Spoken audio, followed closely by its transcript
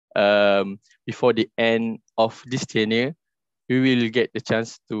before the end of this tenure, we will get the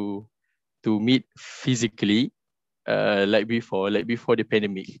chance to meet physically, like before the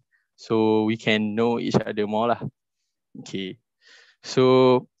pandemic, so we can know each other more lah. Okay,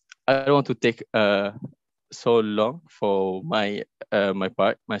 so I don't want to take so long for my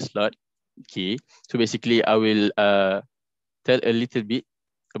my slot. Okay, so basically I will tell a little bit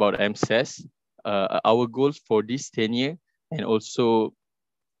about EMSS, our goals for this tenure, and also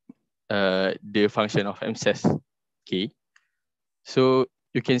the function of EMSS. Okay, so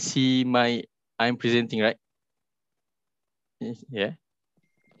you can see I'm presenting, right? Yeah.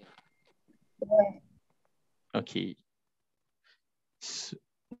 Okay. So,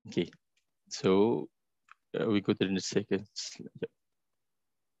 okay. So we go to the second slide.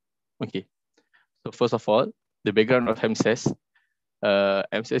 Okay. So first of all, the background of EMSS.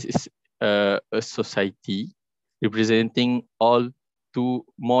 EMSS is a society representing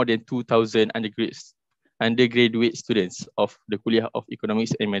more than 2,000 undergraduate students of the Kuliyyah of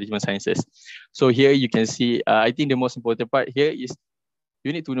Economics and Management Sciences. So here you can see, I think the most important part here is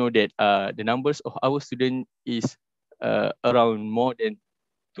you need to know that the numbers of our student is around more than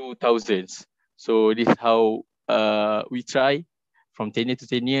 2,000. So this is how we try from tenure to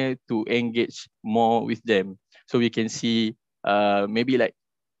tenure to engage more with them. So we can see maybe like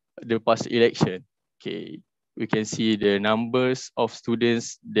the past election. Okay, we can see the numbers of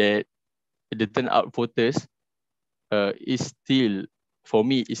students that the turnout voters is still, for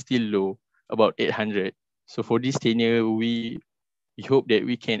me, is still low, about 800. So for this tenure, we hope that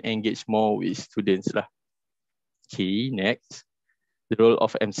we can engage more with students lah. Okay, next, the role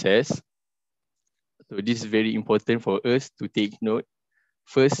of EMSS. So this is very important for us to take note.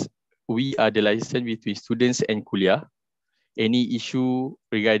 First, we are the liaison between students and Kuliyyah. Any issue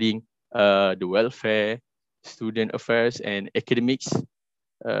regarding the welfare, student affairs, and academics.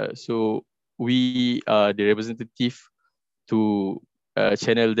 So we are the representative to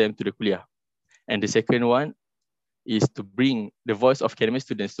channel them to the Kuliyyah. And the second one is to bring the voice of KENMS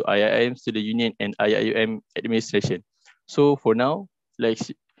students to IIM Student Union and IIM administration. So for now, like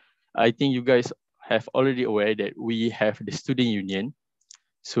I think you guys have already aware that we have the student union.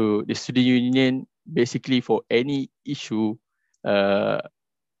 So the student union basically for any issue,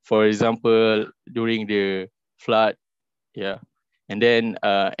 for example, during the flood, yeah, and then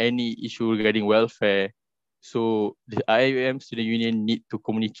any issue regarding welfare. So the IIM student union need to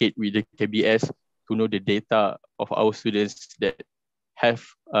communicate with the KBS to know the data of our students that have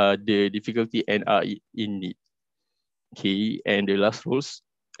the difficulty and are in need. Okay, and the last rules,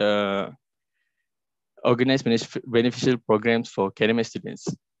 organize beneficial programs for KENMS students.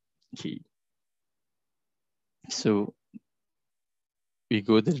 Okay, so we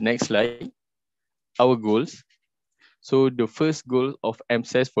go to the next slide. Our goals. So the first goal of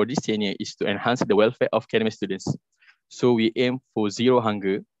EMSS for this tenure is to enhance the welfare of KENMS students. So we aim for zero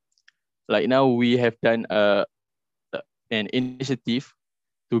hunger. Like now we have done an initiative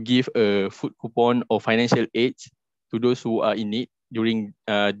to give a food coupon or financial aid to those who are in need during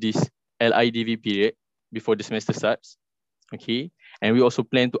this LIDV period before the semester starts. Okay, and we also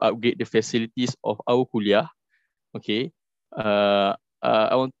plan to upgrade the facilities of our kuliah. Okay, I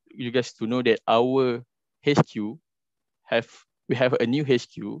want you guys to know that our HQ we have a new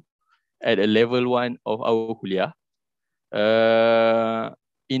HQ at a level 1 of our kuliah,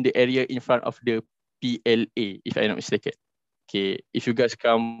 in the area in front of the PLA, if I'm not mistaken. Okay, if you guys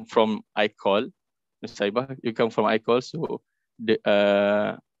come from ICOL, Saibah, you come from ICOL, so the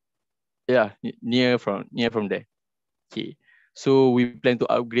yeah, near from there. Okay, so we plan to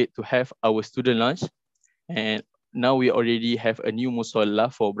upgrade to have our student lounge, and now we already have a new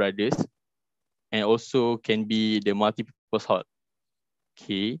musalla for brothers, and also can be the multi-purpose hall.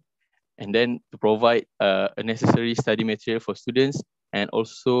 Okay, and then to provide a necessary study material for students, and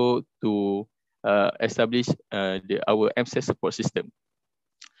also to establish our EMSS support system.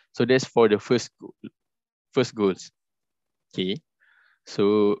 So that's for the first goals. Okay,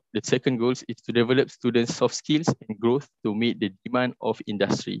 so the second goals is to develop students' soft skills and growth to meet the demand of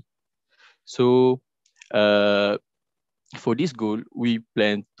industry. So for this goal, we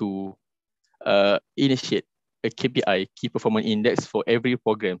plan to initiate a KPI, key performance index, for every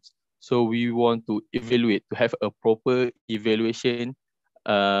program. So we want to evaluate, to have a proper evaluation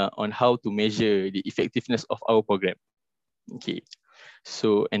on how to measure the effectiveness of our program. Okay,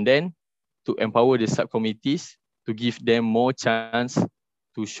 so and then to empower the subcommittees, to give them more chance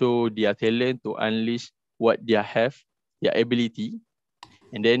to show their talent, to unleash what they have, their ability.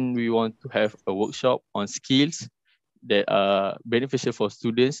 And then we want to have a workshop on skills that are beneficial for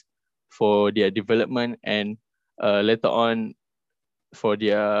students for their development, and later on for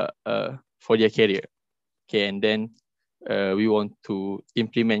their career. Okay, and then we want to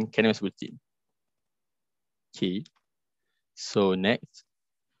implement KENMS routine. Okay, so next,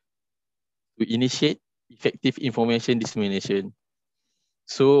 to initiate effective information dissemination.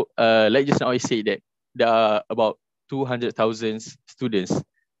 So like just now I said that there are about 200,000 students,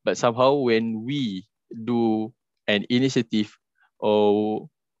 but somehow when we do an initiative or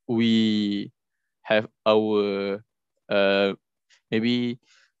we have our maybe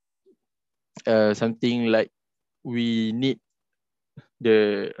something like we need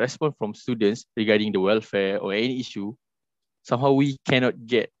the response from students regarding the welfare or any issue, somehow we cannot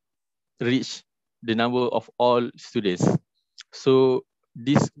reach the number of all students. So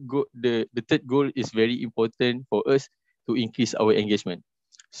the third goal is very important for us to increase our engagement.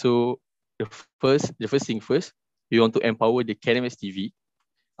 So the first thing first, we want to empower the KENMS TV,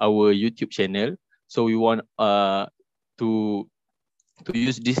 our YouTube channel. So we want to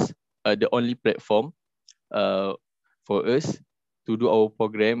use this the only platform for us to do our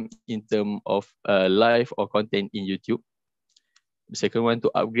program in terms of live or content in YouTube. The second one,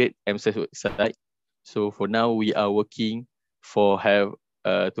 to upgrade EMSS website. So for now, we are working for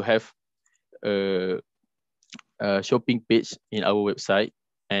to have a shopping page in our website,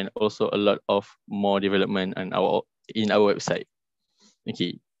 and also a lot of more development in our website.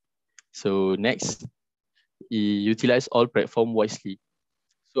 Okay. So next, utilize all platform wisely.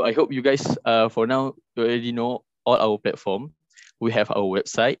 So I hope you guys, for now, you already know all our platform. We have our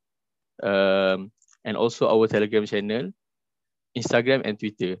website, and also our Telegram channel, Instagram, and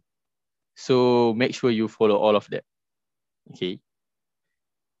Twitter. So make sure you follow all of that. Okay.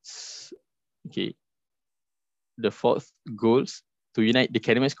 Okay. The fourth goals, to unite the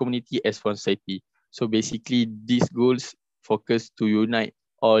KENMS community as one society. So basically, these goals focus to unite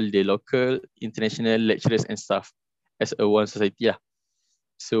all the local, international lecturers and staff as a one society.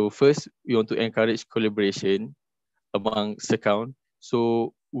 So first, we want to encourage collaboration among SECOUN.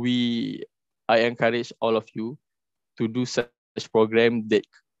 So I encourage all of you to do such program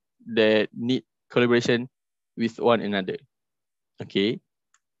that need collaboration with one another. Okay.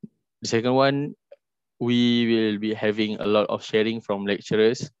 The second one, we will be having a lot of sharing from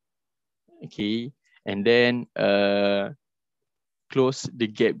lecturers. Okay. And then close the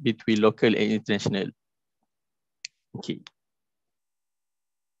gap between local and international. Okay.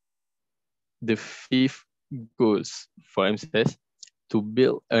 The fifth goals for EMSS, to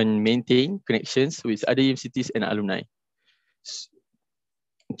build and maintain connections with other universities and alumni.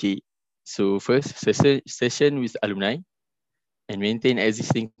 Okay. So first, session with alumni and maintain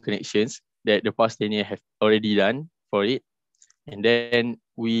existing connections that the past tenure have already done for it. And then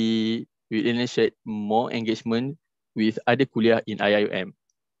we will initiate more engagement with other kuliah in IIM.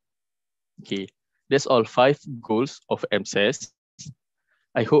 Okay, that's all 5 goals of EMSS.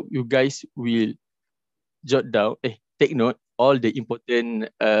 I hope you guys will take note all the important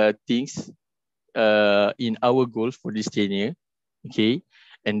things in our goals for this tenure. Okay,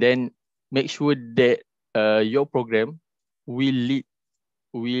 and then make sure that your program will lead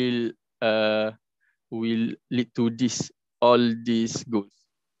to all these goals.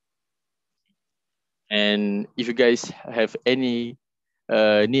 And if you guys have any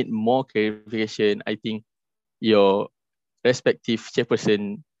need more clarification, I think your respective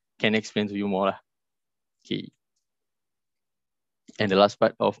chairperson can explain to you more. Okay. And the last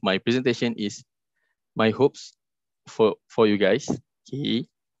part of my presentation is my hopes for you guys. Okay.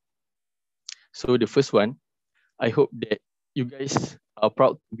 So the first one, I hope that you guys are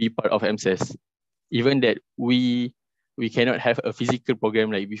proud to be part of EMSS. Even that we cannot have a physical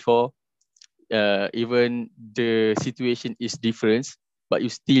program like before, even the situation is different, but you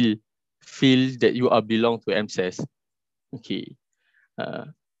still feel that you are belong to EMSS. Okay.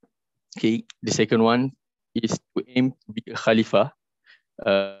 Okay. The second one is to aim to be a Khalifah.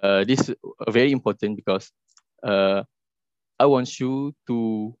 This is very important because I want you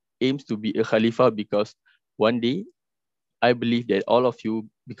to aim to be a Khalifah, because one day I believe that all of you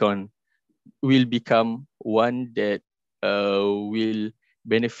will become one that will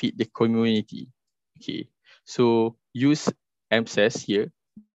benefit the community. Okay, so use EMSS here,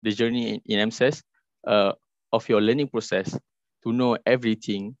 the journey in EMSS of your learning process, to know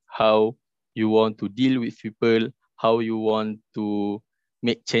everything, how you want to deal with people, how you want to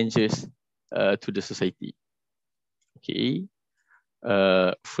make changes to the society. Okay,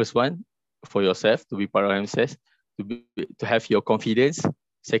 first one, for yourself to be part of EMSS, to have your confidence.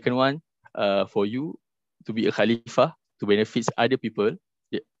 Second one, for you to be a Khalifah, to benefit other people.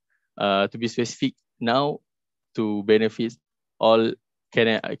 To be specific now, to benefit all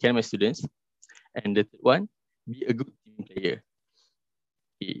KENMS students. And the third one, be a good team player.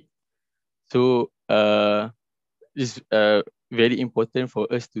 So it's very important for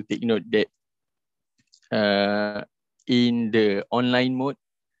us to take note that in the online mode,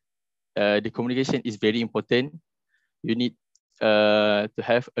 the communication is very important. You need to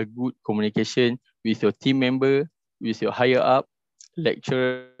have a good communication with your team member, with your higher up,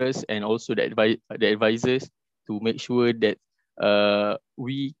 lecturers, and also the advisors to make sure that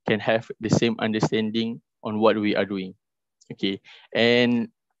we can have the same understanding on what we are doing. Okay,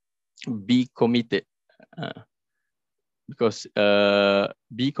 and be committed. Because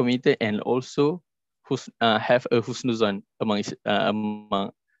be committed and also have a husnuzan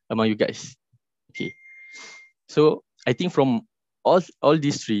among you guys. Okay, so I think from all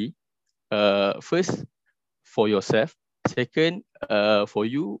these three, first for yourself, second for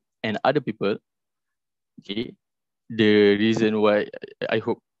you and other people. Okay, the reason why I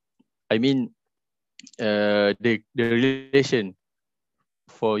hope, I mean, the relation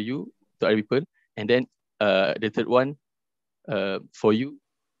for you to other people, and then the third one for you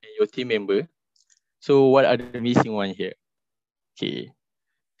and your team member. So what are the missing one here? Okay,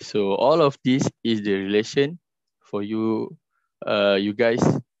 so all of this is the relation for you, you guys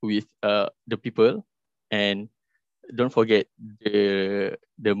with the people, and don't forget the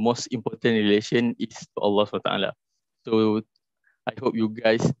most important relation is to Allah SWT. So I hope you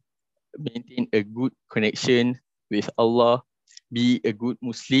guys maintain a good connection with Allah, be a good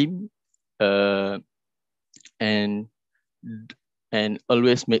Muslim, uh, and and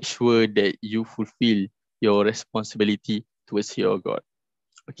always make sure that you fulfill your responsibility towards your God.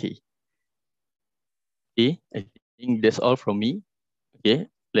 Okay. Okay, I think that's all from me. Okay,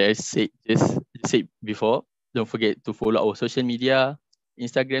 like I said, just said before, don't forget to follow our social media,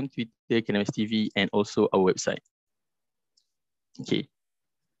 Instagram, Twitter, KENMS TV, and also our website. Okay,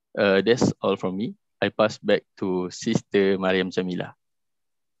 that's all from me. I pass back to Sister Mariam Jamila.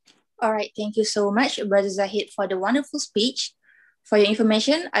 All right, thank you so much, Brother Zahid, for the wonderful speech. For your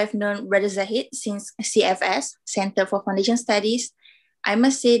information, I've known Brother Zahid since CFS, Center for Foundation Studies. I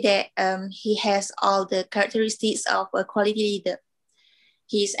must say that he has all the characteristics of a quality leader.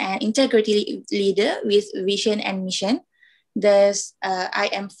 He's an integrity leader with vision and mission. Thus, I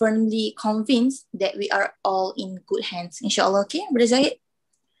am firmly convinced that we are all in good hands. Inshallah, okay, Brother Zahid?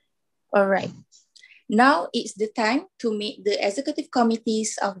 All right. Now it's the time to meet the executive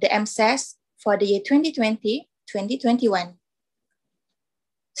committees of the EMSS for the year 2020-2021.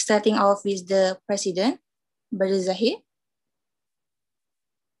 Starting off with the president, Brother Zahid.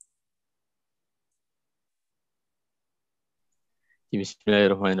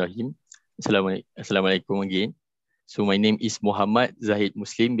 Bismillahirrahmanirrahim. Assalamualaikum again. So my name is Muhammad Zahid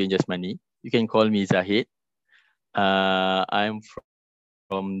Muslim bin Jasmani. You can call me Zahid. I'm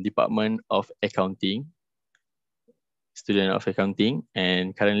from Department of Accounting, student of accounting,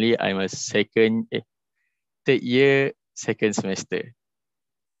 and currently I'm a third year, second semester.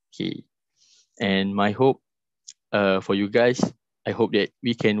 Okay, and my hope for you guys, I hope that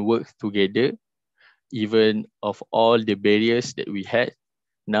we can work together, even of all the barriers that we had.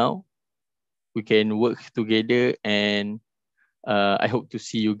 Now we can work together, and I hope to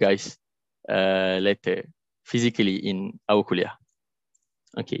see you guys later physically in our kuliah.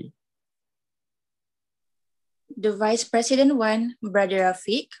 Okay. The Vice President one, Brother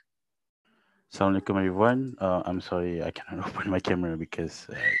Rafiq. Assalamualaikum everyone. I'm sorry I cannot open my camera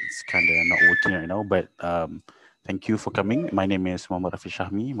because it's kind of not working right now. But thank you for coming. My name is Muhammad Rafiq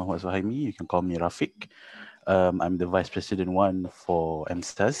Shahmi, Muhammad Zahimi. You can call me Rafiq. I'm the Vice President 1 for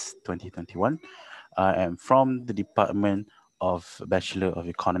EMSS 2021. I am from the Department of Bachelor of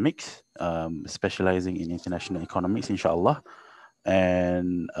Economics, specializing in international economics, inshallah.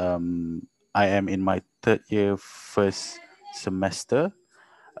 And I am in my third year, first semester.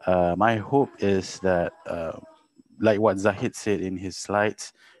 My hope is that, like what Zahid said in his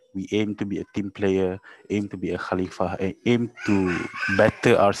slides, we aim to be a team player, aim to be a Khalifah, aim to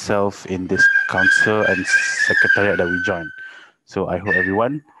better ourselves in this council and secretariat that we join. So I hope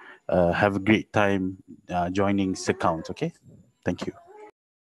everyone have a great time joining SECount, okay? Thank you.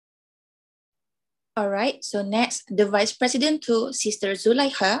 All right, so next, the Vice President 2, Sister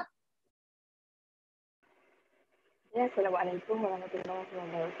Zulaikha. Ya, Assalamualaikum warahmatullahi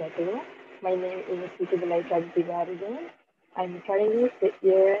wabarakatuh. My name is Siti Zulaikha Zibaruddin. I'm currently third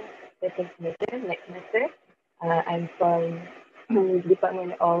year, second semester, next semester. I'm from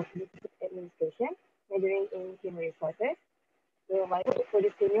Department of Business Administration, majoring in human resources. So my hope for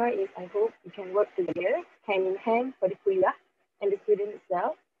this tenure is I hope we can work together, hand in hand for the kuliah and the student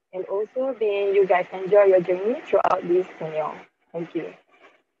itself, and also may you guys enjoy your journey throughout this tenure. Thank you.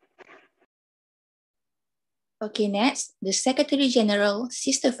 Okay, next, the Secretary General,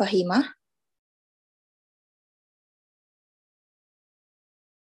 Sister Fahima.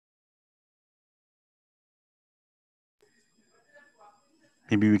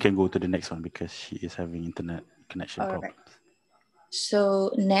 Maybe we can go to the next one because she is having internet connection All problems. right.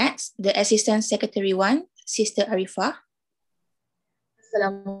 So next, the Assistant Secretary 1, Sister Arifah.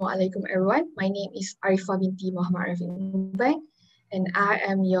 Assalamualaikum everyone. My name is Arifah binti Muhammad Rafiq Mubay, and I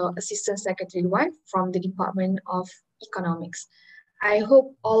am your Assistant Secretary 1 from the Department of Economics. I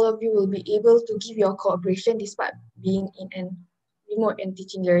hope all of you will be able to give your cooperation despite being in an remote and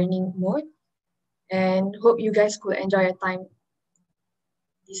teaching learning mode, and hope you guys could enjoy your time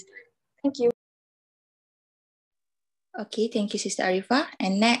this time. Thank you. Okay, thank you, Sister Arifah.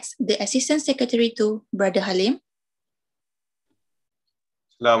 And next, the Assistant Secretary 2, Brother Halim.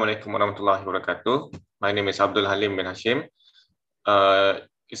 Assalamualaikum warahmatullahi wabarakatuh. My name is Abdul Halim bin Hashim,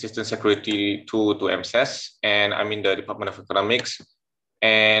 Assistant Secretary to EMSS, and I'm in the Department of Economics.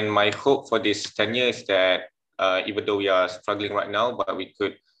 And my hope for this tenure is that even though we are struggling right now, but we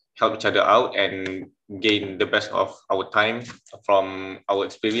could help each other out and gain the best of our time from our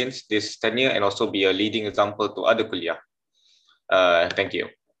experience this tenure, and also be a leading example to other kuliah. Thank you.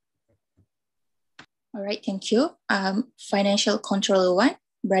 All right, thank you. Financial Controller 1,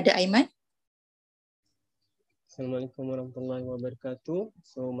 Brother Aiman. Assalamualaikum warahmatullahi wabarakatuh.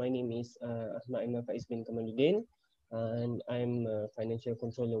 So my name is Ahmad Aiman Faiz bin Kamaluddin, and I'm Financial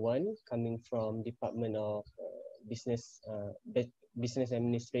Controller 1 coming from Department of Business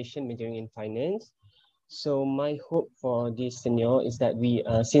Administration, majoring in Finance. So my hope for this tenure is that we,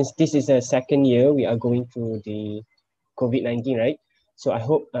 since this is a second year, we are going through the COVID-19, right? So I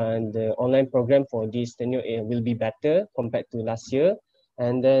hope the online program for this tenure will be better compared to last year.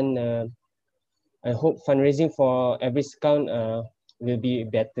 And then I hope fundraising for every account will be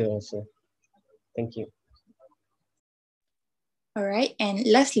better also. Thank you. All right, and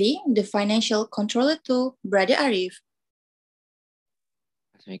lastly, the Financial Controller 2, Brother Arif.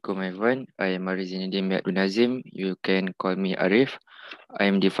 Assalamualaikum everyone. I am Arizinuddin Abdul Nazim. You can call me Arif.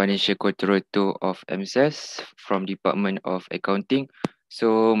 I am the Financial Controller 2 of EMSS from Department of Accounting.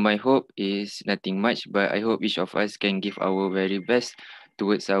 So my hope is nothing much, but I hope each of us can give our very best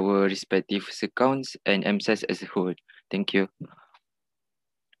towards our respective accounts and EMSS as a whole. Thank you.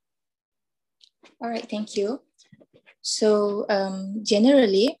 All right, thank you. So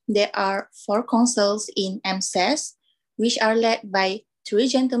generally, there are 4 councils in EMSS, which are led by 3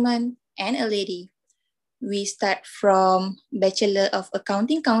 gentlemen and a lady. We start from Bachelor of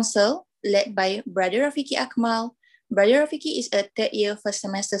Accounting Council, led by Brother Rafiki Akmal. Brother Rafiki is a 3rd year first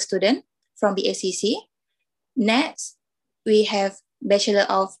semester student from BACC. Next, we have Bachelor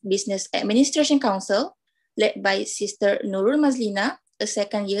of Business Administration Council, led by Sister Nurul Mazlina, a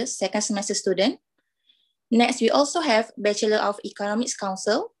 2nd year second semester student. Next, we also have Bachelor of Economics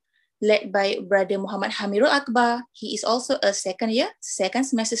Council, led by Brother Muhammad Hamirul Akbar. He is also a 2nd year second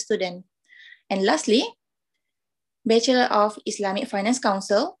semester student. And lastly, Bachelor of Islamic Finance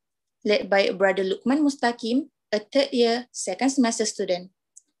Council, led by Brother Luqman Mustaqim, a 3rd year second semester student.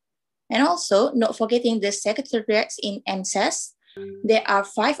 And also, not forgetting the secretariats in EMSS, there are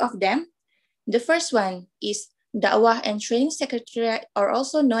 5 of them. The first one is Da'wah and Training Secretariat, or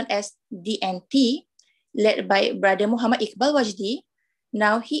also known as DNT, led by Brother Muhammad Iqbal Wajdi.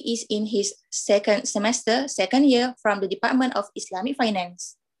 Now he is in his 2nd semester, 2nd year from the Department of Islamic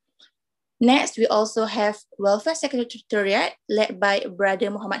Finance. Next, we also have Welfare Secretariat, led by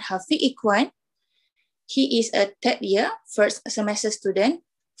Brother Muhammad Hafiq Ikhwan. He is a 3rd year first semester student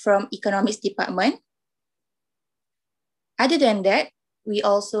from Economics Department. Other than that, we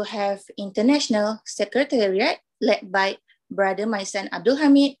also have International Secretariat, led by Brother Maisan Abdul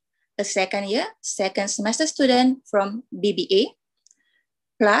Hamid, a 2nd year second semester student from BBA.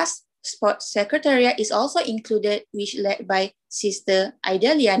 Plus, Sports Secretariat is also included, which led by Sister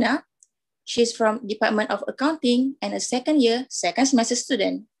Aida Liana. She's from Department of Accounting and a 2nd year second semester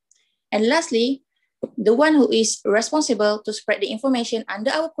student. And lastly, the one who is responsible to spread the information under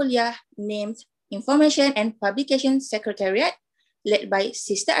our kuliah, named Information and Publication Secretariat, led by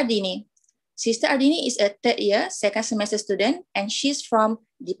Sister Ardini. Sister Ardini is a 3rd year second semester student, and she's from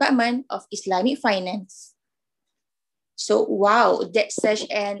Department of Islamic Finance. So wow, that's such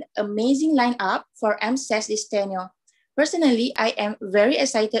an amazing lineup for EMSS this tenure. Personally, I am very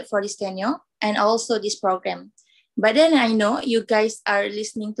excited for this tenure and also this program. But then I know you guys are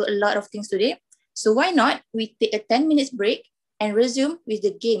listening to a lot of things today. So why not we take a 10 minutes break and resume with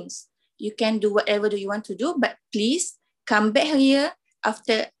the games. You can do whatever you want to do, but please come back here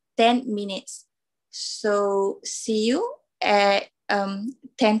after 10 minutes. So see you at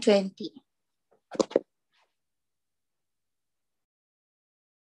 10:20.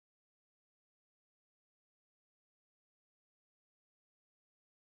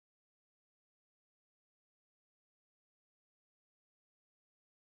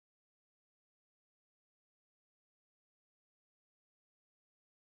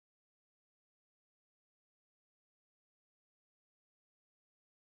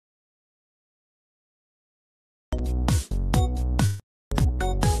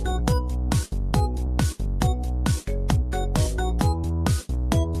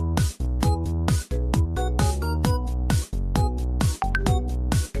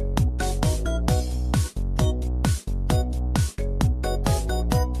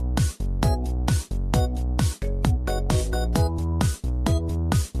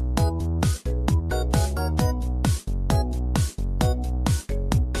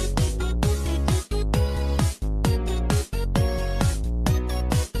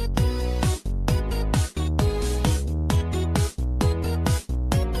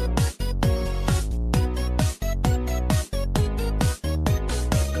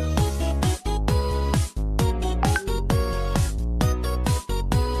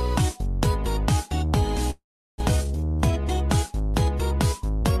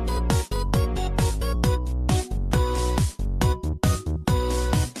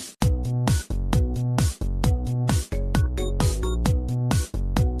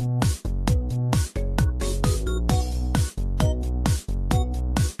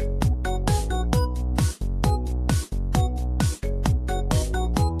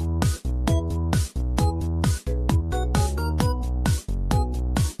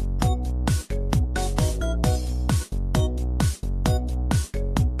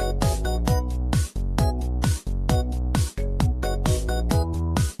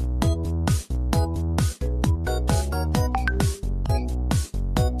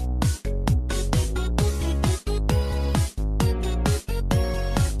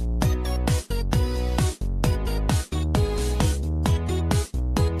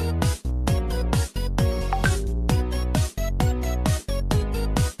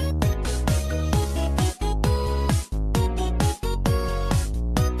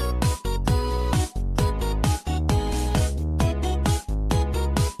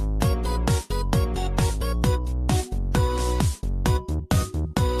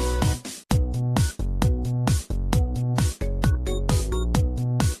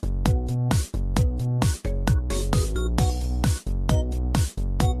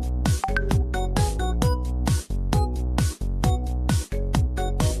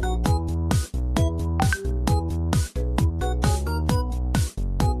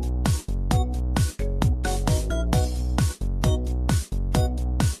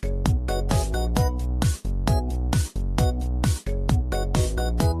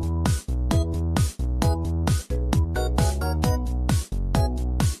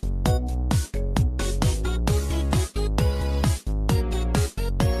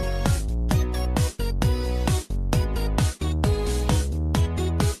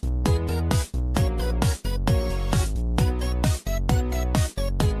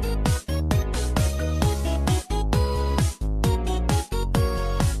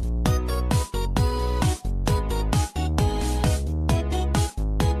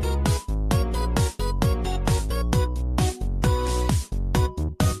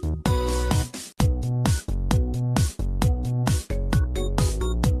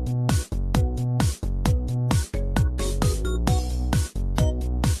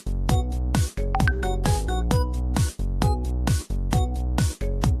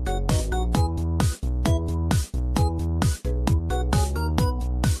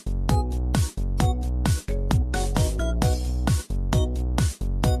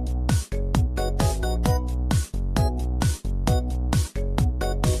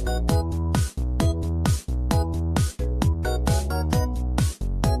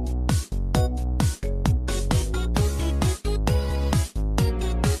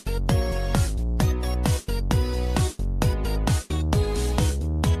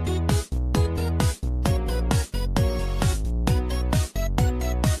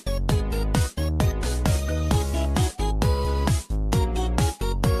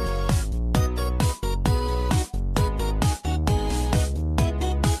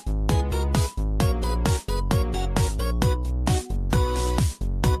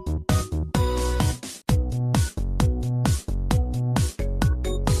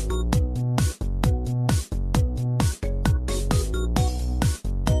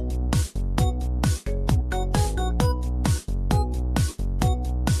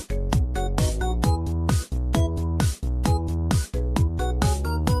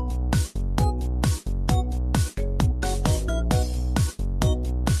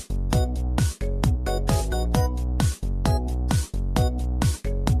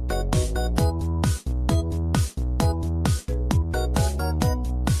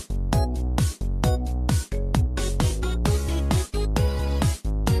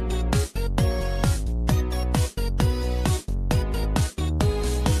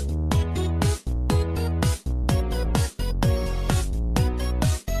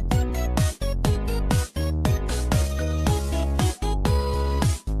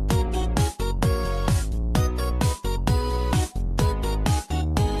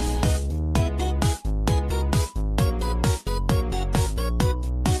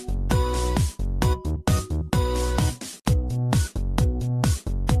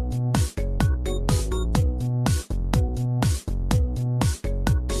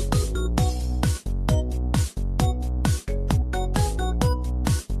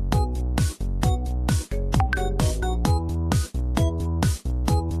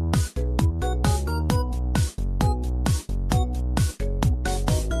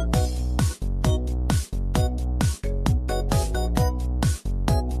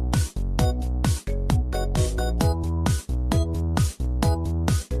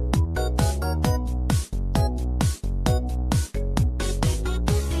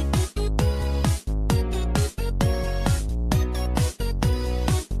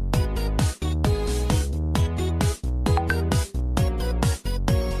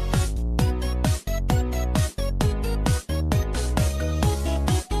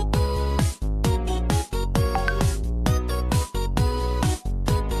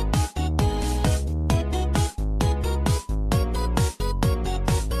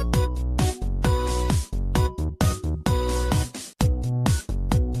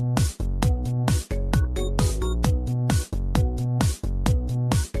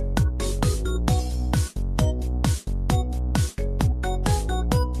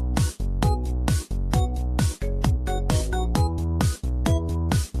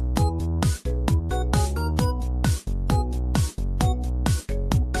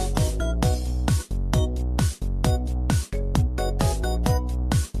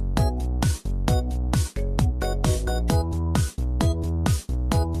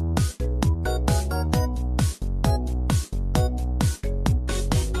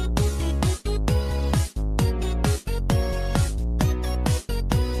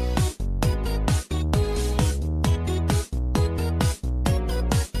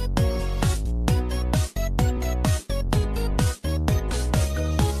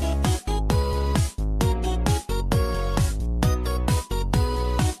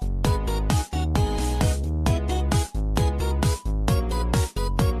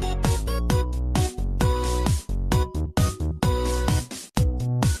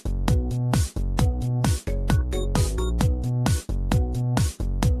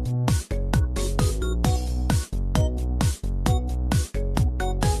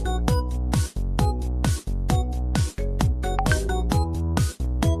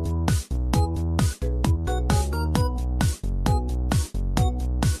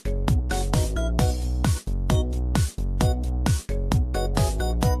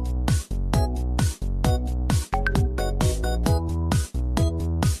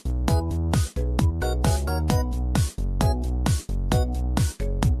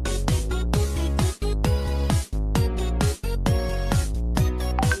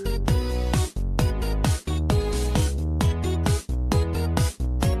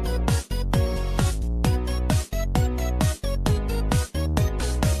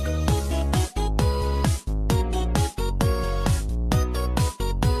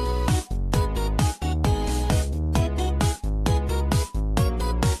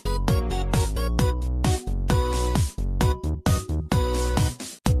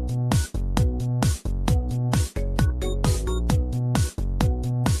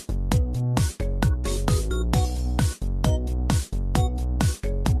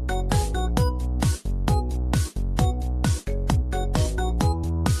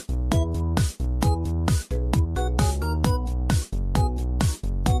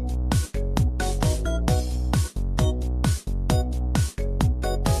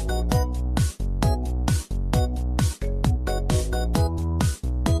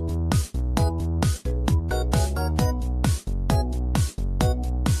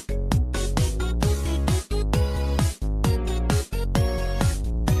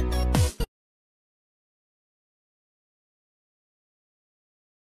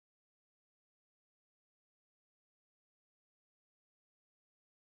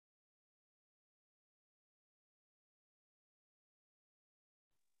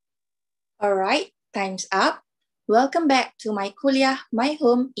 All right, time's up. Welcome back to my Kuliyyah My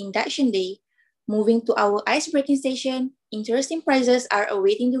Home Induction Day. Moving to our ice-breaking session, interesting prizes are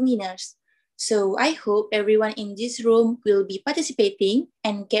awaiting the winners. So I hope everyone in this room will be participating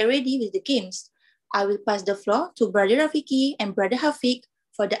and get ready with the games. I will pass the floor to Brother Rafiki and Brother Hafiq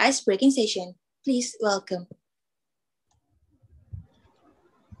for the ice-breaking session. Please welcome.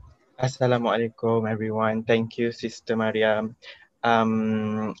 Assalamualaikum everyone. Thank you, Sister Mariam.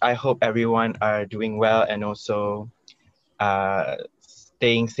 I hope everyone are doing well and also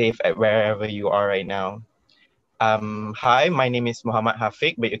staying safe at wherever you are right now. Hi, my name is Muhammad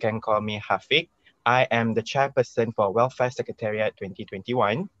Hafiq, but you can call me Hafiq. I am the chairperson for Welfare Secretariat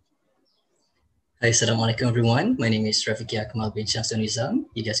 2021. Hi, Assalamualaikum everyone. My name is Rafiki Akmal bin Shamsun Nizam.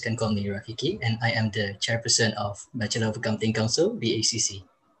 You guys can call me Rafiki, and I am the chairperson of Bachelor of Accounting Council, BACC.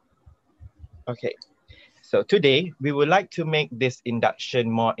 Okay, so today we would like to make this induction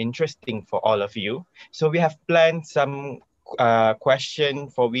more interesting for all of you. So we have planned some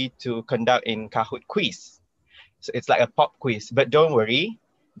question for we to conduct in Kahoot quiz. So it's like a pop quiz, but don't worry,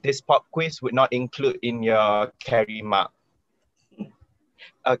 this pop quiz would not include in your carry mark.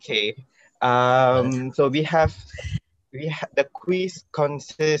 Okay, so the quiz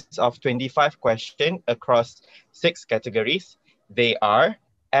consists of 25 questions across 6 categories. They are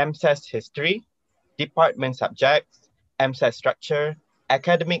EMSS history, department subjects, EMSS structure,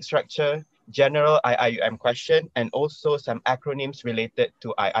 academic structure, general IIUM question, and also some acronyms related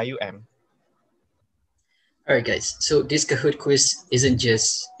to IIUM. All right, guys. So this Kahoot quiz isn't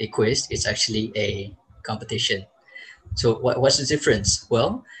just a quiz, it's actually a competition. So what's the difference?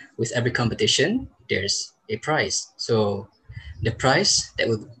 Well, with every competition, there's a prize. So the prize that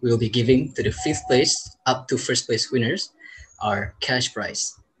we'll be giving to the 5th place up to 1st place winners are cash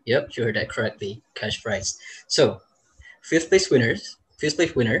prize. Yep, you heard that correctly, cash prize. So 5th place winner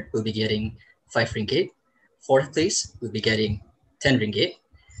will be getting 5 ringgit. 4th place will be getting 10 ringgit.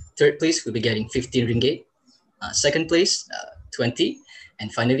 3rd place will be getting 15 ringgit. 2nd place, 20.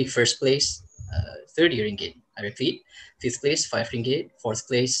 And finally, 1st place, 30 ringgit. I repeat, 5th place, 5 ringgit. 4th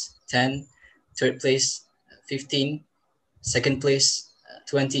place, 10. 3rd place, 15. 2nd place,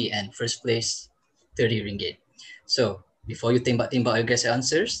 20. And 1st place, 30 ringgit. So before you think about your guess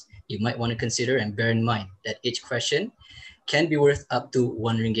answers, you might want to consider and bear in mind that each question can be worth up to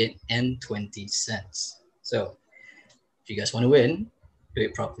 1 ringgit and 20 cents. So if you guys want to win, do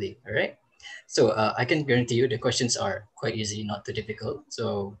it properly, all right? So I can guarantee you the questions are quite easy, not too difficult.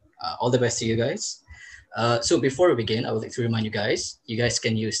 So all the best to you guys. So before we begin, I would like to remind you guys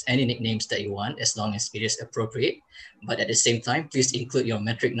can use any nicknames that you want as long as it is appropriate. But at the same time, please include your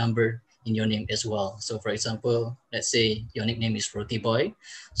metric number in your name as well. So for example, let's say your nickname is Roti Boy.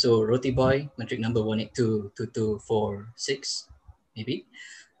 So Roti Boy, metric number 1822246, maybe.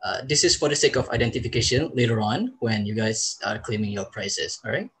 This is for the sake of identification later on when you guys are claiming your prizes, all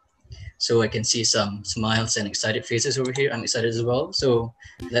right? So I can see some smiles and excited faces over here. I'm excited as well. So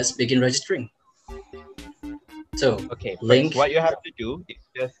let's begin registering. So okay, link. first, what you have to do is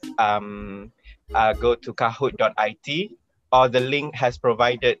just go to kahoot.it, or the link has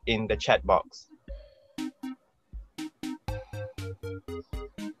provided in the chat box.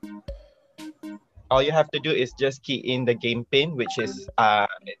 All you have to do is just key in the game pin, which is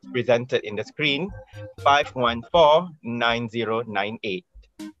it's presented in the screen, 5149098.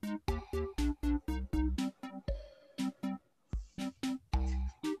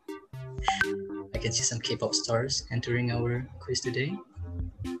 I can see some K-pop stars entering our quiz today.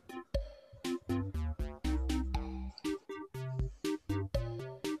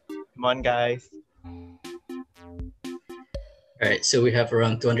 Come on, guys. All right, so we have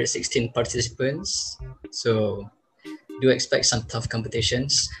around 216 participants. So do expect some tough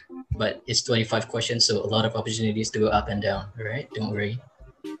competitions, but it's 25 questions, so a lot of opportunities to go up and down. All right, don't worry.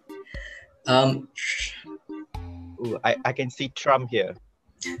 Ooh, I can see Trump here.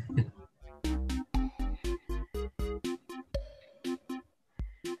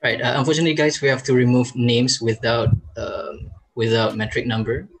 Right. Unfortunately, guys, we have to remove names without metric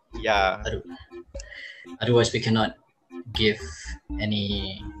number. Yeah. Otherwise, we cannot give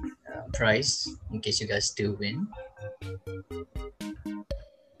any prize in case you guys do win.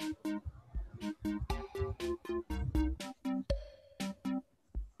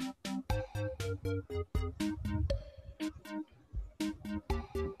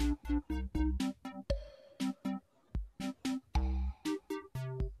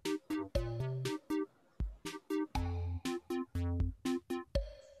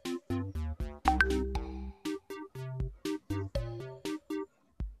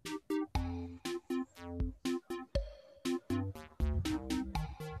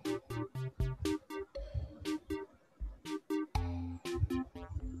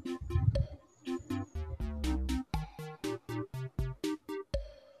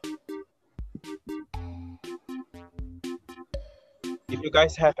 If you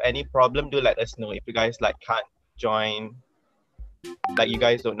guys have any problem, do let us know. If you guys like can't join, like you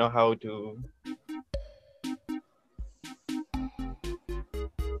guys don't know how to.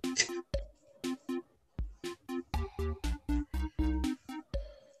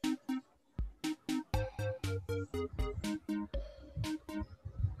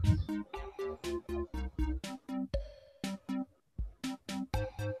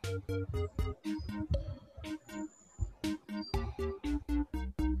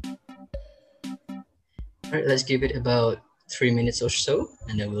 All right, let's give it about 3 minutes or so,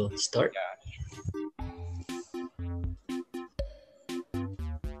 and then we'll start.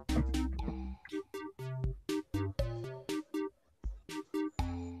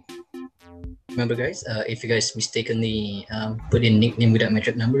 Remember, guys, if you guys mistakenly put in nickname without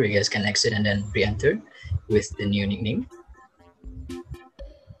metric number, you guys can exit and then re-enter with the new nickname.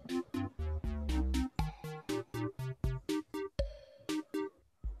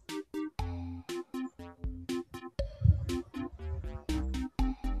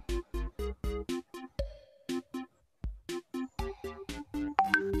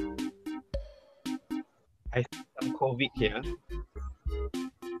 I see some COVID here.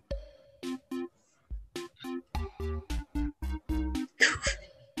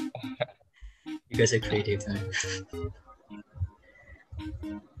 You guys are creative, huh?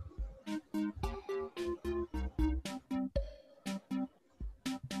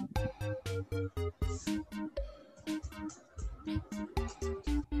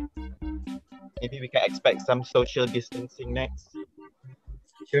 Maybe we can expect some social distancing next.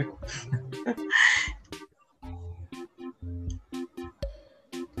 Sure.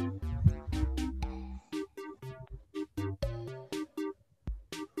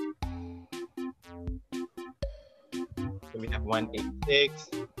 So we have 186.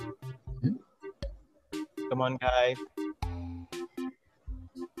 Come on, guys.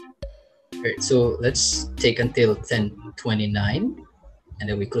 All right, so let's take until 10:29, and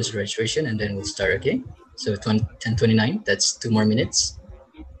then we close the registration, and then we'll start, okay? So 10:29, that's 2 more minutes.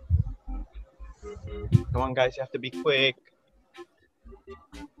 Come on, guys, you have to be quick.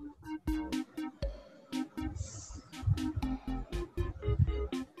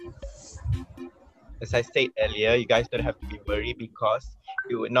 As I said earlier, you guys don't have to be worried because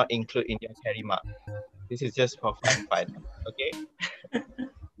you would not include in your carry mark. This is just for fun, okay?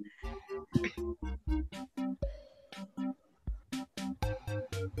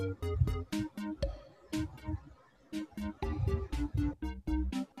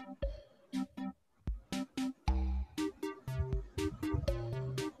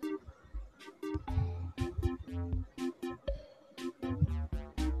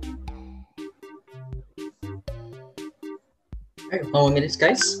 All right, 1 more minutes,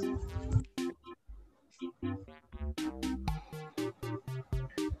 guys.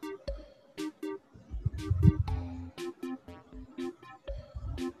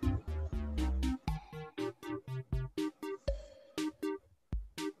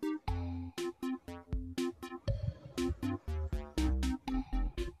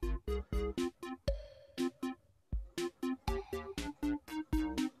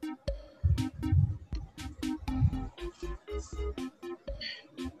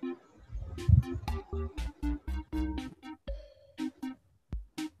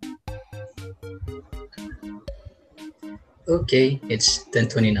 Okay, it's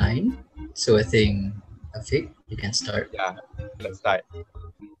 10:29, so I think, Afiq, you can start. Yeah, let's start.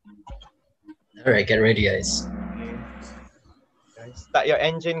 All right, get ready, guys. Okay. Guys, start your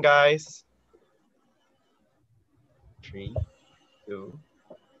engine, guys. 3, 2,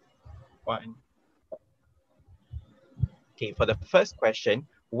 1. Okay, for the first question,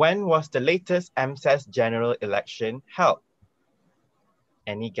 when was the latest EMSS general election held?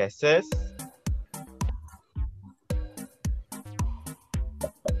 Any guesses?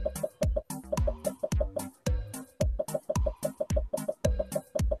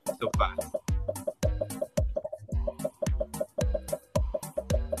 So fast.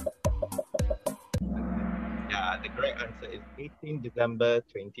 Yeah, the correct answer is 18 December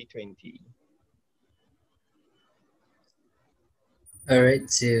 2020. All right,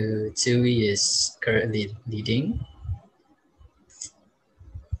 so Tui is currently leading.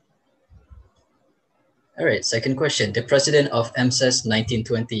 All right, second question. The president of EMSS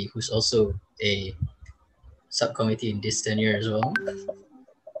 1920, who's also a subcommittee in this tenure as well.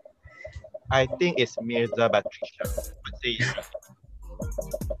 I think it's Mirza Batrisha. What say you?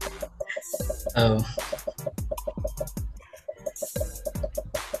 Oh.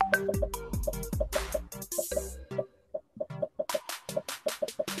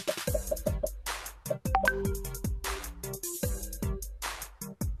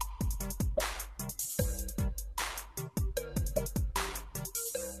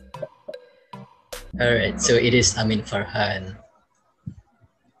 All right, so it is Amin Farhan.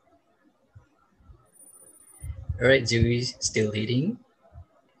 All right, Zuri still leading.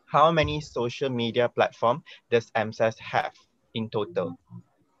 How many social media platforms does EMSS have in total?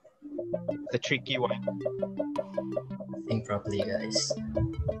 It's a tricky one. Think properly, guys.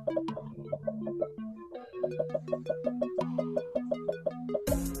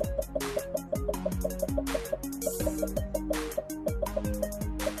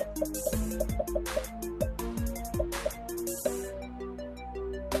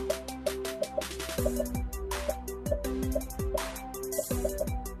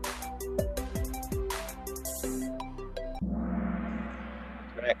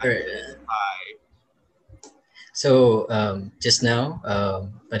 Correct All answer right. is 5. So just now,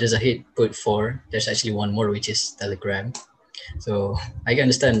 Brother Zahid put 4. There's actually one more, which is Telegram. So I can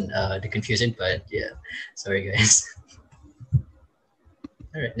understand the confusion, but yeah, sorry guys.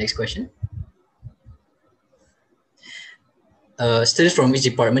 All right, next question. Students from which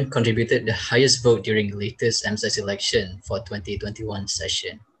department contributed the highest vote during the latest EMSS election for 2021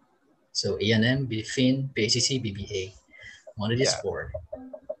 session? So ENM, BFIN, PACC, BBA. One of these 4.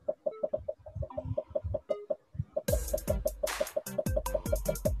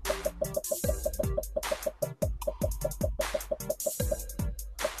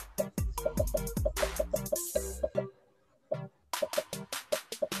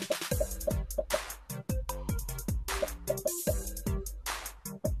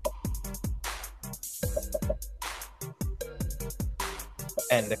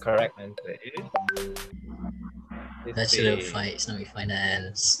 And the correct answer is Bachelor of Economic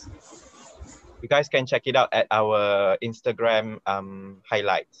Finance. You guys can check it out at our Instagram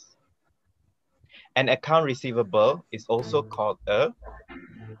highlights. An account receivable is also called a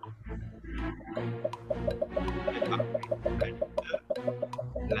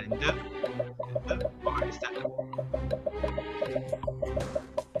lender, or a seller.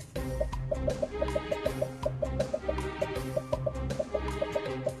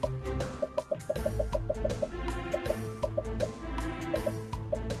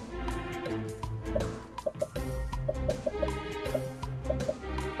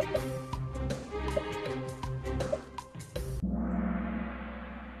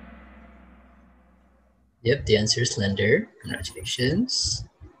 Yep, the answer is lender. Congratulations.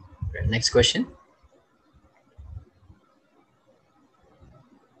 Right, next question.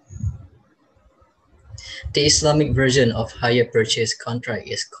 The Islamic version of hire purchase contract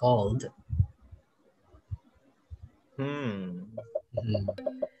is called?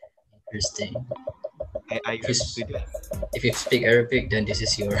 Interesting. If you speak Arabic, then this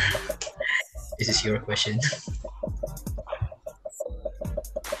is your question.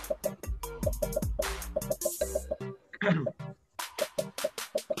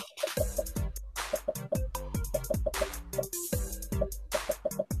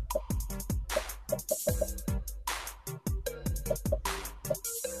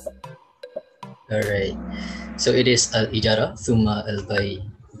 All right. So it is al-ijara, thumma al-bay.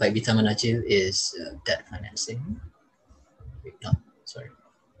 By bitaman ajil is debt financing. Wait, no, sorry.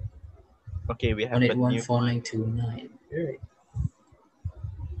 Okay, we have a new 1814929. All right.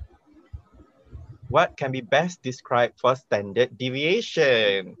 What can be best described for standard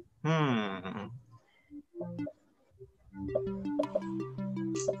deviation?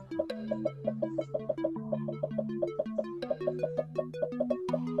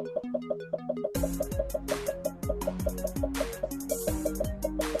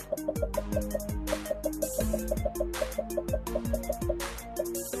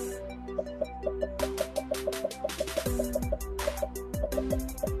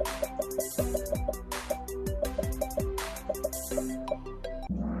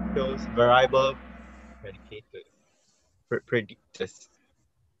 Those variable predictors.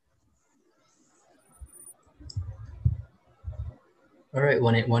 All right,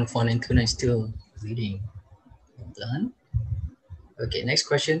 1814929 still leading. Well done. Okay, next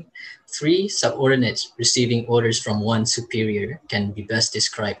question. 3 subordinates receiving orders from one superior can be best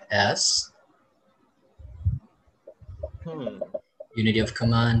described as? Unity of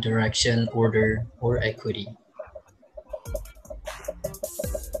command, direction, order, or equity.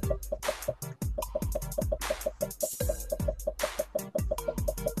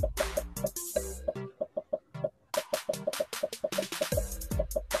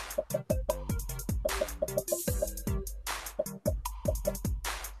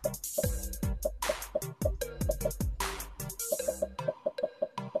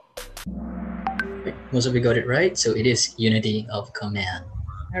 Most of you got it right, so it is unity of command.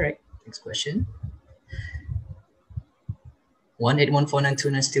 All right, next question.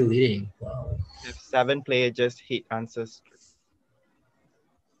 1814929 still leading. Wow. We have 7 players just hit answers.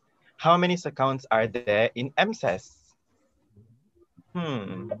 How many accounts are there in EMSS?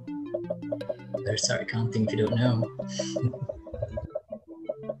 Better start counting if you don't know.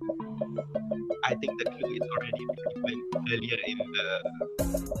 I think the clue is already given earlier in the...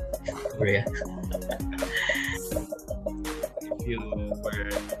 Korea. If you were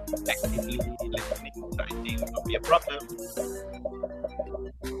actively listening, so I think it will be a problem.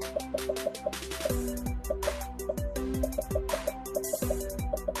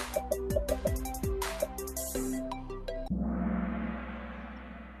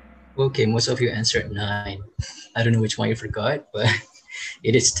 Okay, most of you answered 9. I don't know which one you forgot, but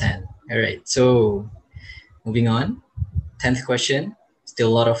it is 10. All right, so moving on. 10th question. Still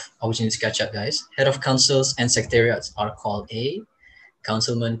a lot of opportunities to catch up, guys. Head of councils and secretariats are called a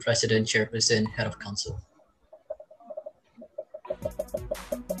councilman, president, chairperson, head of council.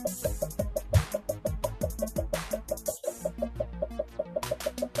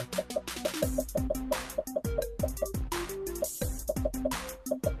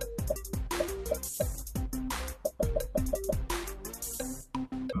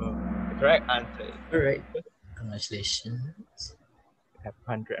 The correct answer is... All right, congratulations. We have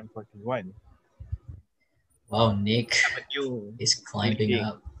 141. Wow, Nick You is climbing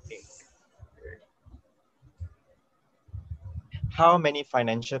up. How many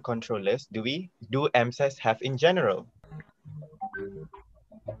financial controllers do EMSS have in general?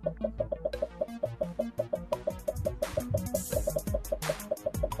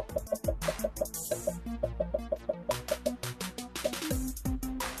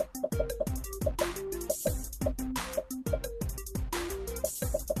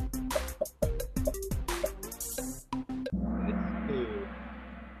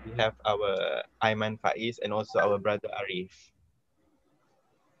 We have our Aiman Faiz and also our brother Arif.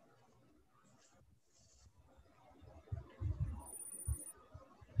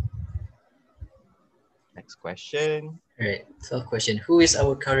 Next question. All right, 12th question. Who is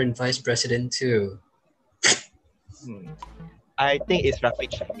our current vice president too? I think it's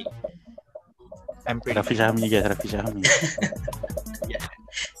Rafiq Shahmi. I'm pretty Rafiq Shahmi, guys. Rafiq Shahmi. Yeah.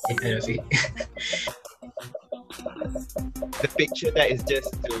 Hey, Rafiq. The picture that is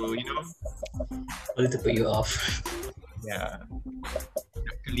just to, you know, Only to put you off. yeah,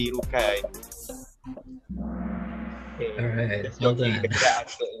 keliru kan. Okay. All right, Just well joking. done. The correct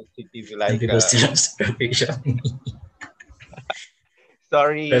answer is Siti And people Zulaika. still have Rafiq Shahmi.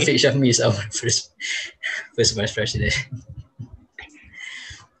 Sorry. Rafiq Shahmi is our first vice president.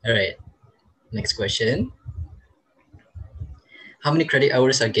 All right, next question. How many credit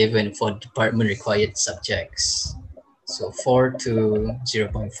hours are given for department required subjects? So 4, 2,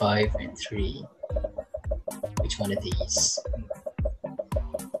 0.5, and 3. Which one of these?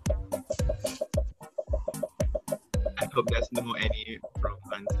 I hope there's no any wrong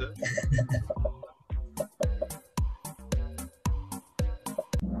answer.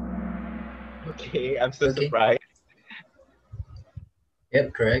 Okay, I'm so surprised.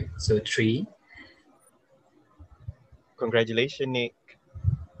 Yep, correct. So 3. Congratulations, Nick.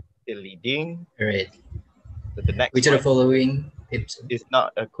 Still leading. All right. So the next Which of the following is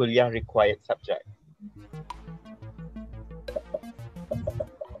not a Kuliyyah required subject?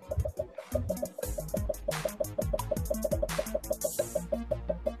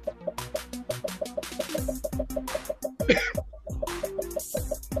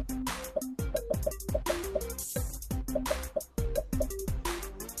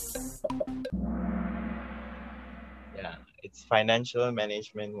 Yeah, it's financial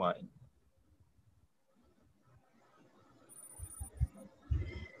management 1.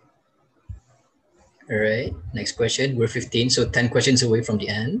 All right, next question. We're 15, so 10 questions away from the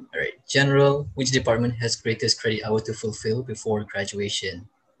end. All right, general, which department has greatest credit hour to fulfill before graduation?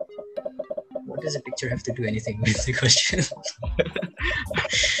 What does the picture have to do anything with the question?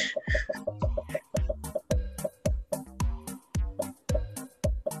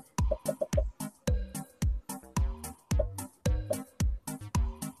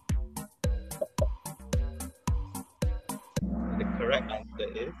 The correct answer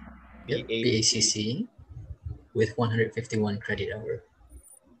is Yep, BACC. BACC with 151 credit hour.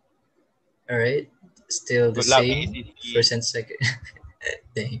 All right, still the Good luck, same, BACC. first and second.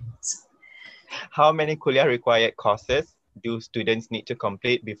 Thanks. How many Kuliyyah required courses do students need to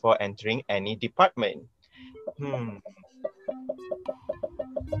complete before entering any department? You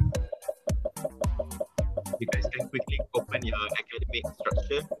guys can quickly open your academic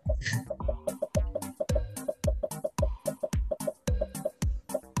structure.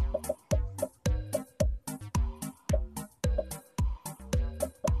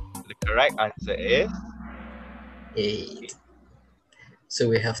 The Correct answer is 8. So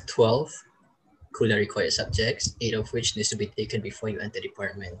we have 12 Kuliyyah required subjects, 8 of which needs to be taken before you enter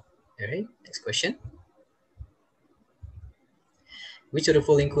department. All right, next question. Which of the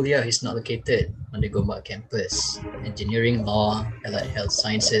following Kuliyyah is not located on the Gombak campus? Engineering, law, allied health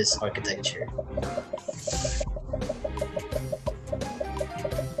sciences, architecture.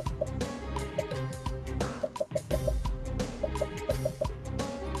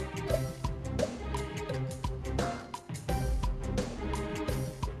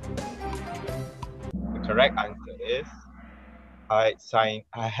 the correct answer is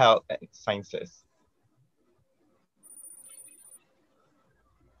health and sciences.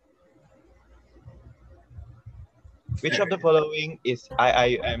 Which of the following is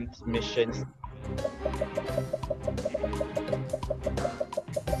IIUM's mission?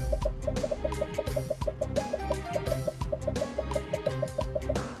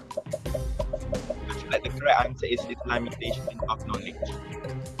 Like the correct answer is Islamization of knowledge.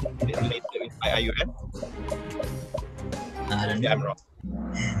 Is it related with IIUM? I don't Yeah, I'm know. wrong.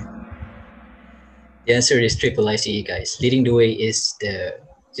 The answer is triple ICE, guys. Leading the way is the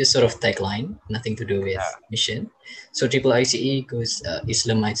just sort of tagline, nothing to do with mission. So triple ICE goes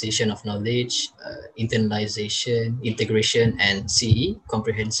Islamization of knowledge, internalization, integration, and CE,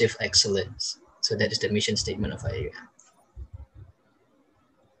 comprehensive excellence. So that is the mission statement of IIUM.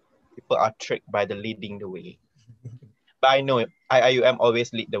 People are tricked by the leading the way. But I know IIUM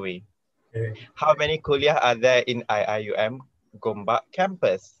always lead the way. How many kuliah are there in IIUM Gombak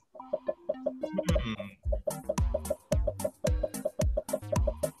campus?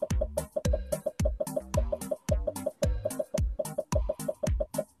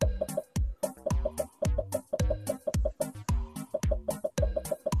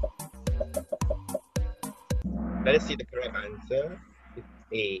 Let us see the correct answer. It's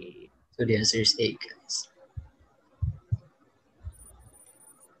A. So the answer is 8, guys.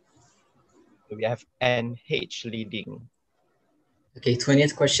 So we have NH leading. Okay,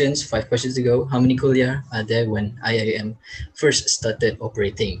 20th questions, 5 questions to go. How many kuliah are there when IIUM first started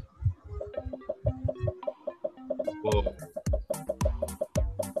operating? Whoa.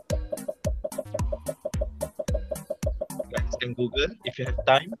 Guys can Google if you have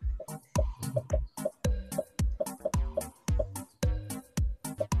time.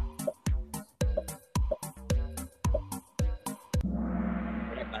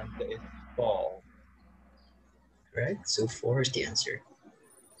 Correct answer is 4. Correct, so 4 is the answer.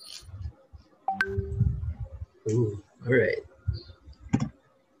 Ooh, all right.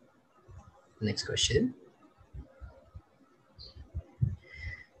 Next question.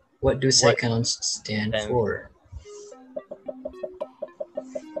 What do SECONDs stand for?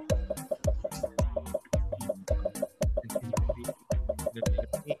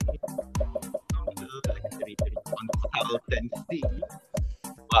 Consultancy.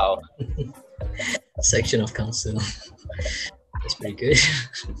 Wow. Section of council. That's pretty good.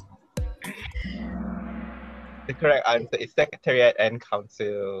 The correct answer is Secretariat and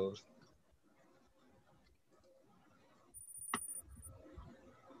Council.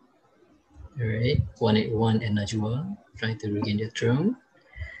 All right, 181 and Najwa trying to regain their throne.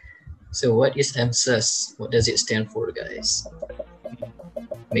 So what is EMSS? What does it stand for, guys?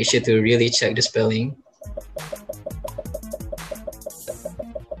 Make sure to really check the spelling.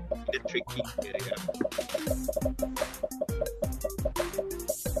 The tricky area.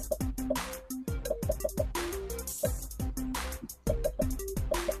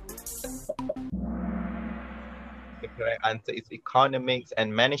 The correct answer is Economics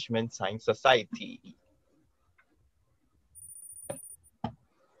and Management Science Society.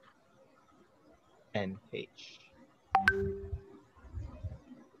 NH.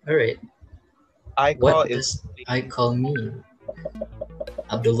 All right. I-Call What does I-Call mean?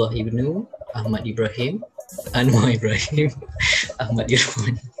 Abdullah Ibnu, Ahmad Ibrahim, Anwar Ibrahim, Ahmad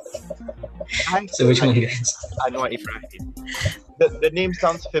Irfan. So which one, guys? Anwar Ibrahim. The name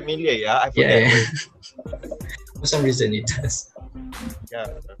sounds familiar, yeah? I forget. Yeah. For some reason it does. Yeah.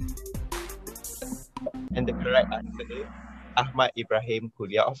 And the correct answer is Ahmad Ibrahim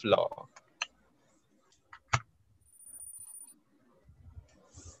Kuliyyah of Law.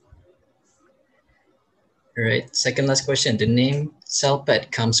 All right, second last question. The name Salpet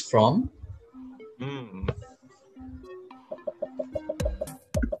comes from?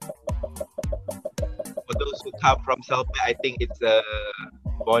 For those who come from Salpet, I think it's a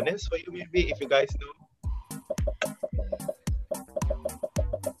bonus for you maybe, if you guys know.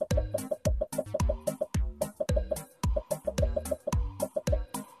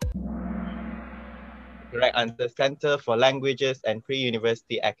 The correct right answer, Center for Languages and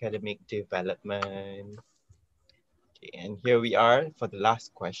Pre-University Academic Development. Okay, and here we are for the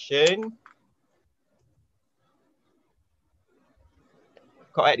last question.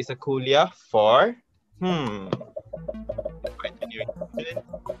 Correct, it's a kuliah for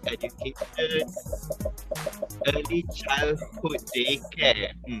education, early childhood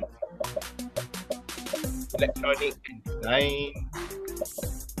daycare, electronic and design,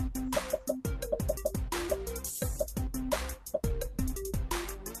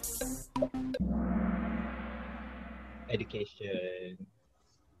 education.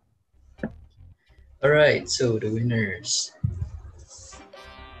 All right, so the winners.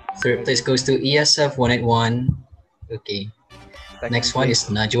 Third place goes to ESF 181. Okay. Second Next one place, is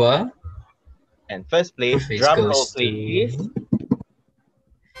Najwa. and first place, Place drum roll goes please. to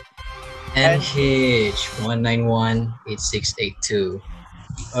NH 1918682.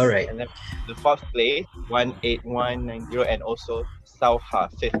 All right. And then the fourth place, 18190, and also Sauha,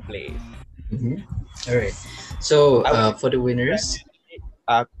 fifth place. All right. So for the winners,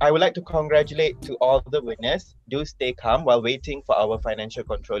 I would like to congratulate to all the winners. Do stay calm while waiting for our financial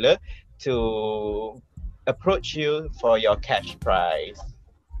controller to approach you for your cash prize.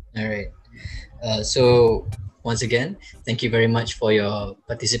 all right. So once again, thank you very much for your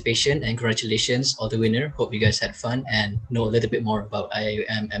participation and congratulations, all the winner. Hope you guys had fun and know a little bit more about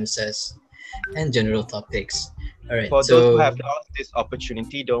IIM, EMSS, and general topics. All right. For those who have lost this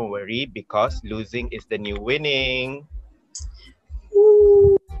opportunity, don't worry, because losing is the new winning.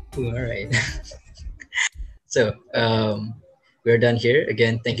 All right. So we're done here.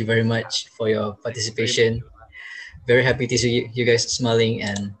 Again, thank you very much for your participation. Very happy to see you guys smiling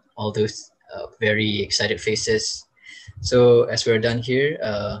and all those very excited faces. So as we're done here,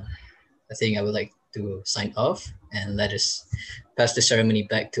 I think I would like to sign off and let us pass the ceremony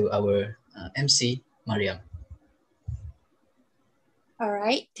back to our MC, Mariam. All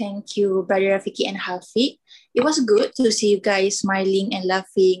right, thank you, Brother Rafiki and Hafiq. It was good to see you guys smiling and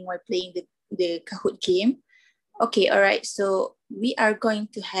laughing while playing the Kahoot game. Okay, all right, so we are going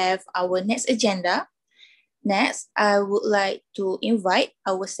to have our next agenda. Next, I would like to invite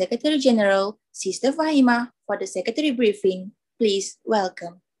our Secretary General, Sister Fahima, for the Secretary briefing. Please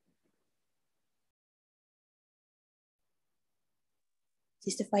welcome.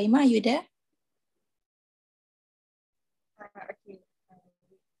 Sister Fahima, are you there? Okay.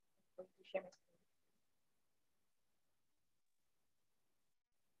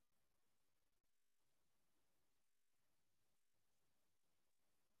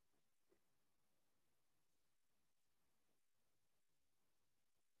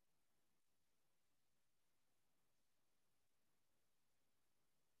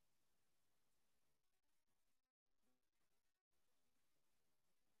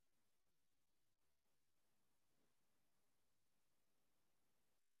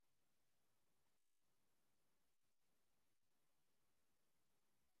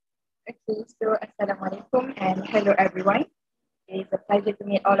 Okay, so Assalamualaikum and hello everyone. It's a pleasure to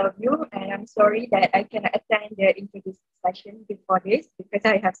meet all of you, and I'm sorry that I cannot attend the introduction session before this because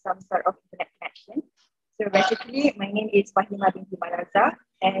I have some sort of internet connection. So basically, my name is Fahima binti Maraza,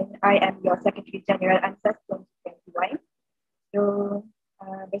 and I am your Secretary General ANSAS 2021. So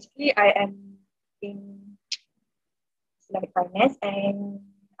basically, I am in Islamic Finance, and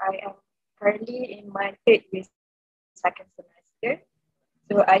I am currently in my third year, second semester.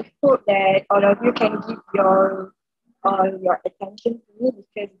 So I hope that all of you can give all your attention to me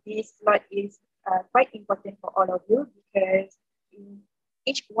because this slot is quite important for all of you because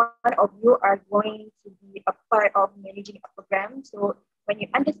each one of you are going to be a part of managing a program. So when you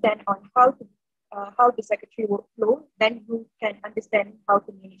understand on how the secretary will flow, then you can understand how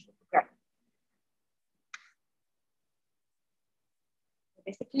to manage the program.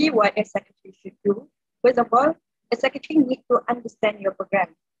 Basically, what a secretary should do, first of all, a secretary needs to understand your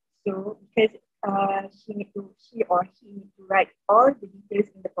program. So because he or he needs to write all the details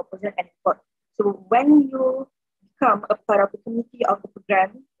in the proposal and report. So when you become a part of the committee of the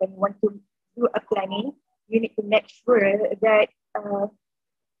program, when you want to do a planning, you need to make sure that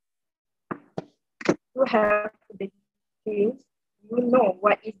you have the details, you know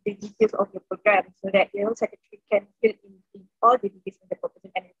what is the details of your program so that your secretary can fill in all the details in the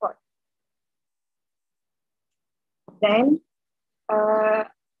proposal and report. Then,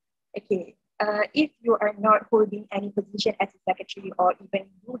 if you are not holding any position as a secretary or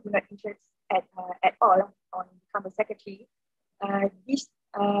even you do not interest at all on become a secretary, this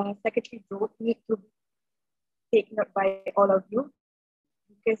secretary role need to take note by all of you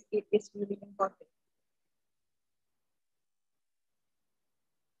because it is really important.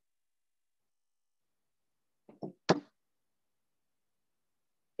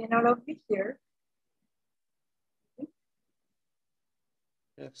 Can all of you hear?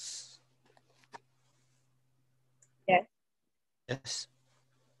 Yes. Yes. Yes.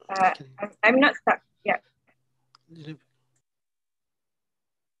 I'm not stuck. Yeah.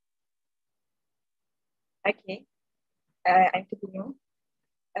 Okay. I'm continue.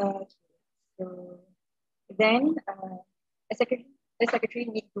 So then a secretary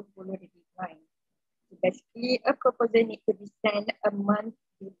needs to follow the deadline. So basically, a proposal needs to be sent a month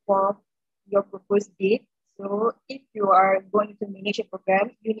before your proposed date. So if you are going to manage a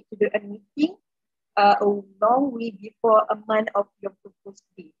program, you need to do a meeting a long way before a month of your proposed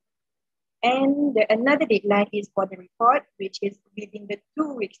date. And another deadline is for the report, which is within the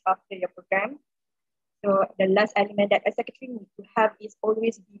 2 weeks after your program. So the last element that a secretary needs to have is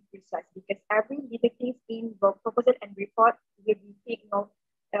always be precise, because every little thing in the proposal and report will be taken note.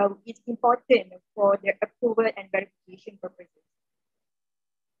 It's important for the approval and verification purposes.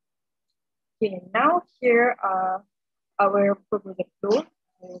 Okay, now here are our proposal flow.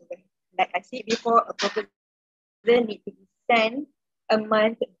 Like I said before, a proposal needs to be sent a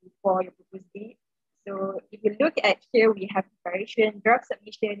month before your proposed date. So if you look at here, we have preparation, draft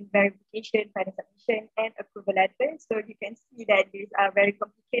submission, verification, final submission, and approval letter. So you can see that these are very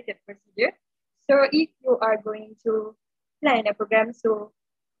complicated procedure. So if you are going to plan a program, so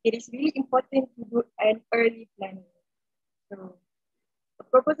it is really important to do an early planning. So a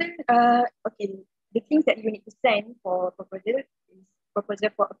proposal, okay, the things that you need to send for proposal is proposal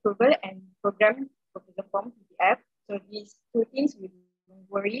for approval and program proposal form PDF. So these two things, we don't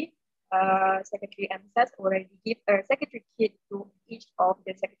worry. Secretary EMSS already give a secretary kit to each of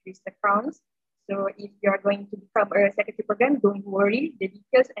the secretary's accounts. So if you are going to become a secretary program, don't worry. The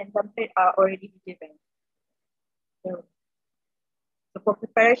details and template are already given. So for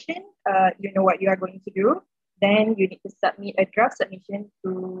preparation, you know what you are going to do. Then you need to submit a draft submission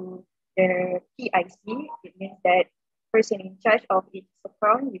to the PIC. It means that person in charge of each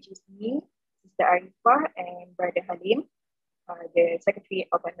account, which is me, Sister Arifah, and Brother Halim, the Secretary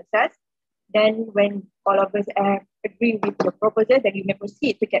of MSS. Then when all of us agree with your proposal, then you may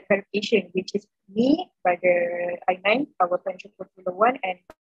proceed to get verification, which is me, Brother Aiman, our Financial Portfolio 1, and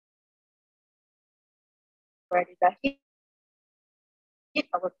Brother Zahid,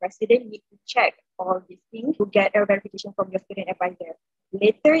 our president, need to check all these things to get a verification from your student advisor.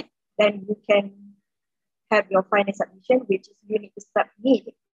 Later, then you can have your final submission, which is you need to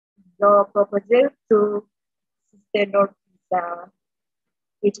submit your proposal to Sister Norvisa,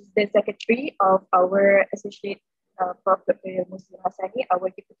 which is the secretary of our associate Prof. Dr. Muslim Hassani, our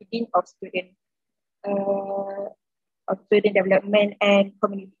deputy dean of student development and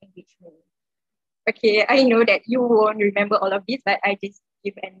community engagement. Okay, I know that you won't remember all of this, but I just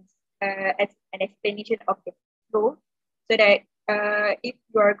give an explanation of the flow, so that if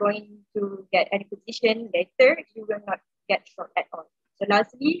you are going to get any position later, you will not get short at all. So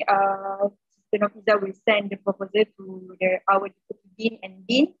lastly, Sister Nofisa will send the proposal to our deputy dean and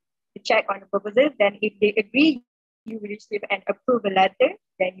dean to check on the proposal. Then if they agree, you will receive an approval letter.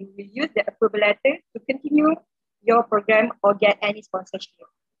 Then you will use the approval letter to continue your program or get any sponsorship.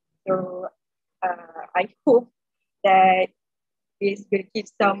 So I hope that this will give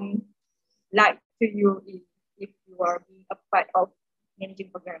some light to you if you are being a part of managing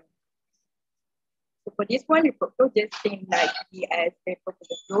program. So for this one, the proposal just seems like the as the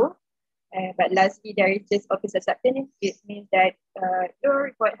proposal flow. But lastly, there is just office acceptance. It means that your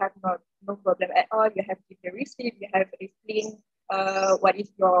report have no problem at all. You have to give the receipt, you have explained what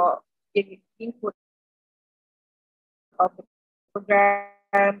is your input of the program,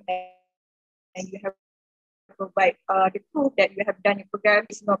 and you have provide the proof that you have done your program.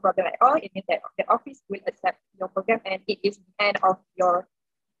 Is no problem at all. It means that the office will accept your program, and it is the end of your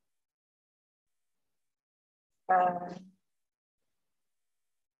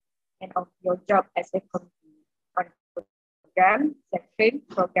job as a committee on program, section,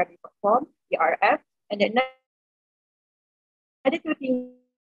 program report form, PRF, and then another two things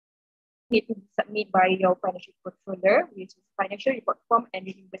need to be submitted by your financial controller, which is financial report form and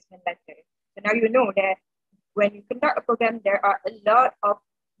reimbursement letter. So now you know that when you conduct a program, there are a lot of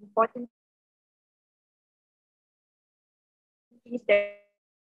important things that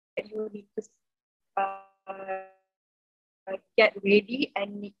you need to get ready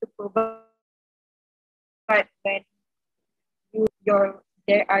and need to provide when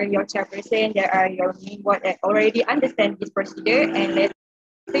there are your chairperson, there are your main board that already understand this procedure, and let's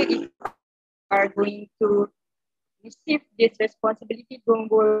say if you are going to receive this responsibility, don't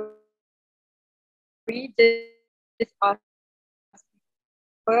worry, just ask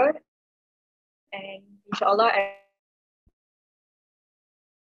her, and inshallah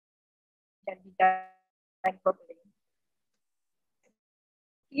can be done properly.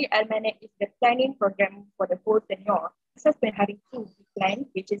 The Almanac is the planning program for the whole tenure. So we're having two plans,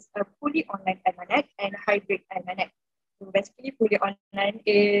 which is a fully online almanac and a hybrid almanac. So basically, fully online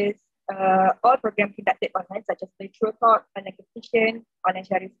is all programs conducted online, such as virtual talk, online competition, online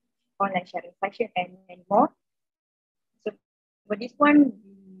sharing session, and many more. So for this one,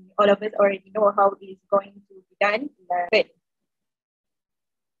 all of us already know how it is going to be done.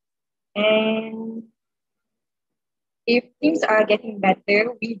 And if things are getting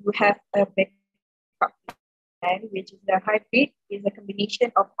better, we do have a backup plan, which is the hybrid, is a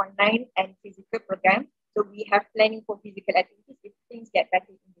combination of online and physical programs. So we have planning for physical activities if things get better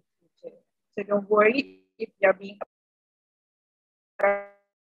in the future. So don't worry if you're being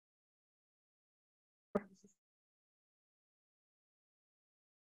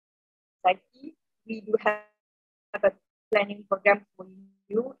society, we do have a planning program for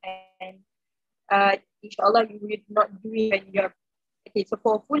you, and inshallah you will not do it when you're okay. So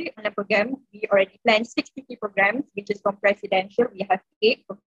for fully online program, we already planned 60 programs, which is from Presidential. We have 8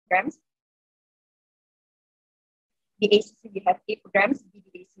 programs. The ACC, we have 8 programs.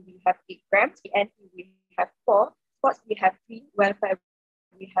 BDAC, we have 8 programs. The NP, we have 4. Sports, we have 3. Welfare,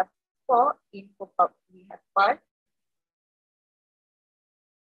 we have 4. Info, we have 5.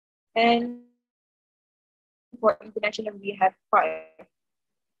 And for international, we have 5.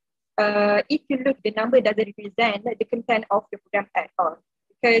 If you look, the number doesn't represent the content of the program at all,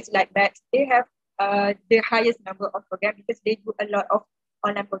 because like that, they have the highest number of programs because they do a lot of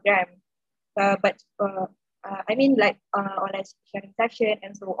online programs. I mean like online sharing session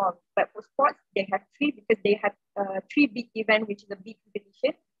and so on. But for sports, they have 3 because they have 3 big events, which is a big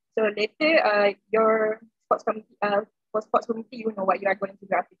competition. So later, your sports committee, for sports committee, you know what you are going to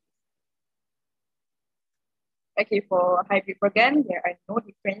do after this. Okay, for hybrid program, there are no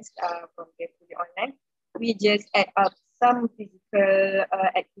difference from the fully online. We just add up some physical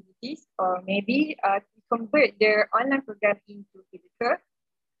activities, or maybe convert their online program into physical.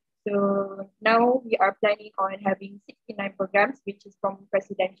 So now we are planning on having 69 programs, which is from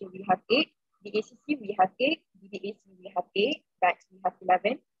Presidential, we have 8, the ACC, we have 8, BDAC, we have 8, BACS, we have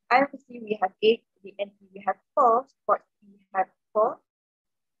 11, IRC, we have 8, the NP, we have 4, Sports, we have 4,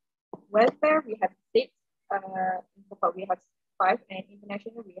 Welfare, we have 6, we have 5, and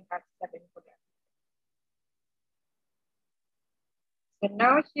international we have 7 programs. So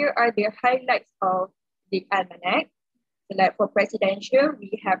now here are the highlights of the almanac. So like for Presidential,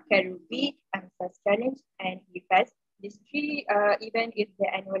 we have Career Week, EMSS Challenge, and EFEST. These 3 events is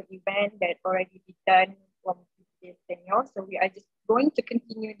the annual event that already been done from previous tenure. So we are just going to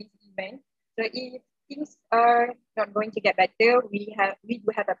continue this event. So if things are not going to get better, we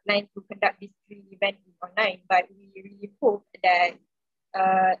do have a plan to conduct these 3 events online, but we really hope that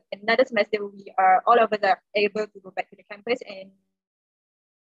another semester all of us are able to go back to the campus and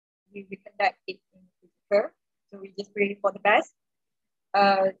we will conduct it in physical. So we just pray for the best.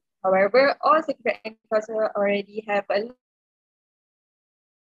 However, all secretary and council already have a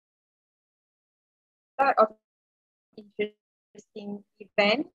lot of interesting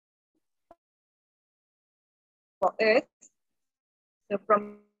events for us. So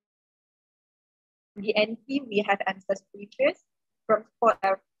from the NP, we have EMSS Futures. From sport,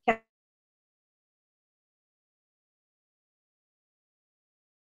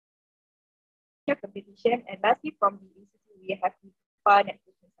 competition, and lastly from the ACC, we have the fun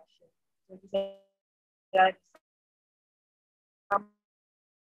networking session. So these are some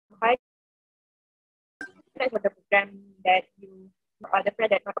highlights of the program that you are the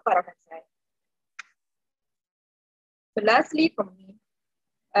friend that not part of that. So lastly from me,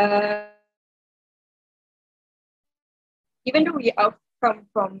 even though we are come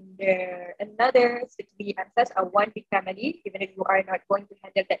from another city, EMSS, a one big family, even if you are not going to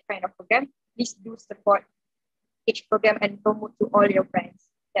handle that kind of program, please do support each program and promote to all your friends.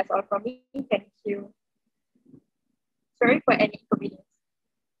 That's all from me. Thank you. Sorry for any inconvenience.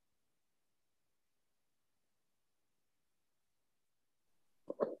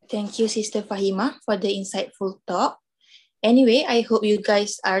 Thank you, Sister Fahima, for the insightful talk. Anyway, I hope you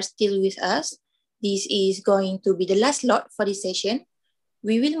guys are still with us. This is going to be the last slot for this session.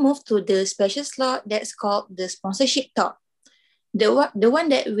 We will move to the special slot that's called the sponsorship talk. The one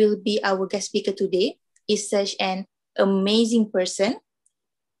that will be our guest speaker today is such an amazing person.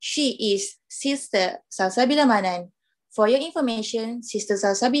 She is Sister Salsabila Manan. For your information, Sister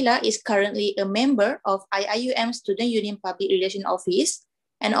Salsabila is currently a member of IIUM Student Union Public Relations Office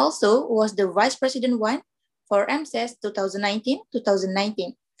and also was the Vice President 1 for EMSS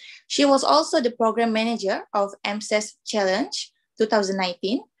 2019-2019. She was also the Program Manager of EMSS Challenge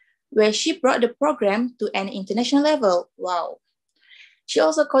 2019, where she brought the program to an international level. Wow. She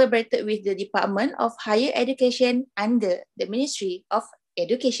also collaborated with the Department of Higher Education under the Ministry of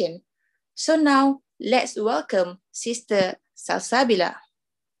Education. So now, let's welcome Sister Salsabila.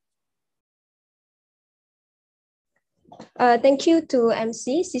 Thank you to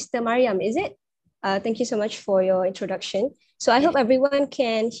MC, Sister Mariam, is it? Thank you so much for your introduction. So I hope everyone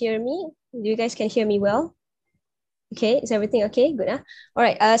can hear me. You guys can hear me well? Okay, is everything okay? Good. All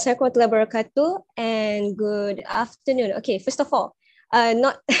right, Assalamualaikum warahmatullahi wabarakatuh and good afternoon. Okay, first of all,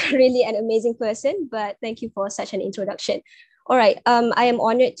 not really an amazing person, but thank you for such an introduction. All right, I am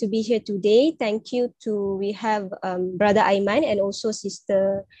honored to be here today. Thank you we have Brother Aiman and also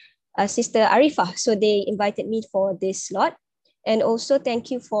Sister Arifah. So they invited me for this slot. And also thank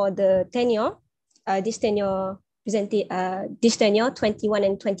you for the tenure, this tenure 21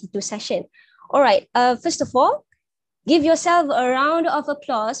 and 22 session. All right, first of all, give yourself a round of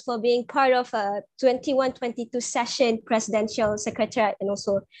applause for being part of a 21-22 session Presidential Secretariat and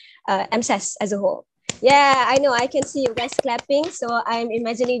also EMSS as a whole. Yeah, I know, I can see you guys clapping. So I'm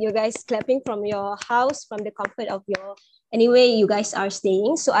imagining you guys clapping from your house, from the comfort of your, anyway, you guys are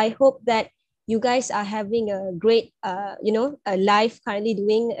staying. So I hope that you guys are having a great, a life currently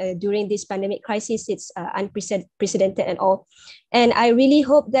doing during this pandemic crisis. It's unprecedented and all. And I really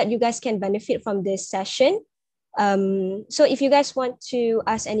hope that you guys can benefit from this session. So if you guys want to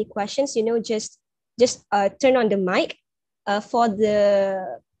ask any questions, just turn on the mic for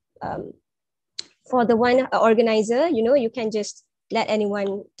the one organizer, you can just let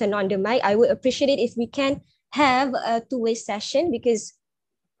anyone turn on the mic. I would appreciate it if we can have a two-way session, because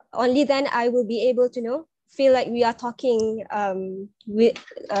only then I will be able to feel like we are talking with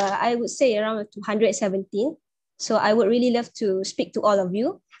I would say around 217. So I would really love to speak to all of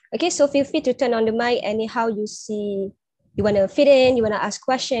you. Okay, so feel free to turn on the mic anyhow you see you want to fit in, you want to ask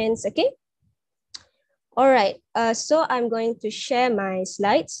questions, okay? All right, so I'm going to share my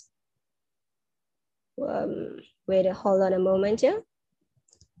slides. Hold on a moment here.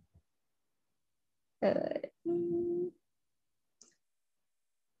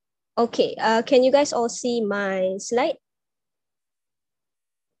 Okay, can you guys all see my slide?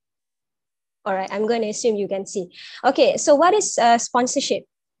 All right, I'm going to assume you can see. Okay, so what is sponsorship?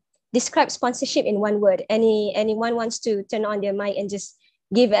 Describe sponsorship in one word. Anyone wants to turn on their mic and just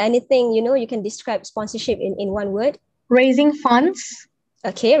give anything, you can describe sponsorship in one word. Raising funds.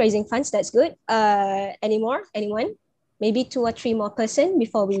 Okay, raising funds, that's good. Any more? Anyone? Maybe 2 or 3 more person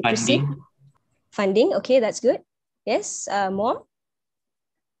before we proceed. Funding, okay, that's good. Yes, more?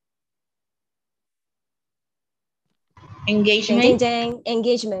 Engagement.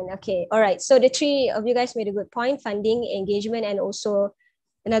 Engagement, okay. All right, so the 3 of you guys made a good point. Funding, engagement, and also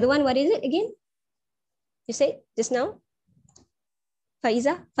another one, what is it again? You said just now?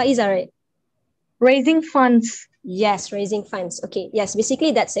 Faiza, right? Raising funds. Yes, raising funds. Okay, yes,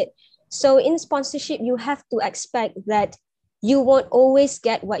 basically that's it. So in sponsorship, you have to expect that you won't always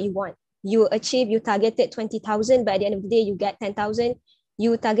get what you want. You targeted 20,000, but at the end of the day, you get 10,000.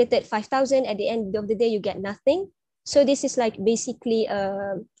 You targeted 5,000, at the end of the day, you get nothing. So this is like basically,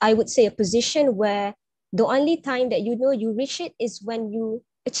 I would say, a position where the only time that you reach it is when you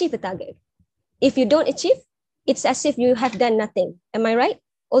achieve a target. If you don't achieve, it's as if you have done nothing. Am I right?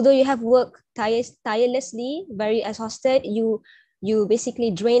 Although you have worked tirelessly, very exhausted, you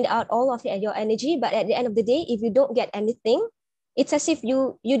basically drained out all of your energy, but at the end of the day, if you don't get anything, it's as if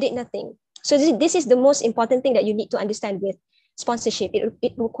you did nothing. So this is the most important thing that you need to understand with sponsorship.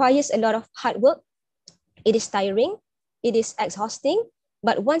 It requires a lot of hard work. It is tiring, it is exhausting,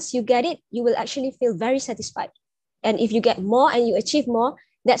 but once you get it, you will actually feel very satisfied. And if you get more and you achieve more,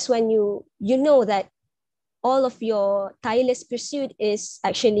 that's when you know that all of your tireless pursuit is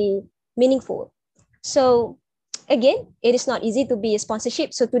actually meaningful. So again, it is not easy to be a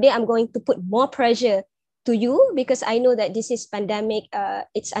sponsorship. So today I'm going to put more pressure to you because I know that this is pandemic,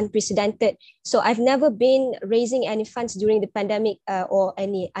 it's unprecedented. So I've never been raising any funds during the pandemic or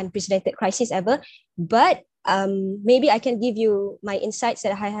any unprecedented crisis ever. But maybe I can give you my insights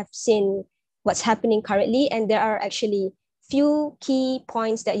that I have seen what's happening currently. And there are actually few key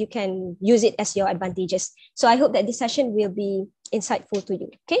points that you can use it as your advantages. So I hope that this session will be insightful to you,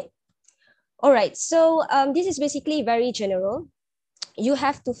 okay? All right, so this is basically very general. You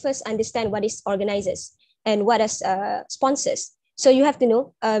have to first understand what is organizers and what is sponsors. So you have to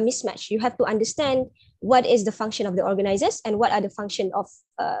know mismatch. You have to understand what is the function of the organizers and what are the function of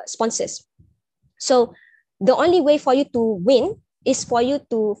sponsors. So the only way for you to win is for you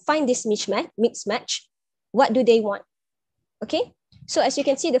to find this mismatch. What do they want? Okay, So as you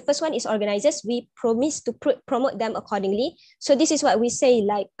can see, the first one is organizers. We promise to promote them accordingly. So this is what we say,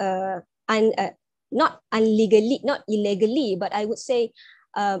 like not illegally, but I would say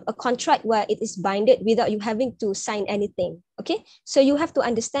a contract where it is binded without you having to sign anything. Okay, so you have to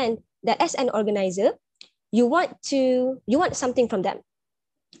understand that as an organizer, you want something from them,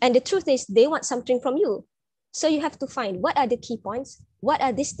 and the truth is they want something from you. So you have to find what are the key points, what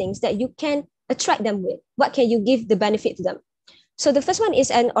are these things that you can attract them with, what can you give the benefit to them. So the first one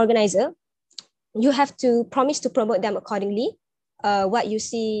is an organizer. You have to promise to promote them accordingly. What you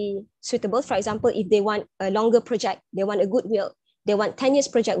see suitable. For example, if they want a longer project, they want a goodwill, they want 10 years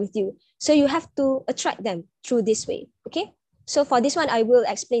project with you. So you have to attract them through this way. Okay. So for this one, I will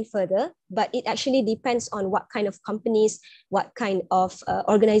explain further, but it actually depends on what kind of companies, what kind of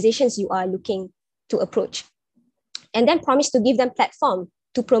organizations you are looking to approach. And then promise to give them platform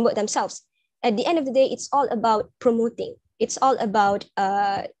to promote themselves. At the end of the day, it's all about promoting. It's all about,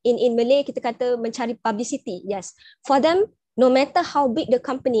 in Malay, kita kata mencari publicity. Yes. For them, no matter how big the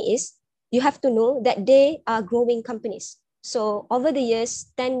company is, you have to know that they are growing companies. So over the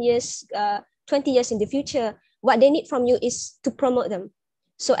years, 10 years, 20 years in the future, what they need from you is to promote them.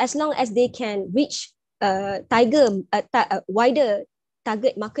 So as long as they can reach wider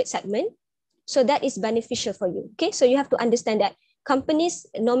target market segment, so that is beneficial for you. Okay, so you have to understand that companies,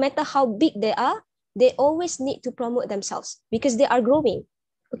 no matter how big they are, they always need to promote themselves because they are growing.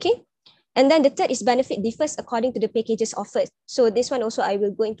 Okay. And then the third is benefit differs according to the packages offered. So this one also I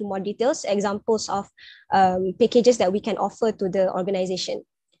will go into more details, examples of packages that we can offer to the organization.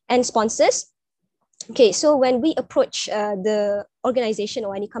 And sponsors. Okay, so when we approach the organization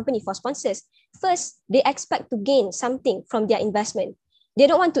or any company for sponsors, first, they expect to gain something from their investment. They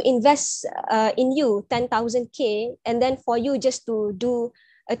don't want to invest in you 10,000K and then for you just to do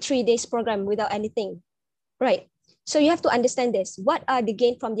a 3 days program without anything, right? So you have to understand this. What are the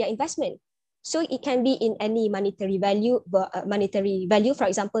gain from their investment? So it can be in any monetary value. For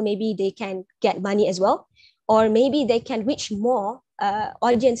example, maybe they can get money as well, or maybe they can reach more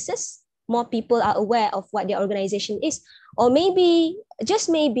audiences. More people are aware of what their organization is, or maybe just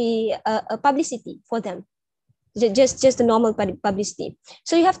maybe a publicity for them, just the normal publicity.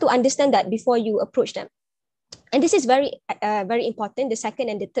 So you have to understand that before you approach them. And this is very important. The second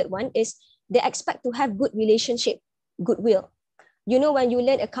and the third one is they expect to have good relationship, goodwill. You know, when you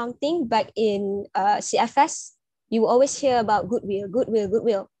learn accounting back in CFS, you always hear about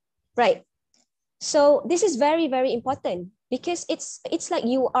goodwill, right? So this is very, very important because it's like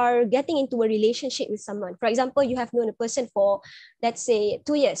you are getting into a relationship with someone. For example, you have known a person for, let's say,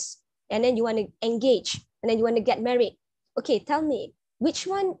 2 years, and then you want to engage, and then you want to get married. Okay, tell me, which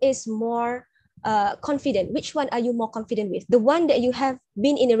one is more confident? Which one are you more confident with? The one that you have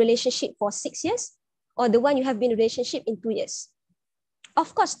been in a relationship for 6 years, or the one you have been in a relationship in 2 years?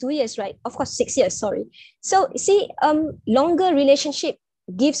 Of course, 2 years, right? Of course, 6 years, sorry. So see, longer relationship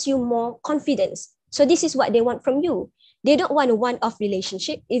gives you more confidence. So this is what they want from you. They don't want a one-off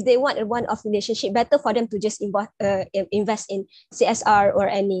relationship. If they want a one-off relationship, better for them to just invest in CSR or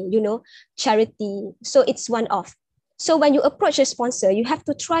any, charity. So it's one-off. So when you approach a sponsor, you have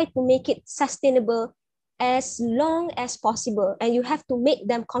to try to make it sustainable as long as possible. And you have to make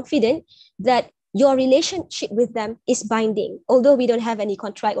them confident that your relationship with them is binding, although we don't have any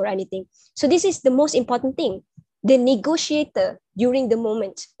contract or anything. So this is the most important thing. The negotiator during the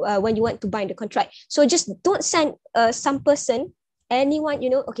moment when you want to bind the contract. So just don't send some person, anyone,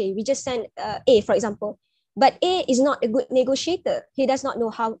 okay, we just send A, for example. But A is not a good negotiator. He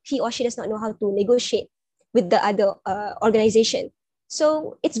or she does not know how to negotiate with the other organization.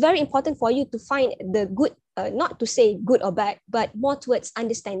 So it's very important for you to find the good, not to say good or bad, but more towards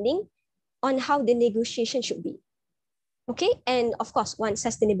understanding on how the negotiation should be. Okay, and of course, one,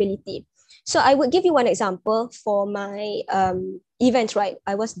 sustainability. So I would give you one example for my event, right?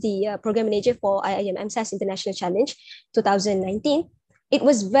 I was the program manager for EMSS International Challenge 2019. It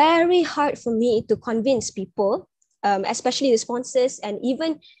was very hard for me to convince people, especially the sponsors and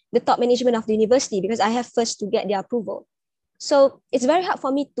even the top management of the university, because I have first to get their approval. So it's very hard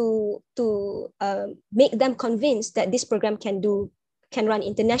for me to make them convinced that this program can run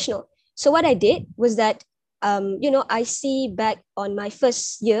international. So what I did was that, I see back on my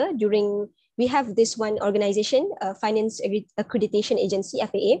first year we have this one organization, Finance Accreditation Agency,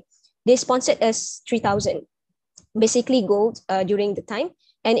 FAA. They sponsored us 3,000, basically gold during the time.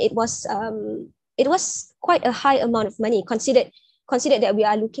 And it was quite a high amount of money, considered that we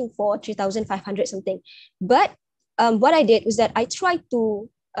are looking for 3,500 something. But what I did was that I tried to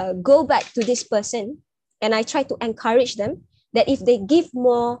go back to this person and I tried to encourage them that if they give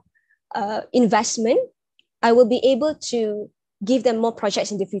more investment, I will be able to give them more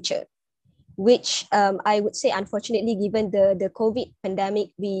projects in the future, which I would say, unfortunately, given the COVID pandemic,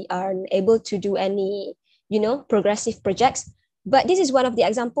 we aren't able to do any, progressive projects. But this is one of the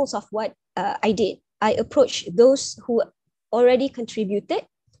examples of what I did. I approached those who already contributed,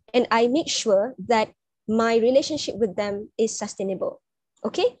 and I make sure that my relationship with them is sustainable.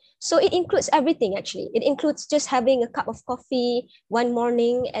 Okay, so it includes everything. Actually, it includes just having a cup of coffee one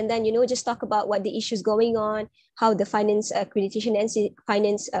morning, and then just talk about what the issues going on, how the finance accreditation and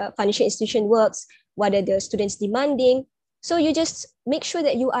financial institution works, what are the students demanding. So you just make sure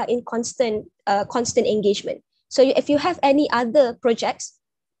that you are in constant engagement. So if you have any other projects,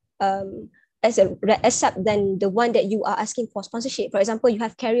 except than the one that you are asking for sponsorship, for example, you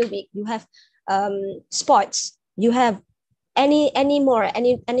have career week, you have sports, you have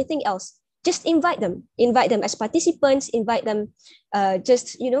anything else, just invite them as participants, invite them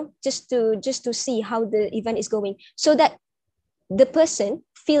just to see how the event is going, so that the person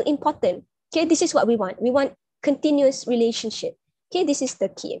feel important. Okay, this is what we want continuous relationship. Okay, this is the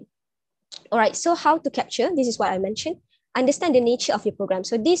key. All right, so how to capture, this is what I mentioned. Understand the nature of your program.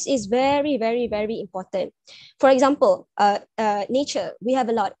 So this is very, very, very important. For example, nature, we have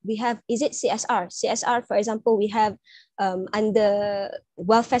a lot. We have, is it CSR? CSR, for example, we have under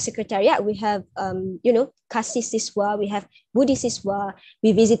Welfare Secretariat, we have, Kasih Siswa, we have Budi Siswa,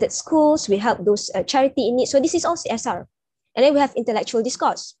 we visited schools, we help those charity in need. So this is all CSR. And then we have intellectual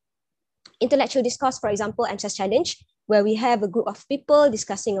discourse. Intellectual discourse, for example, EMSS Challenge, where we have a group of people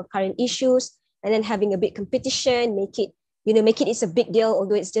discussing of current issues and then having a big competition, make it it's a big deal,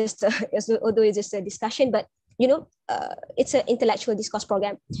 although it's just a discussion, but it's an intellectual discourse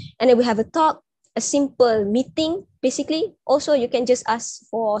program. And then we have a talk, a simple meeting, basically. Also, you can just ask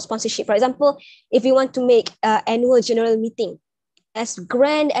for sponsorship. For example, if you want to make an annual general meeting as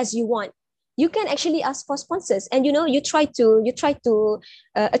grand as you want, you can actually ask for sponsors, and you try to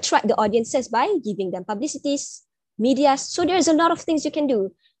attract the audiences by giving them publicities, media. So there's a lot of things you can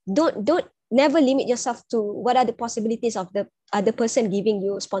do. Don't never limit yourself to what are the possibilities of the other person giving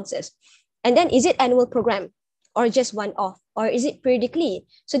you sponsors. And then, is it annual program or just one off, or is it periodically?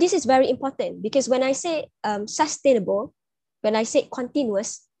 So this is very important, because when I say sustainable, when I say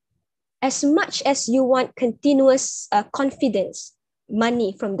continuous, as much as you want continuous confidence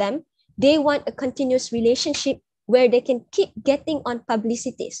money from them, they want a continuous relationship where they can keep getting on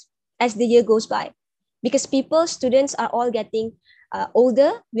publicities as the year goes by, because students are all getting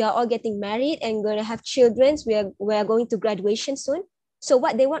older, we are all getting married and going to have children, we are going to graduation soon. So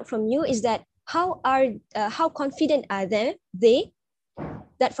what they want from you is that how confident are they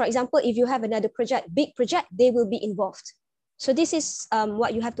that, for example, if you have another big project, they will be involved. So this is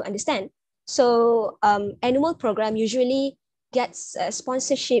what you have to understand. So annual program usually gets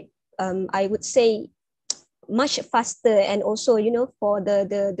sponsorship, I would say, much faster, and also for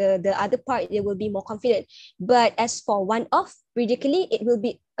the other part, they will be more confident. But as for one-off, periodically, it will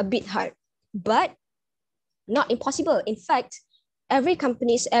be a bit hard, but not impossible. In fact, every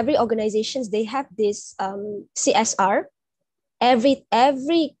organizations, they have this CSR. Every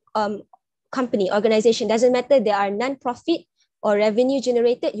company, organization, doesn't matter they are non-profit or revenue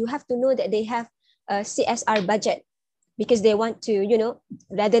generated, you have to know that they have a CSR budget, because they want to,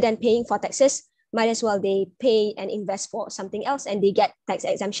 rather than paying for taxes, might as well they pay and invest for something else, and they get tax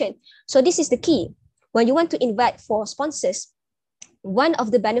exemption. So this is the key. When you want to invite for sponsors, one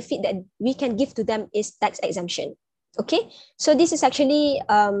of the benefit that we can give to them is tax exemption. Okay, so this is actually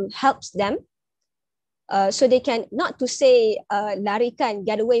helps them, so they can, not to say larikan,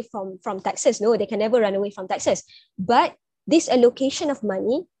 get away from taxes. No, they can never run away from taxes. But this allocation of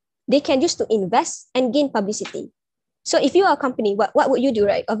money, they can use to invest and gain publicity. So if you are a company, what would you do,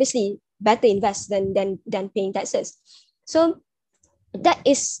 right? Obviously, better invest than paying taxes. So that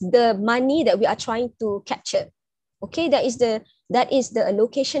is the money that we are trying to capture. Okay, that is the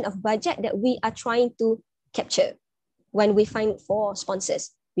allocation of budget that we are trying to capture when we find for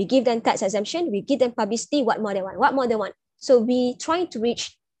sponsors. We give them tax exemption, we give them publicity. What more they want? So we try to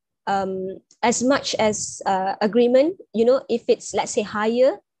reach as much as agreement. If it's, let's say,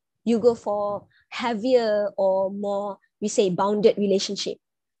 higher, you go for heavier or more, we say, bounded relationship.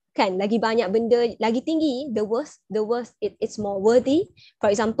 Kan, lagi banyak benda, lagi tinggi, the worth, it's more worthy. For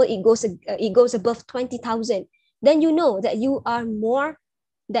example, it goes above 20,000. Then you know that you are more,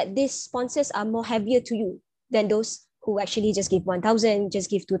 that these sponsors are more heavier to you than those who actually just give 1,000, just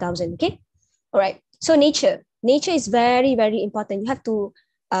give 2,000. Okay, all right. So nature is very, very important. You have to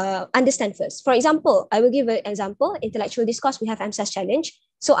understand first. For example, I will give an example. Intellectual discourse, we have EMSS Challenge.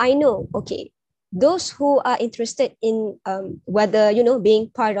 So I know, okay, those who are interested in whether being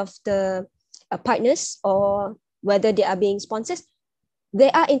part of the partners or whether they are being sponsors,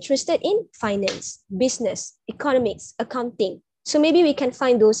 they are interested in finance, business, economics, accounting. So maybe we can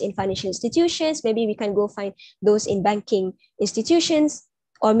find those in financial institutions, maybe we can go find those in banking institutions,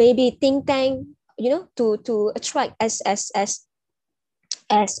 or maybe think tank, to attract as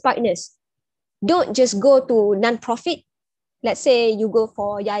partners. Don't just go to non-profit. Let's say you go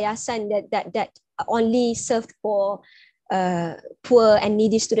for yayasan that only served for poor and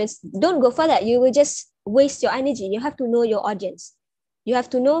needy students. Don't go for that. You will just waste your energy. You have to know your audience. You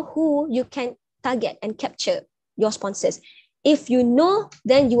have to know who you can target and capture your sponsors. If you know,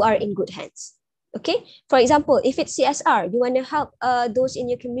 then you are in good hands. Okay. For example, if it's CSR, you want to help those in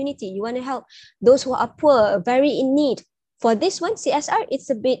your community. You want to help those who are poor, very in need. For this one, CSR, it's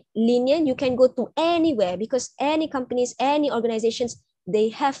a bit lenient. You can go to anywhere because any companies, any organizations, they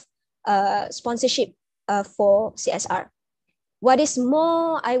have sponsorship for CSR. What is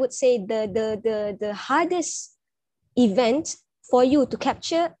more, I would say the hardest event for you to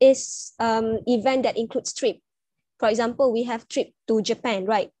capture is event that includes trip. For example, we have trip to Japan,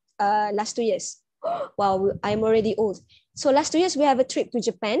 right? Last 2 years. Wow, I'm already old. So last 2 years, we have a trip to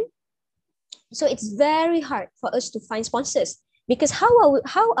Japan. So it's very hard for us to find sponsors because how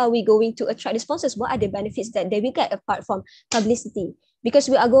are we going to attract the sponsors? What are the benefits that they will get apart from publicity? Because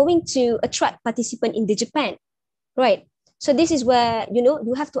we are going to attract participants in the Japan, right? So this is where,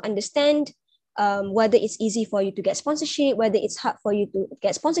 you have to understand whether it's easy for you to get sponsorship, whether it's hard for you to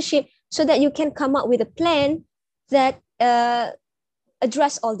get sponsorship, so that you can come up with a plan that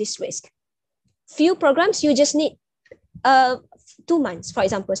address all this risk. Few programs, you just need 2 months, for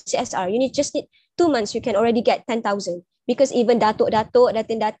example, CSR, you just need 2 months, you can already get 10,000 because even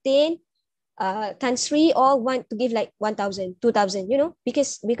datin, Tan Sri all want to give like 1,000, 2,000,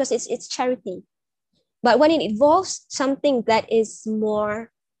 because it's charity. But when it involves something that is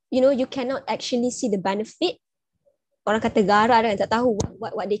more, you cannot actually see the benefit. Orang kata gara dan tak tahu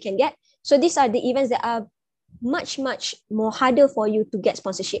what they can get. So these are the events that are much more harder for you to get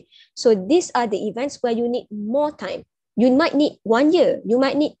sponsorship. So these are the events where you need more time. You might need 1 year, you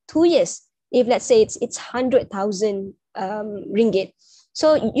might need 2 years. If let's say it's 100,000 ringgit.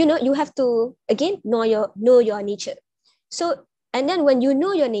 So, you have to, again, know your nature. So, and then when you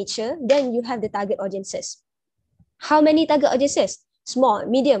know your nature, then you have the target audiences. How many target audiences? Small,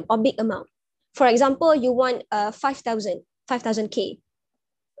 medium, or big amount. For example, you want 5,000K.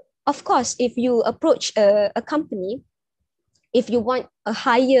 Of course, if you approach a company, if you want a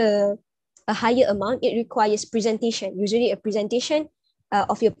higher amount, it requires presentation, usually a presentation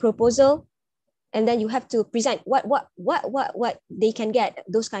of your proposal, and then you have to present what they can get,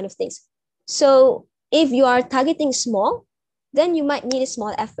 those kind of things. So if you are targeting small, then you might need a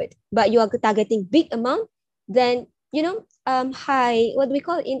small effort, but you are targeting big amount, then high, what do we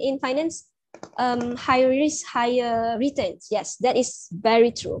call it in finance, higher risk, higher returns. Yes, that is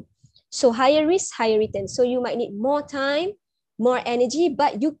very true. So higher risk, higher returns. So you might need more time, more energy,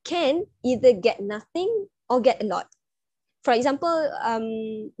 but you can either get nothing or get a lot. For example,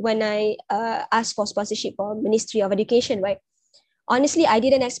 when I asked for sponsorship for Ministry of Education, right? Honestly, I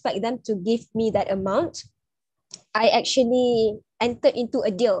didn't expect them to give me that amount. I actually entered into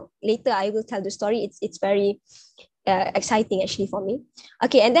a deal. Later, I will tell the story. It's very exciting actually for me.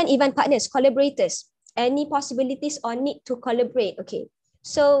 Okay, and then even partners, collaborators, any possibilities or need to collaborate. Okay,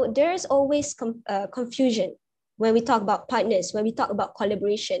 so there's always confusion when we talk about partners, when we talk about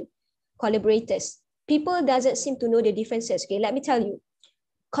collaborators. People doesn't seem to know the differences. Okay, let me tell you.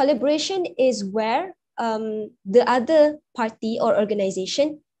 Collaboration is where the other party or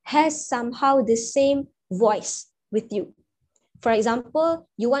organization has somehow the same voice with you. For example,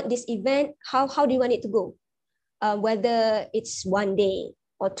 you want this event, how do you want it to go? Whether it's 1 day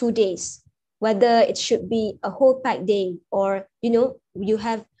or 2 days, whether it should be a whole packed day, or you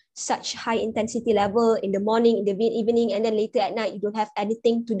have such high intensity level in the morning, in the evening, and then later at night you don't have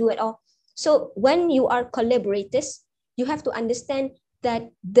anything to do at all. So when you are collaborators, you have to understand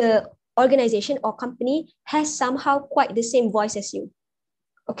that the organization or company has somehow quite the same voice as you.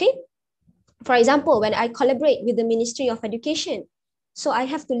 Okay? For example, when I collaborate with the Ministry of Education, so I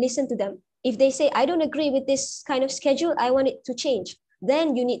have to listen to them. If they say, I don't agree with this kind of schedule, I want it to change,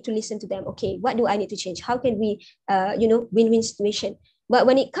 then you need to listen to them. Okay, what do I need to change? How can we, win-win situation? But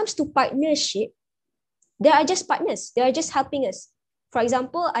when it comes to partnership, they are just partners. They are just helping us. For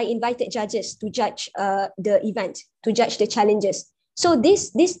example, I invited judges to judge the event, to judge the challenges. So these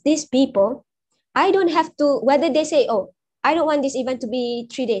people, I don't have to, whether they say, oh, I don't want this event to be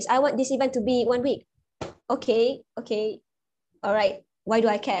 3 days. I want this event to be 1 week. Okay, all right. Why do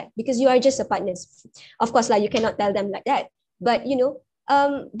I care? Because you are just a partners. Of course, you cannot tell them like that. But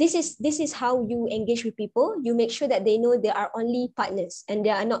this is how you engage with people. You make sure that they know they are only partners and they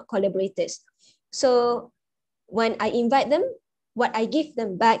are not collaborators. So when I invite them, what I give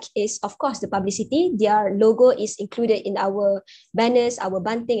them back is, of course, the publicity. Their logo is included in our banners, our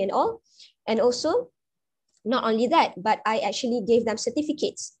bunting and all. And also, not only that, but I actually gave them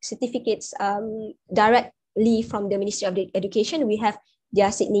certificates directly from the Ministry of Education. We have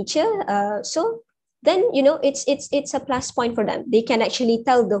their signature. So then, it's a plus point for them. They can actually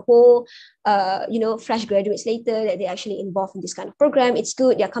tell the whole, fresh graduates later that they're actually involved in this kind of program. It's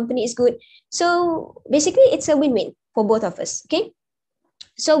good. Their company is good. So basically, it's a win-win for both of us. Okay.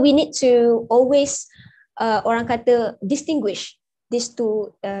 So we need to always, orang kata, distinguish these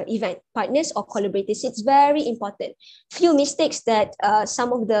two event partners or collaborators. It's very important. Few mistakes that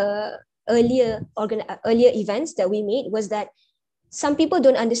some of the earlier events that we made was that some people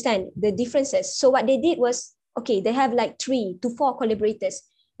don't understand the differences. So what they did was, okay, they have like 3 to 4 collaborators.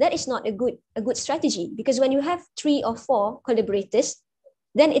 That is not a good strategy, because when you have 3 or 4 collaborators,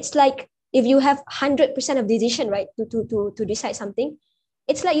 then it's like if you have 100% of decision, right, to decide something,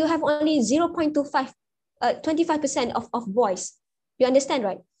 it's like you have only 0.25, 25% of voice. You understand,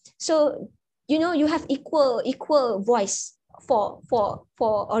 right? So, you have equal voice for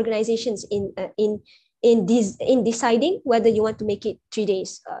organizations in deciding whether you want to make it 3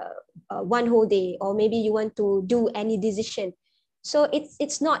 days, 1 whole day, or maybe you want to do any decision. So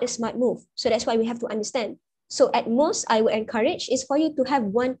it's not a smart move. So that's why we have to understand. So at most, I would encourage is for you to have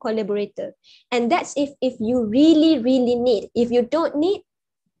 1 collaborator. And that's if you really, really need. If you don't need,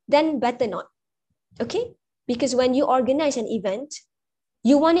 then better not. Okay? Because when you organize an event,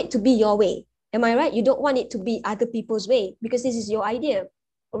 you want it to be your way. Am I right? You don't want it to be other people's way, because this is your idea.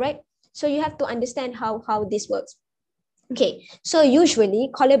 All right? So you have to understand how this works. Okay, so usually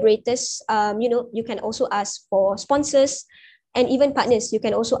collaborators, you can also ask for sponsors, and even partners, you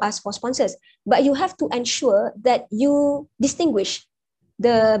can also ask for sponsors. But you have to ensure that you distinguish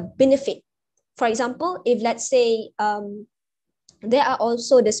the benefit. For example, if let's say they are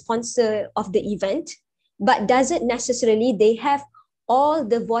also the sponsor of the event, but doesn't necessarily they have all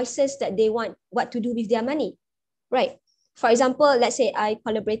the voices that they want, what to do with their money, right? For example, let's say I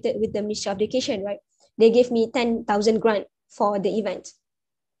collaborated with the Ministry of Education, right? They gave me 10,000 grant for the event.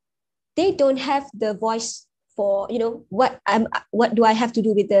 They don't have the voice for, what do I have to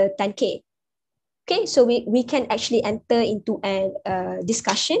do with the 10K? Okay, so we can actually enter into a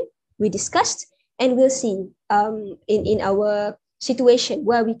discussion. We discussed, and we'll see in our situation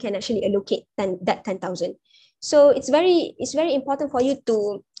where we can actually allocate that 10,000. So it's very important for you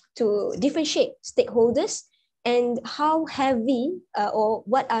to differentiate stakeholders and how heavy or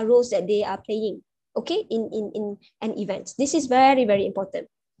what are roles that they are playing, okay, in an event. This is very, very important.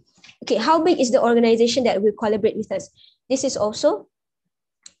 Okay, how big is the organization that will collaborate with us? This is also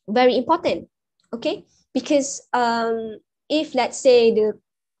very important, okay, because if let's say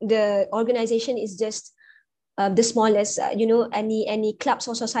the organization is just the smallest, any clubs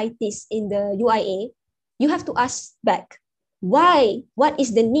or societies in the UIA, you have to ask back, why? What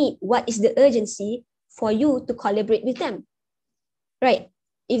is the need? What is the urgency for you to collaborate with them, right?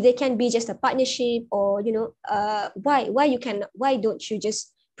 If they can be just a partnership, or why don't you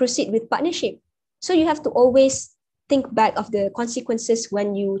just proceed with partnership? So you have to always think back of the consequences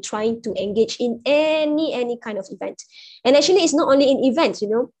when you trying to engage in any kind of event. And actually, it's not only in events,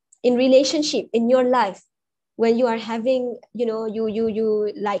 in relationship, in your life, when you are having,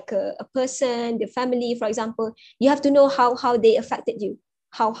 you like a person, the family, for example, you have to know how they affected you,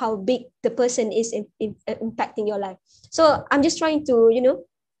 how big the person is impacting your life. So I'm just trying to,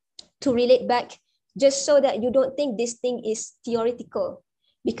 to relate back, just so that you don't think this thing is theoretical.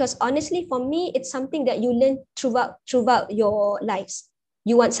 Because honestly, for me, it's something that you learn throughout your lives.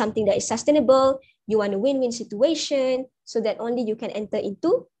 You want something that is sustainable. You want a win-win situation, so that only you can enter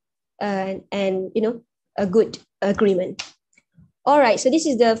into a good agreement. All right, so this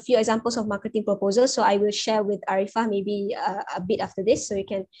is the few examples of marketing proposals. So I will share with Arifah maybe a bit after this, so you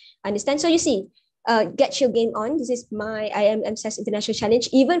can understand. So you see, get your game on. This is my IMSS International Challenge.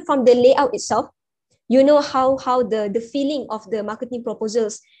 Even from the layout itself, you know how the feeling of the marketing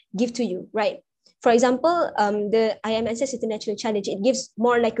proposals give to you, right? For example, the IMSS International Challenge, it gives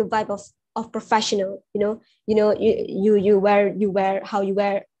more like a vibe of professional, you wear how you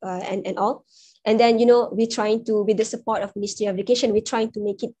wear and all. And then, we're trying to, with the support of Ministry of Education, we're trying to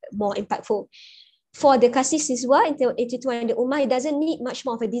make it more impactful. For the Kasih Siswa, and the Ummah, it doesn't need much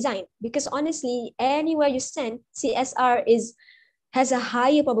more of a design, because honestly, anywhere you send, CSR has a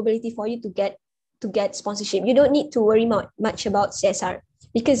higher probability for you to get sponsorship. You don't need to worry much about CSR,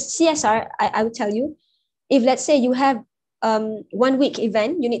 because CSR, I will tell you, if let's say you have 1 week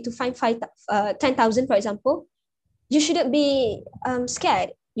event, you need to find 10,000, for example, you shouldn't be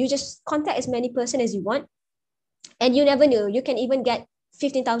scared. You just contact as many person as you want, and you never know, you can even get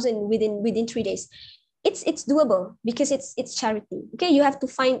 15,000 within 3 days. It's doable because it's charity. Okay, you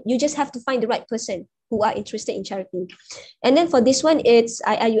just have to find the right person who are interested in charity. And then for this one, it's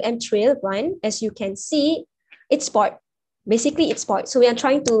IIUM trail run. As you can see, it's sport. Basically, it's sport. So we are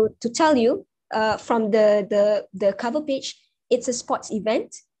trying to tell you from the cover page, it's a sports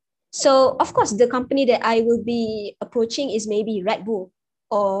event. So of course, the company that I will be approaching is maybe Red Bull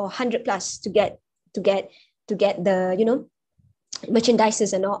or 100 plus to get the, you know,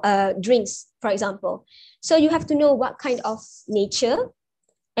 merchandises and all, drinks, for example. So you have to know what kind of nature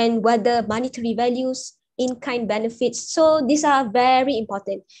and whether monetary values, in-kind benefits. So these are very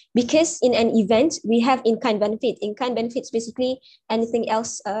important because in an event we have in-kind benefit. In-kind benefits basically anything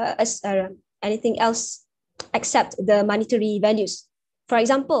else except the monetary values. For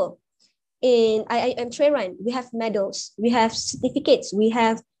example, in IIM Trail Run, we have medals, we have certificates, we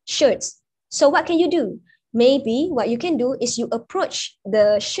have shirts. So what can you do? Maybe what you can do is you approach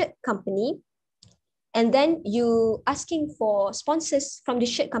the shirt company and then you asking for sponsors from the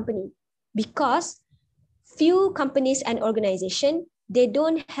shirt company, because few companies and organization, they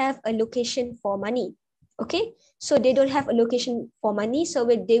don't have a location for money. Okay, so they don't have a location for money, so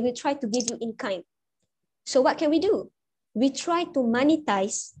they will try to give you in kind. So what can we do? We try to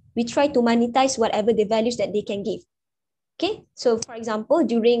monetize whatever the values that they can give. Okay, so for example,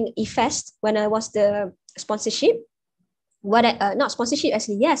 during eFest, when I was the sponsorship, not sponsorship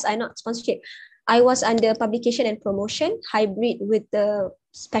actually, yes, I not sponsorship. I was under publication and promotion, hybrid with the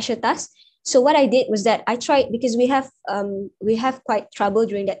special task. So what I did was that I tried, because we have quite trouble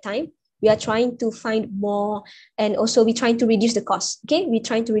during that time. We are trying to find more, and also we're trying to reduce the cost. Okay, we're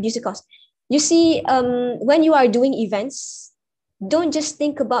trying to reduce the cost. You see, when you are doing events, don't just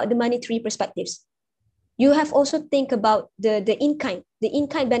think about the monetary perspectives. You have also think about the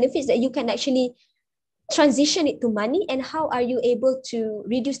in-kind benefits that you can actually transition it to money, and how are you able to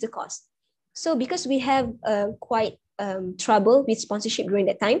reduce the cost. So because we have quite trouble with sponsorship during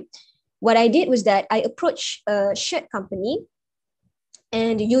that time, what I did was that I approached a shirt company,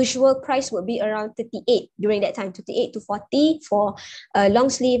 and the usual price would be around 38 during that time, 38 to 40 for a long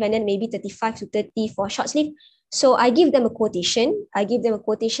sleeve, and then maybe 35 to 30 for short sleeve. So I give them a quotation. I give them a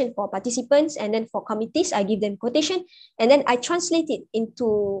quotation for participants, and then for committees, I give them quotation, and then I translate it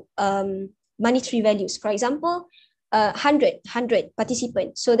into monetary values. For example, 100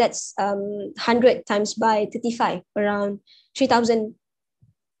 participants. So that's 100 times by 35, around 3,000,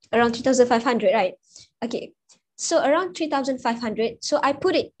 around 3,500, right? Okay. So around 3,500. So I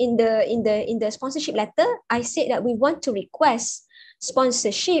put it in the sponsorship letter. I said that we want to request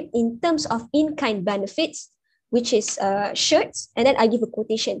sponsorship in terms of in-kind benefits, which is shirts, and then I give a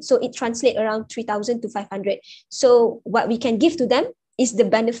quotation. So it translates around 3,000 to 500. So what we can give to them is the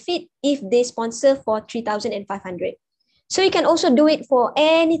benefit if they sponsor for 3,500. So you can also do it for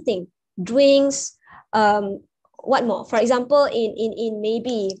anything, drinks, what more? For example, in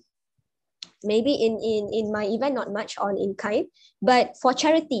maybe in my event, not much on in kind, but for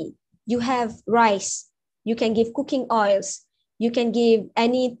charity, you have rice, you can give cooking oils, you can give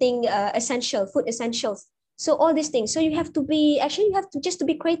anything essential, food essentials. So all these things. So you have to be, actually you have to just to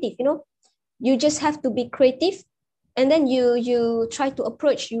be creative, you know, you just have to be creative, and then you try to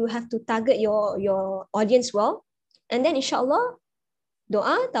approach, you have to target your audience well, and then inshallah,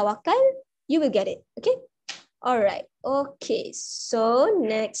 doa, tawakal, you will get it. Okay. All right. Okay. So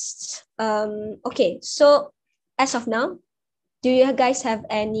next, okay. So as of now, do you guys have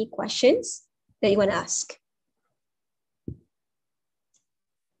any questions that you want to ask?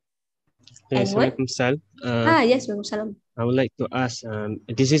 Yes, Assalamualaikum Sal. Yes, Waalaikumsalam. I would like to ask,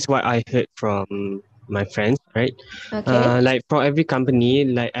 this is what I heard from my friends, right? Okay. Like for every company,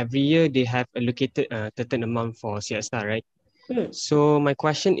 like every year they have allocated a certain amount for CSR, right? So my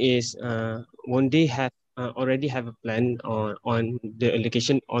question is, won't they have already have a plan on the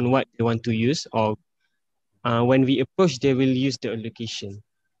allocation on what they want to use, or when we approach, they will use the allocation?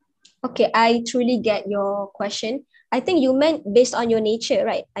 Okay, I truly get your question. I think you meant based on your nature,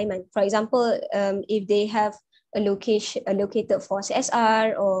 right? I meant, for example, if they have a location allocated for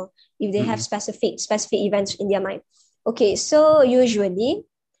CSR, or if they have specific events in their mind. Okay, so usually,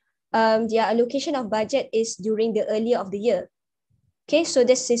 their allocation of budget is during the earlier of the year. Okay, so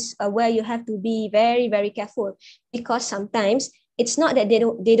this is where you have to be very, very careful, because sometimes it's not that they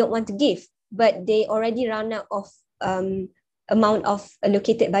don't want to give, but they already run out of amount of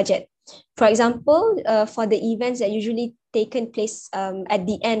allocated budget. For example, for the events that usually taken place at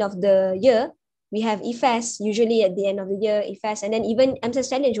the end of the year, We have EFAS usually at the end of the year, EFAS, and then even EMSS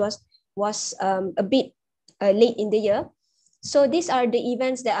Challenge was a bit late in the year. So these are the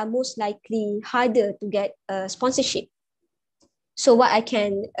events that are most likely harder to get sponsorship. So what I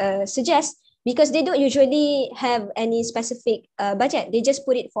can suggest, because they don't usually have any specific budget, they just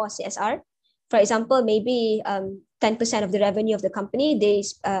put it for CSR. For example, maybe 10% of the revenue of the company, they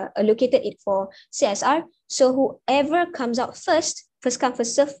allocated it for CSR. So whoever comes out first come,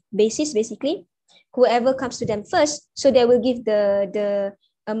 first serve basis, basically. Whoever comes to them first, so they will give the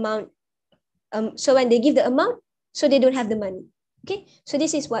amount. So when they give the amount, so they don't have the money. Okay, so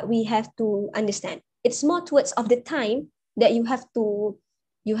this is what we have to understand. It's more towards of the time that you have to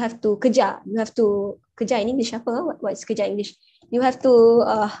kejar. You have to kejar in English apa? What's kejar English? You have to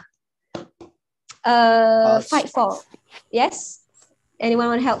fight for. Yes. Anyone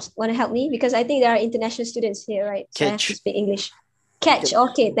want to help me? Because I think there are international students here, right? So I have to speak English. Catch.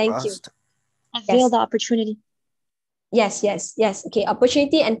 Okay, thank you. Avail the opportunity. Yes. Okay,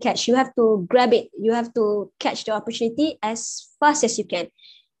 opportunity and catch. You have to grab it. You have to catch the opportunity as fast as you can.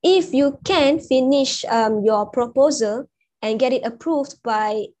 If you can finish your proposal and get it approved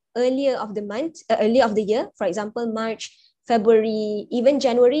by earlier of the year, for example, March, February, even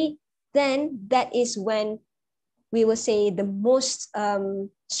January, then that is when we will say the most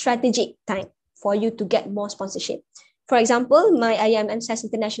strategic time for you to get more sponsorship. For example, my IMSS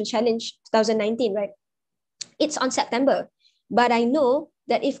International Challenge 2019, right? It's on September, but I know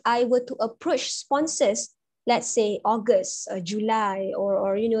that if I were to approach sponsors, let's say August, July,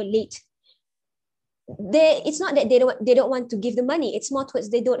 or late, it's not that they don't want to give the money. It's more towards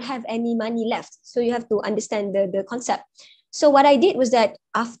they don't have any money left. So you have to understand the concept. So what I did was that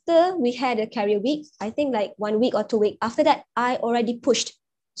after we had a career week, I think like 1 week or 2 weeks after that, I already pushed.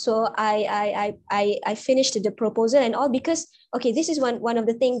 So I finished the proposal and all, because okay, this is one of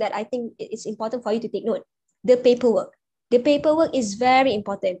the things that I think it's important for you to take note. The paperwork. The paperwork is very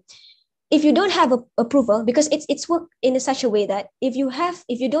important. If you don't have approval, because it's work in such a way that if you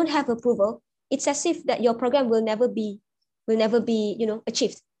don't have approval, it's as if that your program will never be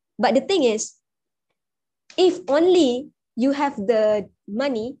achieved. But the thing is, if only you have the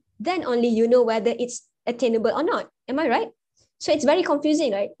money, then only you know whether it's attainable or not. Am I right? So it's very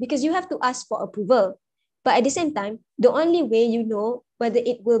confusing, right? Because you have to ask for approval. But at the same time, the only way you know whether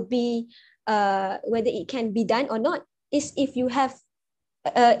it will be, whether it can be done or not is if you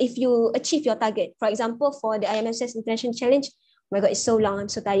achieve your target. For example, for the IMSS International Challenge, oh my God, it's so long, I'm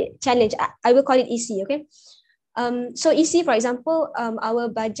so tired. Challenge, I will call it EC, okay? So EC, for example, our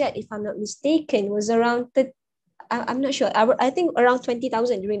budget, if I'm not mistaken, was around, I'm not sure, I think around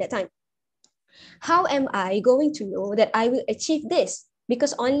 20,000 during that time. How am I going to know that I will achieve this?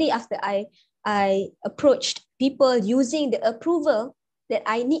 Because only after I approached people using the approval that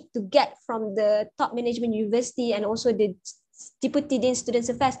I need to get from the top management university and also the Deputy Dean Students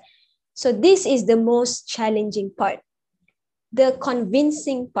Affairs. So this is the most challenging part, the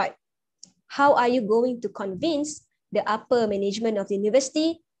convincing part. How are you going to convince the upper management of the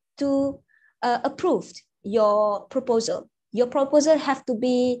university to approve your proposal? Your proposal have to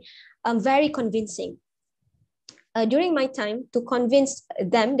be very convincing. During my time, to convince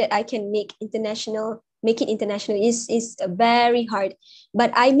them that I can make it international is very hard.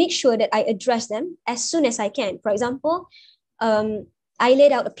 But I make sure that I address them as soon as I can. For example, I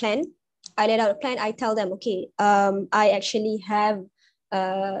laid out a plan. I tell them, okay, I actually have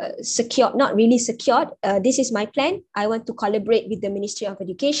secured, not really secured. This is my plan. I want to collaborate with the Ministry of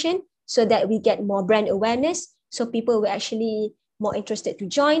Education so that we get more brand awareness. So people will actually more interested to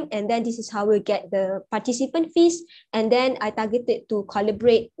join. And then this is how we get the participant fees. And then I targeted to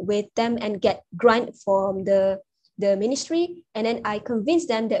collaborate with them and get grant from the ministry. And then I convinced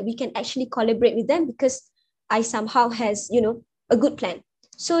them that we can actually collaborate with them because I somehow has, a good plan.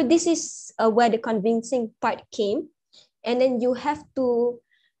 So this is where the convincing part came. And then you have to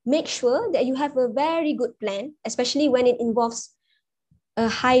make sure that you have a very good plan, especially when it involves a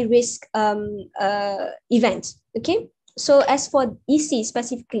high risk event. Okay. So as for EC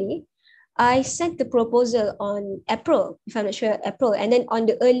specifically, I sent the proposal on April, if I'm not sure, April. And then on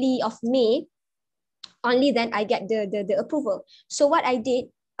the early of May, only then I get the approval. So what I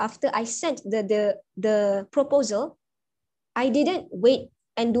did after I sent the proposal, I didn't wait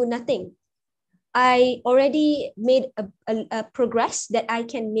and do nothing. I already made a progress that I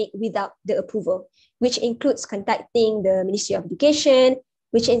can make without the approval, which includes contacting the Ministry of Education,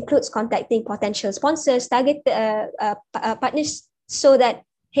 which includes contacting potential sponsors, target partners, so that,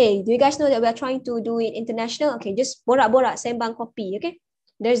 hey, do you guys know that we're trying to do it international? Okay, just borak-borak, sembang kopi, okay?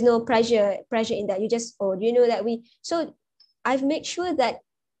 There's no pressure in that. You just, do you know that so I've made sure that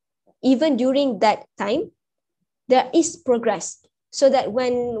even during that time, there is progress. So that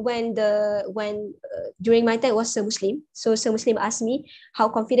when during my time was Sir Muslim, so Sir Muslim asked me, how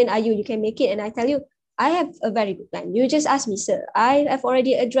confident are you can make it? And I tell you, I have a very good plan. You just ask me, sir. I have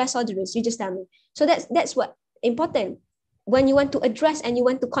already addressed all the risks. You just tell me. So that's what important when you want to address and you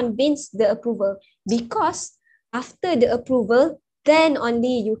want to convince the approval, because after the approval, then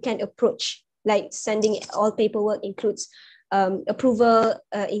only you can approach, like sending all paperwork includes approval,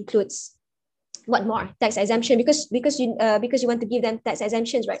 includes what more? Tax exemption, because you want to give them tax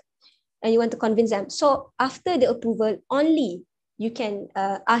exemptions, right? And you want to convince them. So after the approval, only you can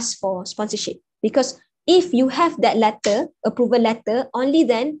ask for sponsorship, because if you have that letter, approval letter, only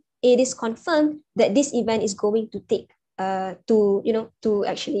then it is confirmed that this event is going to take to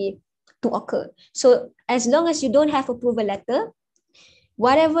occur. So as long as you don't have approval letter,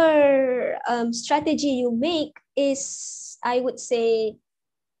 whatever strategy you make is, I would say,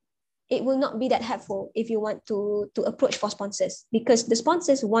 it will not be that helpful if you want to approach for sponsors, because the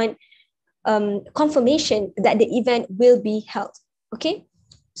sponsors want confirmation that the event will be held. Okay.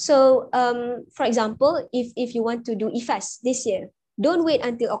 So for example, if you want to do IFAS this year, don't wait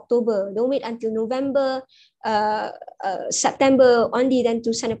until October, don't wait until November, September only then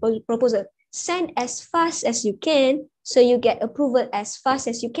to send a proposal. Send as fast as you can so you get approval as fast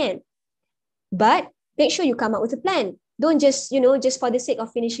as you can. But make sure you come up with a plan. Don't just, just for the sake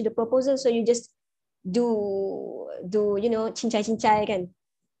of finishing the proposal, so you just do cincai-cincai kan.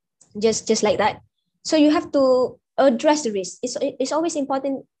 Just like that. So you have to address the risk. It's always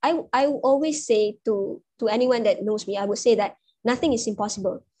important. I always say to anyone that knows me, I would say that nothing is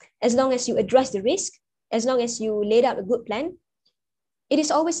impossible. As long as you address the risk, as long as you laid out a good plan, it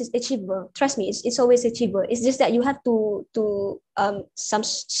is always achievable. Trust me, it's always achievable. It's just that you have to some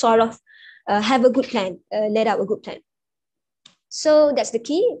sort of have a good plan, laid out a good plan. So that's the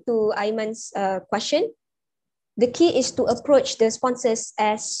key to Aiman's question. The key is to approach the sponsors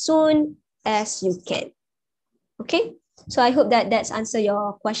as soon as you can. Okay, so I hope that's answer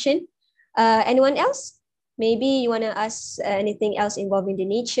your question. Anyone else? Maybe you want to ask anything else involving the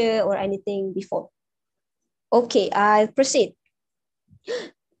nature or anything before. Okay, I'll proceed.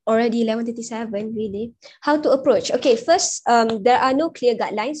 Already 11:37, really. How to approach? Okay, first, there are no clear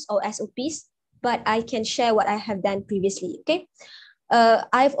guidelines or SOPs, but I can share what I have done previously. Okay.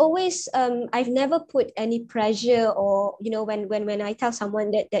 I've always I've never put any pressure, or when I tell someone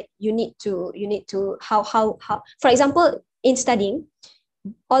that you need to how for example, in studying,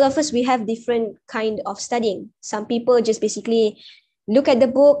 all of us, we have different kind of studying. Some people just basically look at the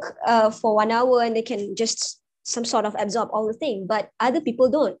book for 1 hour and they can just some sort of absorb all the thing, but other people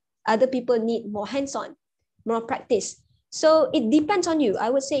don't. Other people need more hands-on, more practice. So it depends on you. I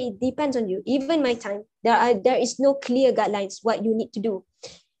would say it depends on you. Even my time, there is no clear guidelines what you need to do.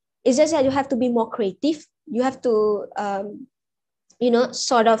 It's just that you have to be more creative. You have to, you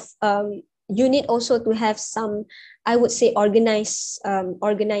need also to have some, I would say, organized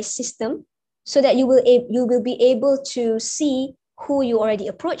system, so that you will be able to see who you already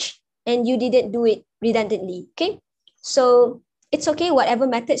approached and you didn't do it redundantly. Okay, so it's okay whatever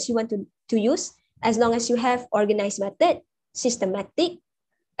methods you want to use, as long as you have organized method, systematic,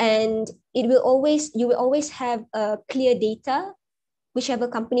 and you will always have clear data, whichever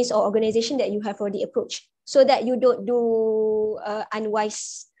companies or organization that you have already approached, so that you don't do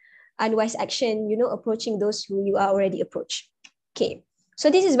unwise action, approaching those who you are already approached. Okay,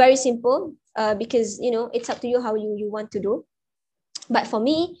 so this is very simple because it's up to you how you want to do. But for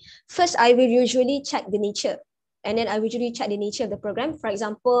me, first I will usually check the nature. And then I usually check the nature of the program. For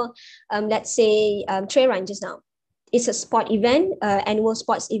example, let's say trail run just now. It's a sport event, annual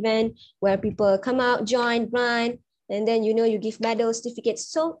sports event where people come out, join, run, and then you give medals, certificates.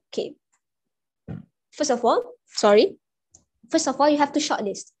 So, okay. First of all, you have to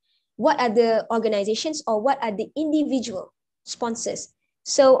shortlist. What are the organizations or what are the individual sponsors?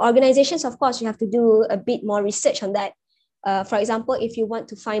 So organizations, of course, you have to do a bit more research on that. For example, if you want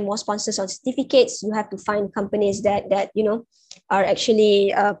to find more sponsors on certificates, you have to find companies that are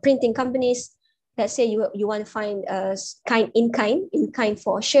actually printing companies. Let's say you want to find in kind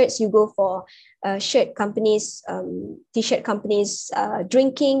for shirts, you go for shirt companies, t-shirt companies,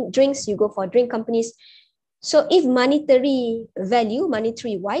 drinks, you go for drink companies. So if monetary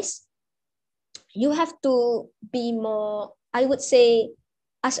wise, you have to be more, I would say,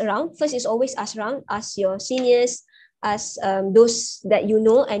 ask around. First is always ask around, ask your seniors, as those that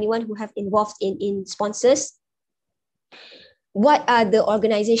anyone who have involved in sponsors. What are the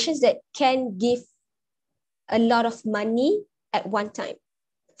organizations that can give a lot of money at one time?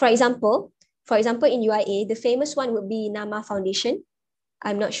 For example, in UIA, the famous one would be NAMA Foundation.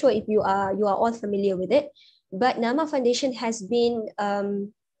 I'm not sure if you are all familiar with it, but Nama Foundation has been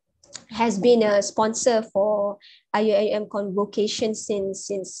a sponsor for IUIM convocation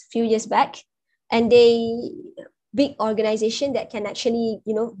since few years back, and they big organization that can actually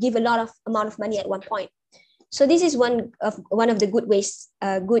give a lot of amount of money at one point. So this is one of the good ways,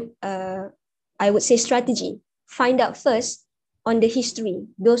 I would say strategy. Find out first on the history,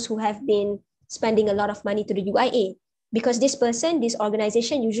 those who have been spending a lot of money to the UIA, because this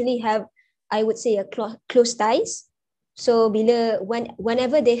organization usually have, I would say, a close ties. So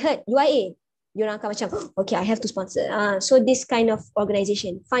whenever they heard UIA, diorang akan macam, okay, I have to sponsor. So this kind of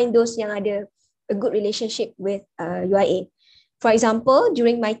organization, find those yang ada a good relationship with UIA. For example,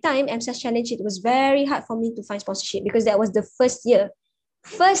 during my time, EMSS Challenge, it was very hard for me to find sponsorship because that was the first year.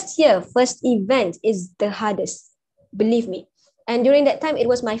 First event is the hardest, believe me. And during that time, it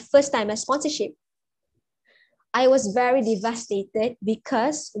was my first time as sponsorship. I was very devastated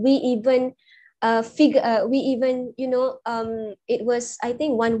because we even it was, I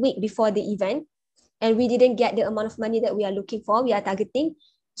think, 1 week before the event, and we didn't get the amount of money that we are looking for, we are targeting.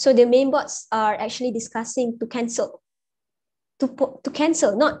 So the main boards are actually discussing to cancel. To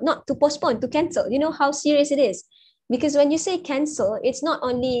cancel, not to postpone, to cancel. You know how serious it is. Because when you say cancel, it's not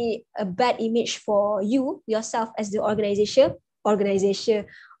only a bad image for you, yourself as the organizer,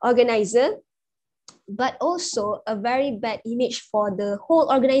 but also a very bad image for the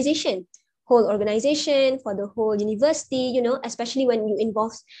whole organization, for the whole university, especially when you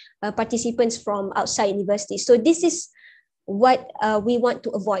involve participants from outside university. So this is what we want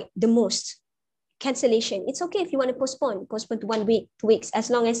to avoid the most. Cancellation. It's okay if you want to postpone to 1 week, 2 weeks, as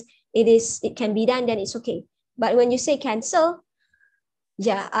long as it can be done, then it's okay. But when you say cancel,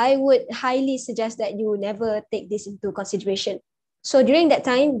 yeah, I would highly suggest that you never take this into consideration. So during that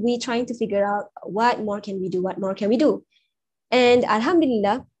time, we trying to figure out what more can we do. And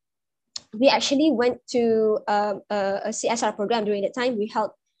Alhamdulillah, we actually went to a CSR program during that time. We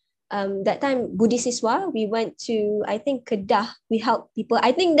helped that time Budi Siswa, we went to, I think, Kedah. We help people.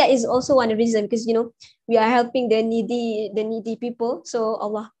 I think that is also one reason, because we are helping the needy people. So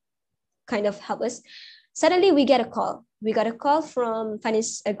Allah kind of help us. Suddenly we get a call. We got a call from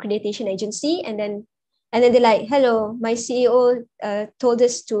Finance Accreditation Agency, and then they're like, hello, my CEO told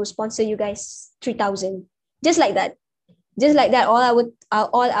us to sponsor you guys 3,000. Just like that.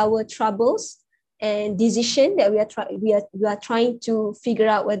 All our troubles and decision that we are trying to figure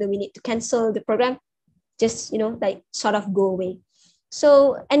out whether we need to cancel the program, just like sort of go away.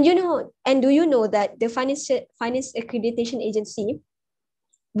 So do you know that the Finance Accreditation Agency,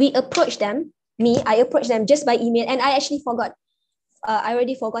 I approached them just by email, and I actually forgot. I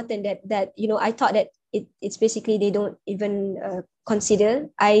already forgotten that I thought that it's basically they don't even consider.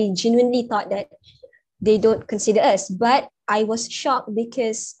 I genuinely thought that they don't consider us, but I was shocked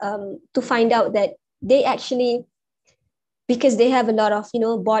because to find out that they actually, because they have a lot of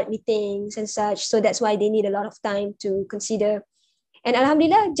board meetings and such, so that's why they need a lot of time to consider. And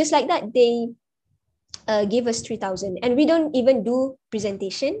Alhamdulillah, just like that, they give us 3,000, and we don't even do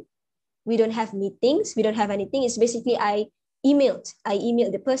presentation, we don't have meetings, we don't have anything. It's basically I emailed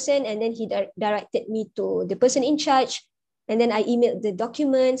the person, and then he directed me to the person in charge, and then I emailed the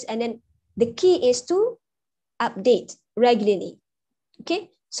documents, and then the key is to update regularly. Okay,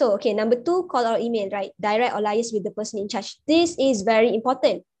 so number 2, call or email, right? Direct or liaise with the person in charge. This is very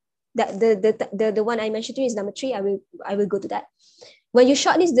important. The one I mentioned to you is number 3. I will go to that. When you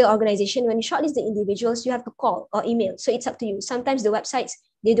shortlist the organization, when you shortlist the individuals, you have to call or email. So it's up to you. Sometimes the websites,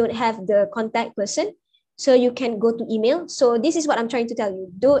 they don't have the contact person, so you can go to email. So this is what I'm trying to tell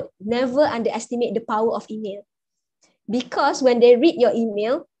you. Never underestimate the power of email, because when they read your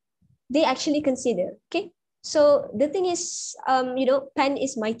email, they actually consider. Okay. So the thing is, pen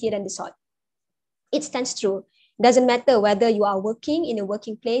is mightier than the sword. It stands true. Doesn't matter whether you are working in a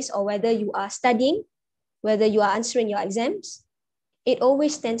working place or whether you are studying, whether you are answering your exams, it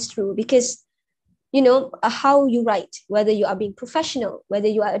always stands true, because how you write, whether you are being professional, whether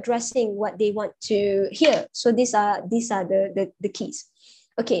you are addressing what they want to hear. So these are the keys.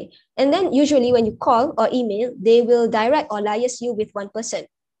 Okay. And then usually when you call or email, they will direct or liaise you with one person.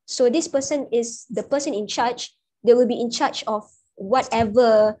 So this person is the person in charge. They will be in charge of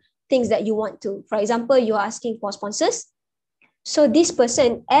whatever things that you want to. For example, you are asking for sponsors. So this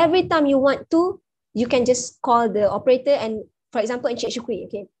person, every time you want to, you can just call the operator, and for example, Encik Shukri,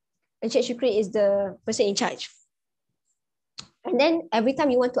 okay? Encik Shukri is the person in charge. And then every time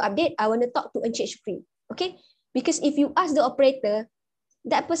you want to update, I want to talk to Encik Shukri, okay? Because if you ask the operator,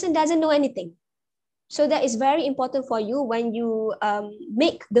 that person doesn't know anything. So that is very important for you. When you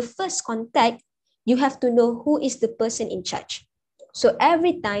make the first contact, you have to know who is the person in charge. So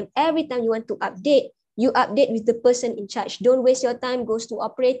every time you want to update, you update with the person in charge. Don't waste your time, goes to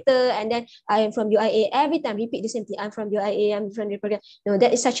operator, and then I am from UIA. Every time repeat the same thing. I'm from UIA, I'm from the program. No,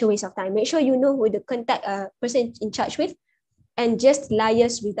 that is such a waste of time. Make sure you know who the contact person in charge with, and just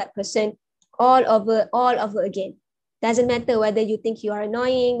liaise with that person all over again. Doesn't matter whether you think you are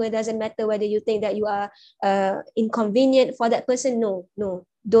annoying, it doesn't matter whether you think that you are inconvenient for that person. No,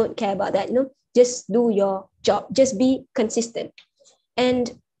 don't care about that. No, just do your job. Just be consistent.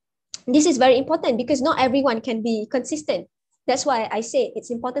 And this is very important because not everyone can be consistent. That's why I say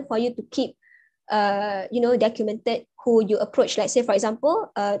it's important for you to keep, documented who you approach. Let's say, for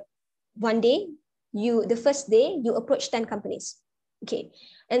example, one day, the first day, you approach 10 companies. Okay.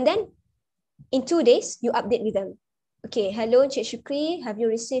 And then in 2 days, you update with them. Okay, hello, Cik Shukri, have you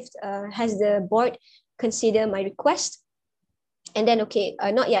received, has the board consider my request? And then, okay,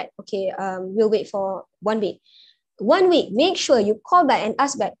 not yet. Okay, we'll wait for 1 week. 1 week, make sure you call back and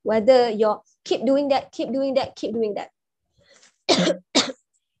ask back whether you're keep doing that.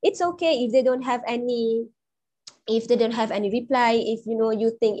 It's okay if they don't have any reply, if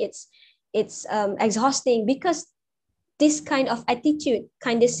you think it's exhausting, because this kind of attitude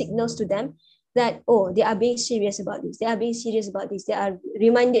kind of signals to them that, oh, they are being serious about this. They are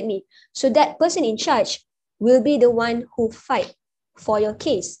reminded me. So that person in charge will be the one who fight for your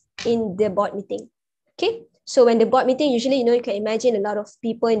case in the board meeting. Okay. So when the board meeting, usually, you can imagine a lot of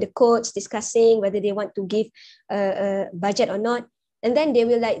people in the courts discussing whether they want to give a budget or not. And then they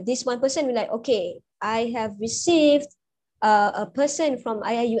will this one person will okay, I have received a person from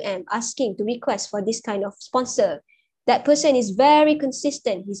IIUM asking to request for this kind of sponsor. That person is very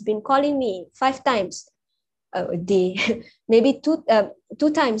consistent. He's been calling me 5 times a day, maybe two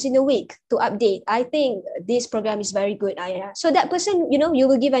times in a week to update. I think this program is very good. So that person, you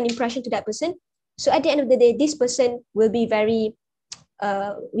will give an impression to that person. So at the end of the day, this person will be very,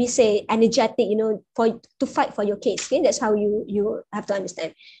 we say, energetic, to fight for your case. Okay? That's how you have to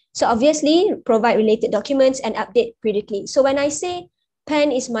understand. So obviously, provide related documents and update periodically. So when I say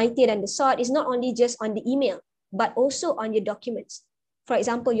pen is mightier than the sword, it's not only just on the email, but also on your documents. For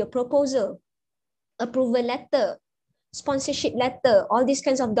example, your proposal, approval letter, sponsorship letter, all these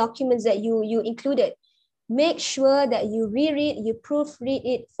kinds of documents that you included. Make sure that you reread, you proofread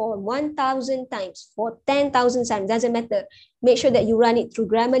it for 1,000 times, for 10,000 times, doesn't matter. Make sure that you run it through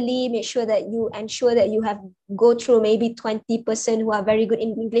Grammarly, make sure that you ensure that you have go through maybe 20% who are very good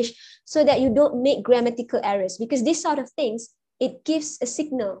in English, so that you don't make grammatical errors, because this sort of things, it gives a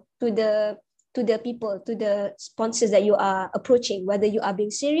signal to the people, to the sponsors that you are approaching, whether you are being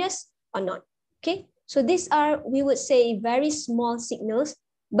serious or not. Okay, so these are, we would say, very small signals,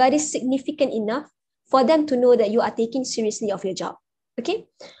 but it's significant enough for them to know that you are taking seriously of your job. Okay,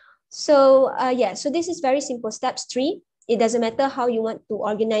 so so this is very simple. Steps 3, it doesn't matter how you want to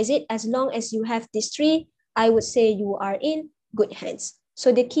organize it, as long as you have these 3, I would say you are in good hands.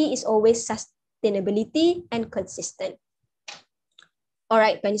 So the key is always sustainability and consistent. All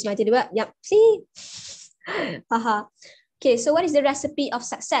right, Panis Mati dua. Yep, see? Okay, so what is the recipe of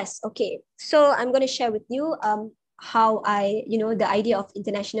success? Okay, so I'm going to share with you how the idea of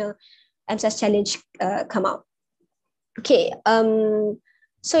International EMSS Challenge come out. Okay,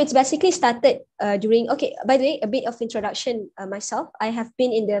 so it's basically started during, okay, by the way, a bit of introduction myself. I have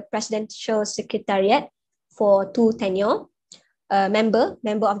been in the Presidential Secretariat for 2 tenure, member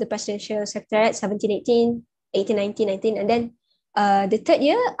of the Presidential Secretariat, 17-18, 18-19, and then the 3rd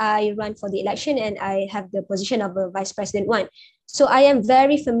year, I run for the election and I have the position of a Vice President 1. So I am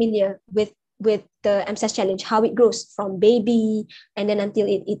very familiar with the EMSS Challenge, how it grows from baby and then until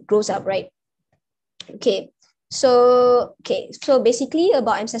it grows up, right? Okay, so basically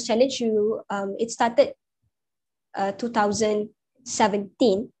about EMSS Challenge, it started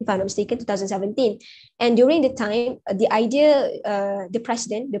 2017, if I'm not mistaken, 2017. And during the time, the idea, the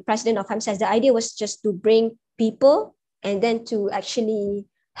president of EMSS, the idea was just to bring people and then to actually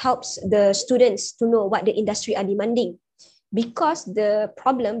helps the students to know what the industry are demanding. Because the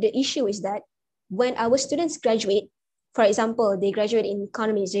issue is that when our students graduate, for example, they graduate in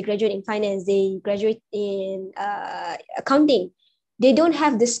economics, they graduate in finance, they graduate in accounting, they don't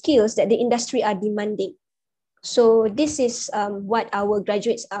have the skills that the industry are demanding. So this is what our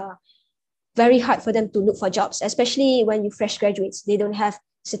graduates are very hard for them to look for jobs, especially when you fresh graduates. They don't have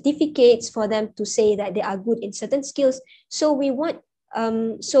certificates for them to say that they are good in certain skills. So we want,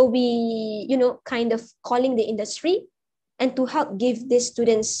 kind of calling the industry and to help give these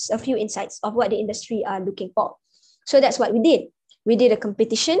students a few insights of what the industry are looking for. So that's what we did. We did a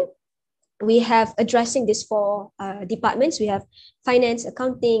competition. We have addressing this for departments. We have finance,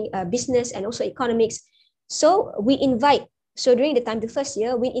 accounting, business, and also economics. So we invite So during the first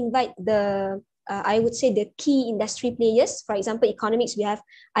year, we invite I would say the key industry players. For example, economics, we have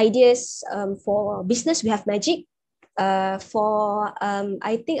ideas. For business, we have Magic. For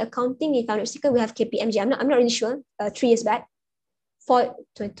I think accounting, if I'm not mistaken, we have KPMG. I'm not really sure. 3 years back, for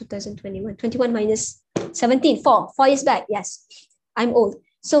 2021, 21 minus 17, 4 years back. Yes, I'm old.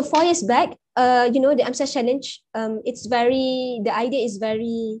 So 4 years back, the EMSS challenge, the idea is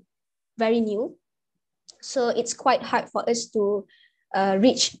very, very new. So it's quite hard for us to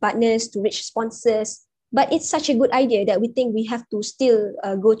reach partners, to reach sponsors, but it's such a good idea that we think we have to still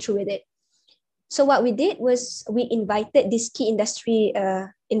go through with it. So what we did was we invited these key industry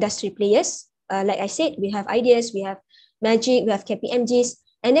players. Like I said, we have ideas, we have Magic, we have KPMGs,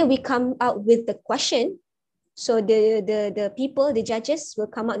 and then we come out with the question. So the people, the judges will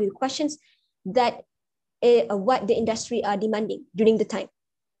come up with questions that what the industry are demanding during the time.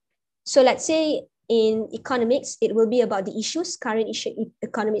 So let's say in economics, it will be about the current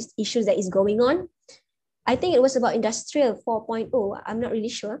economic issues that is going on. I think it was about industrial 4.0. I'm not really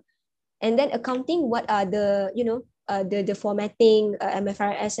sure. And then accounting, what are the formatting,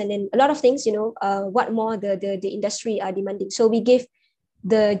 MFRS, and then a lot of things, what more the industry are demanding. So we give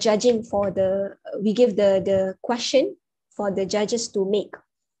the question for the judges to make.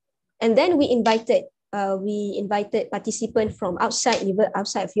 And then we invited participants from outside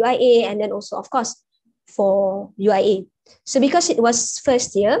of UIA, and then also, of course, for UIA. So because it was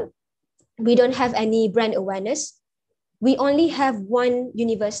first year, we don't have any brand awareness. We only have one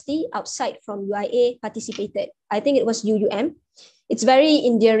university outside from UIA participated. I think it was UUM. It's very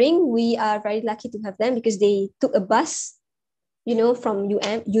endearing. We are very lucky to have them because they took a bus, from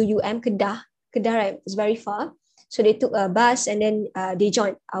UUM, Kedah, right? It's very far. So they took a bus and then they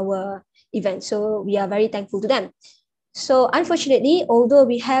joined our event. So we are very thankful to them. So unfortunately, although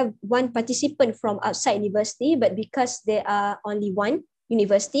we have one participant from outside university, but because there are only one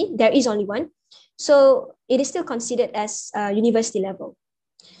university, there is only one. So it is still considered as university level.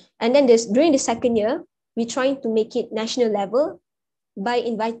 And then during the second year, we're trying to make it national level by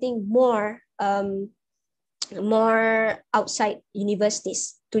inviting more outside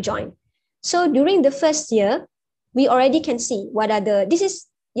universities to join. So during the first year, we already can see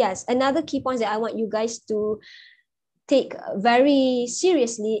another key point that I want you guys to take very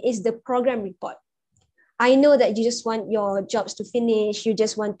seriously is the program report. I know that you just want your jobs to finish. You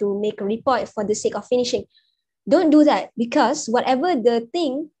just want to make a report for the sake of finishing. Don't do that, because whatever the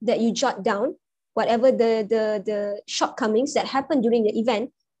thing that you jot down, whatever the shortcomings that happened during the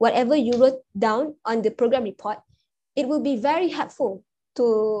event, whatever you wrote down on the program report, it will be very helpful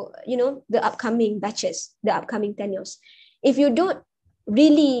to the upcoming batches, the upcoming tenures. If you don't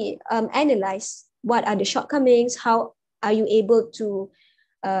really analyze what are the shortcomings, how are you able to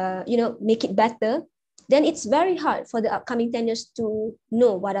make it better, then it's very hard for the upcoming tenures to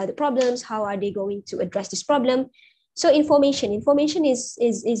know what are the problems, how are they going to address this problem. So information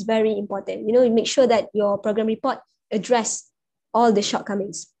is very important. You make sure that your program report address all the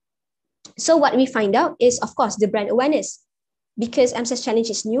shortcomings. So what we find out is, of course, the brand awareness, because EMSS Challenge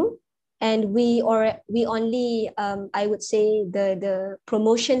is new, and we only I would say the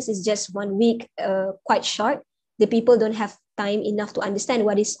promotions is just 1 week, quite short. The people don't have time enough to understand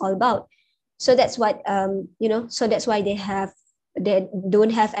what it's all about. So that's what so that's why they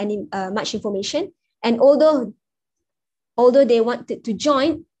don't have any much information. And although they wanted to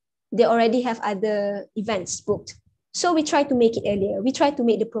join, they already have other events booked. So we try to make it earlier. We try to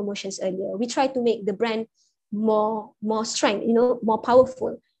make the promotions earlier. We try to make the brand more strength, more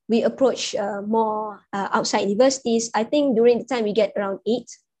powerful. We approach more outside universities. I think during the time we get around 8.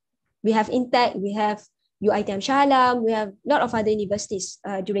 We have Intech, we have UiTM Shah Alam, we have a lot of other universities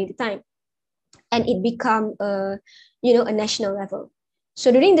during the time. And it become a national level.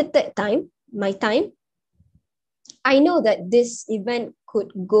 So during the third time, my time, I know that this event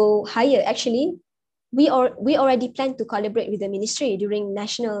could go higher. Actually, we already planned to collaborate with the ministry during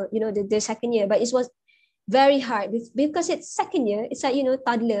national, the second year, but it was very hard because it's second year. It's like,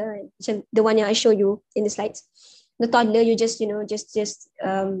 toddler, the one I show you in the slides. The toddler, you just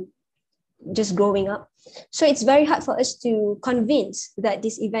growing up. So it's very hard for us to convince that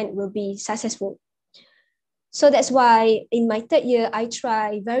this event will be successful. So that's why in my third year, I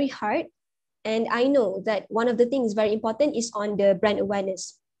try very hard. And I know that one of the things very important is on the brand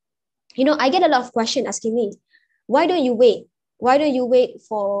awareness. I get a lot of questions asking me, why don't you wait? Why don't you wait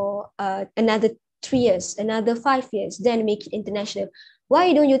for another 3 years, another 5 years, then make it international?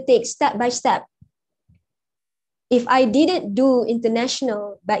 Why don't you take step by step? If I didn't do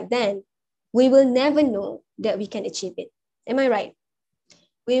international back then, we will never know that we can achieve it. Am I right?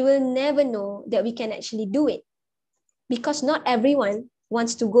 We will never know that we can actually do it. because not everyone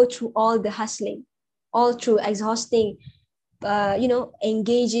wants to go through all the hustling, all through exhausting,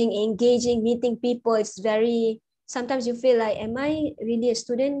 engaging, meeting people. It's very, sometimes you feel like, am I really a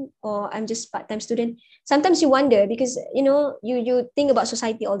student or I'm just part-time student? Sometimes you wonder because, you think about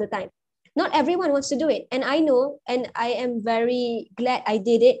society all the time. Not everyone wants to do it. And I know, and I am very glad I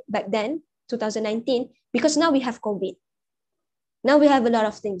did it back then, 2019, because now we have COVID. Now we have a lot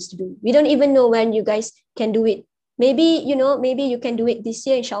of things to do. We don't even know when you guys can do it. Maybe, maybe you can do it this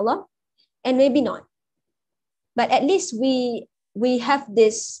year, inshallah, and maybe not. But at least we have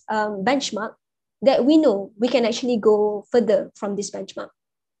this benchmark that we know we can actually go further from this benchmark.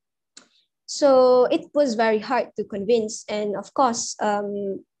 So it was very hard to convince. And of course,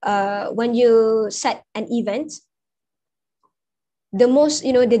 when you set an event, the most,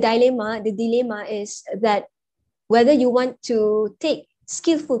 the dilemma is that whether you want to take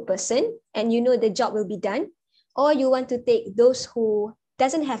skillful person and the job will be done, or you want to take those who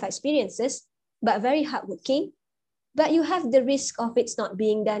doesn't have experiences but very hardworking, but you have the risk of it's not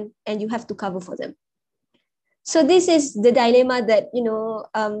being done and you have to cover for them. So this is the dilemma that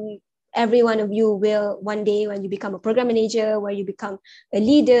every one of you will one day, when you become a program manager, where you become a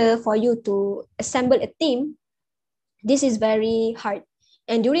leader, for you to assemble a team. This is very hard.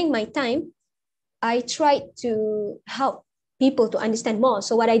 And during my time, I tried to help people to understand more.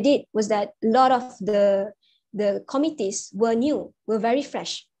 So what I did was that a lot of the committees were new, were very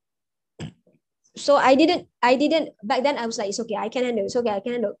fresh. So I didn't, back then I was like, it's okay, I can handle, it's okay, I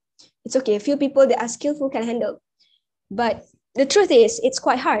can handle. It's okay, a few people that are skillful can handle. But the truth is, it's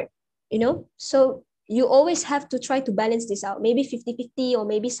quite hard, So you always have to try to balance this out. Maybe 50-50 or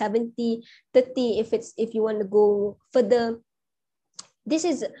maybe 70-30 if you want to go further. This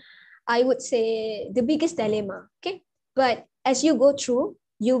is, I would say, the biggest dilemma, okay? But as you go through,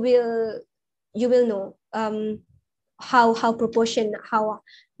 you will know how proportion,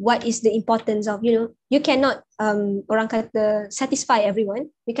 what is the importance of, you cannot orang kata satisfy everyone.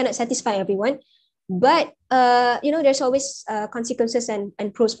 You cannot satisfy everyone, but there's always consequences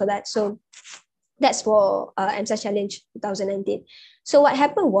and pros for that. So that's for EMSS Challenge 2019. So what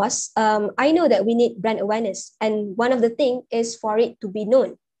happened was, I know that we need brand awareness, and one of the things is for it to be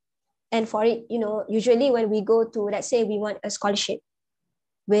known. And for it, usually when we go to, let's say we want a scholarship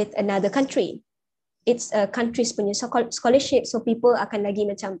with another country, it's a country's punya scholarship, so people akan lagi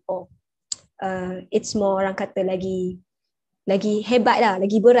macam, it's more orang kata lagi hebat lah,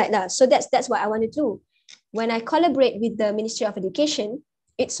 lagi berat lah. So that's what I want to do. When I collaborate with the Ministry of Education,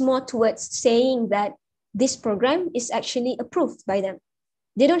 it's more towards saying that this program is actually approved by them.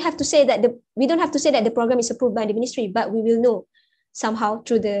 They don't have to say that we don't have to say that the program is approved by the ministry, but we will know somehow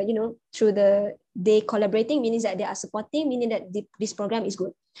through they collaborating, meaning that they are supporting, meaning that this program is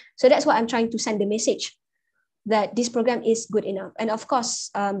good. So that's what I'm trying to send the message, that this program is good enough. And of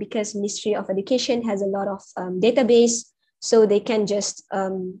course, because Ministry of Education has a lot of database, so they can just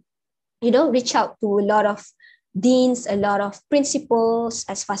reach out to a lot of deans, a lot of principals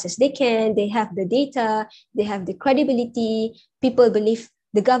as fast as they can. They have the data, they have the credibility. People believe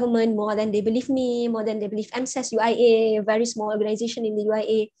the government more than they believe me, more than they believe EMSS UIA, a very small organization in the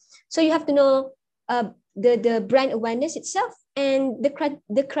UIA. So you have to know the brand awareness itself and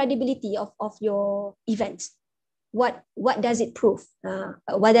the credibility of your events. What does it prove?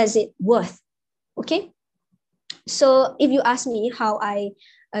 What does it worth? Okay. So if you ask me how I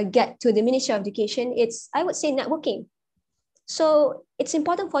get to the Ministry of Education, I would say networking. So it's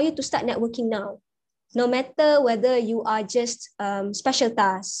important for you to start networking now. No matter whether you are just special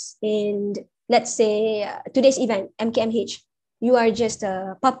tasks in, let's say, today's event, MKMH, you are just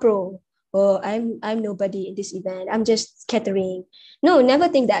a papro, or I'm nobody in this event, I'm just catering. No, never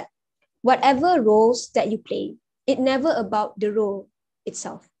think that. Whatever roles that you play, it's never about the role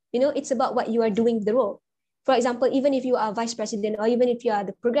itself. It's about what you are doing with the role. For example, even if you are vice president or even if you are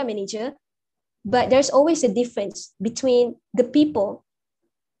the program manager, but there's always a difference between the people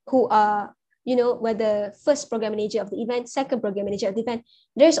who are, whether first program manager of the event, second program manager of the event,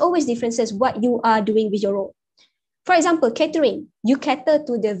 there's always differences what you are doing with your role. For example, catering, you cater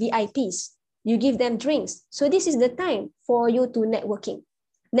to the VIPs, you give them drinks. So this is the time for you to networking.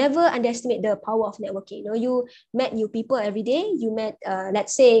 Never underestimate the power of networking. You met new people every day. You met,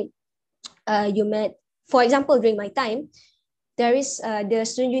 let's say, for example, during my time, there is the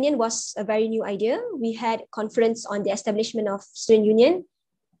student union was a very new idea. We had a conference on the establishment of student union.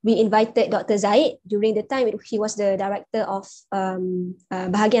 We invited Dr. Zaid. During the time, he was the director of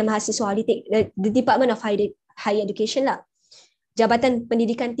Bahagian Mahasiswa Politik, the Department of Higher Education lah. Jabatan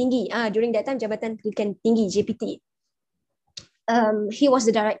Pendidikan Tinggi. During that time, Jabatan Pendidikan Tinggi, JPT. He was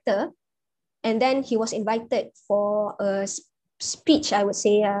the director. And then he was invited for a speech, I would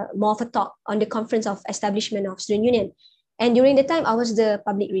say, more of a talk on the conference of establishment of student union. And during the time, I was the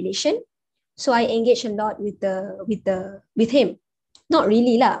public relation, so I engaged a lot with him. Not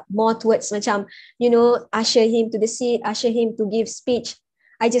really lah, more towards macam, usher him to the seat, usher him to give speech.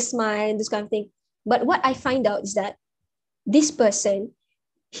 I just smile, this kind of thing. But what I find out is that this person,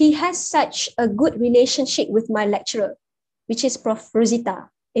 he has such a good relationship with my lecturer, which is Prof. Rosita.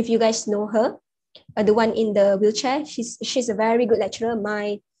 If you guys know her, the one in the wheelchair, she's a very good lecturer,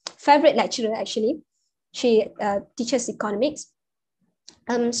 my favorite lecturer actually. She teaches economics.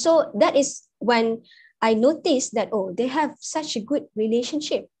 So that is when I noticed that, oh, they have such a good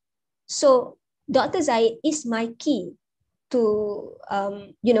relationship. So Dr. Zaid is my key to,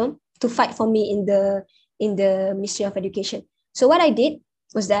 to fight for me in the Ministry of Education. So what I did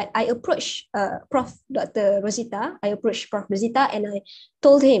was that I approached Prof. Rosita and I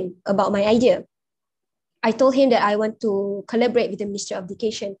told him about my idea. I told him that I want to collaborate with the Ministry of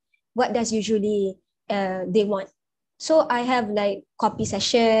Education. What does usually they want? So I have like copy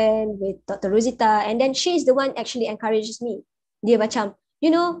session with Dr. Rosita, and then she is the one actually encourages me. Dia macam,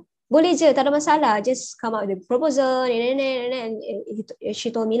 boleh je, tak ada masalah, just come out with a proposal, and she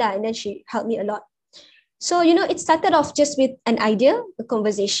told me lah, and then she helped me a lot. So, it started off just with an idea, a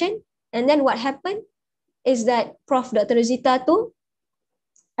conversation, and then what happened is that Prof. Dr. Rosita too,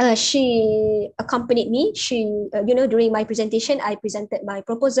 she accompanied me. She, during my presentation, I presented my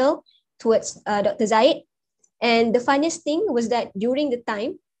proposal towards Dr. Zaid. And the funniest thing was that during the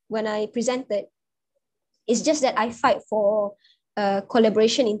time when I presented, it's just that I fight for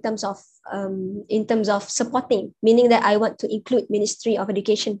collaboration in terms of supporting, meaning that I want to include Ministry of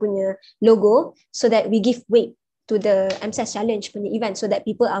Education punya logo so that we give weight to the EMSS Challenge punya event, so that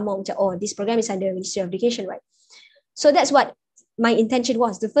people are more macam, oh, this program is under Ministry of Education, right? So that's what my intention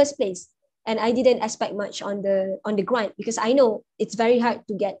was, the first place. And I didn't expect much on the grant, because I know it's very hard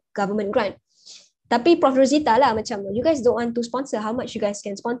to get government grant. Tapi Prof. Rosita lah macam, you guys don't want to sponsor, how much you guys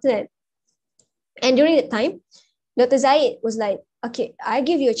can sponsor it? And during that time, Dr. Zaid was like, okay, I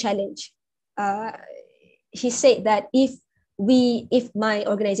give you a challenge. He said that if my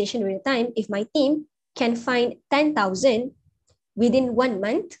organization during the time, if my team can find 10,000 within 1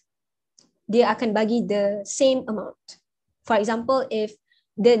 month, dia akan bagi the same amount. For example, if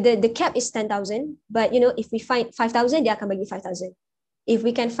the cap is 10,000, but if we find 5,000, dia akan bagi 5,000. If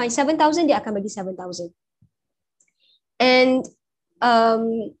we can find 7,000, dia akan bagi 7,000. And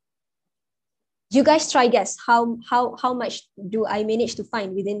you guys try guess how much do I manage to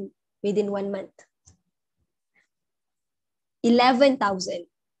find within 1 month? 11,000.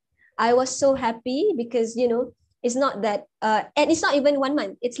 I was so happy because it's not that and it's not even 1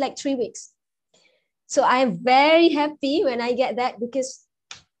 month, it's like 3 weeks. So I'm very happy when I get that, because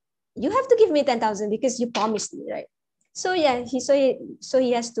you have to give me 10,000 because you promised me, right? So yeah,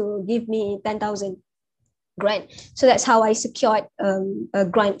 he has to give me 10,000 grant. So that's how I secured a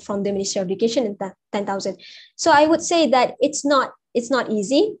grant from the Ministry of Education and 10,000. So I would say that it's not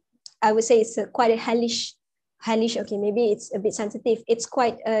easy. I would say it's quite a hellish. Okay, maybe it's a bit sensitive. It's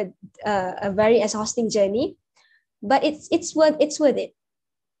quite a very exhausting journey, but it's worth it.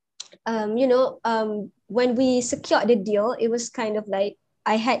 When we secured the deal, it was kind of like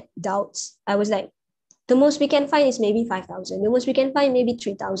I had doubts. I was like, the most we can find is maybe 5,000. The most we can find maybe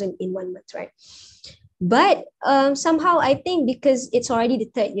 3,000 in 1 month, right? But somehow I think because it's already the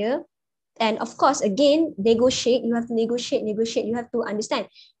 3rd year, and of course, again, negotiate, you have to negotiate, you have to understand.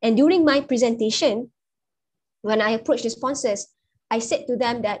 And during my presentation, when I approached the sponsors, I said to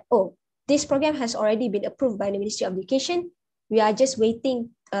them that, oh, this program has already been approved by the Ministry of Education. We are just waiting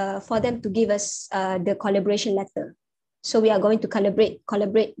for them to give us the collaboration letter. So we are going to collaborate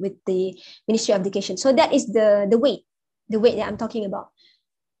with the Ministry of Education. So that is the weight that I'm talking about.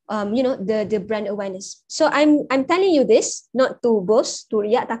 The brand awareness. So I'm telling you this not to boast, to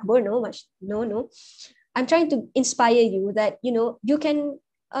riak takbur, no. I'm trying to inspire you that you can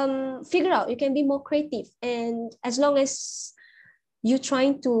figure out, you can be more creative, and as long as you're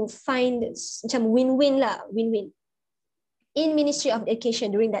trying to find win-win. In Ministry of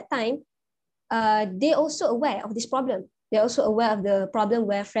Education during that time, they're also aware of this problem. They're also aware of the problem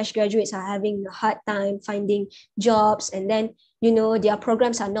where fresh graduates are having a hard time finding jobs, and then their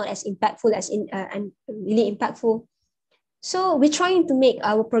programs are not as impactful and really impactful. So we're trying to make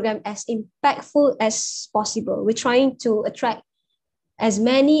our program as impactful as possible. We're trying to attract as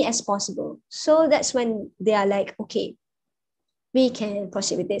many as possible. So that's when they are like, okay, we can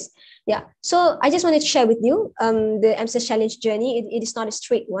proceed with this. Yeah. So I just wanted to share with you the EMSS Challenge journey. It is not a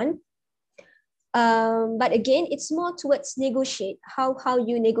straight one. But again, it's more towards negotiate, how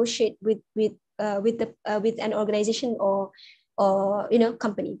you negotiate with an organization or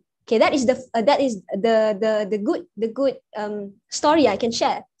company. Okay, that is the good story I can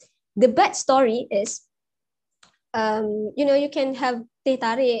share. The bad story is, you can have teh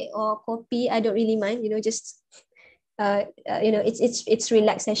tarik or kopi. I don't really mind. Just it's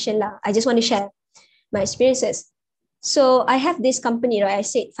relaxation lah. I just want to share my experiences. So I have this company, right? I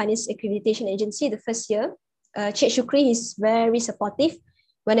said Finance Accreditation Agency. The first year, Cik Shukri is very supportive.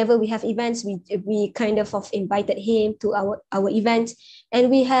 Whenever we have events, we kind of invited him to our event, and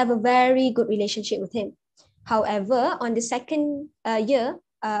we have a very good relationship with him. However, on the second year,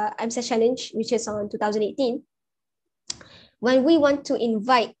 IMSS Challenge, which is on 2018, when we want to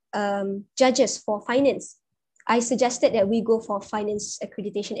invite judges for finance, I suggested that we go for Finance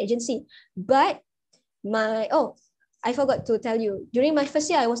Accreditation Agency. But I forgot to tell you, during my first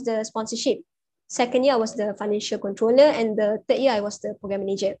year, I was the sponsorship. Second year, I was the financial controller. And the third year, I was the program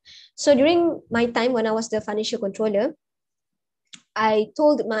manager. So during my time when I was the financial controller, I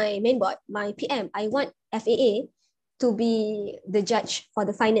told my main board, my PM, I want FAA to be the judge for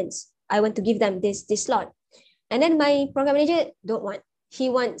the finance. I want to give them this slot. And then my program manager don't want. He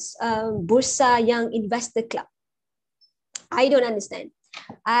wants Bursa Young Investor Club. I don't understand.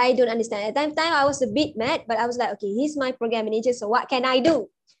 At that time, I was a bit mad, but I was like, okay, he's my program manager, so what can I do?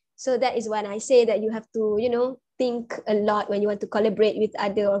 So that is when I say that you have to, think a lot when you want to collaborate with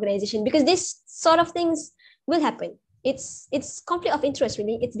other organizations, because this sort of things will happen. It's conflict of interest,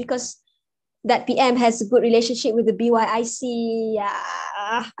 really. It's because that PM has a good relationship with the BYIC.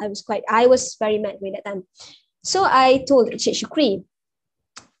 I was very mad with that time. So I told Cik Shukri,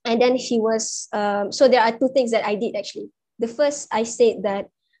 and then he was, so there are two things that I did actually. The first, I said that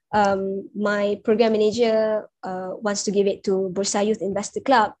my program manager wants to give it to Bursa Youth Investor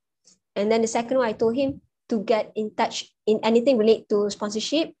Club. And then the second one, I told him to get in touch in anything related to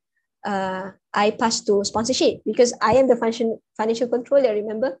sponsorship. I passed to sponsorship because I am the financial controller,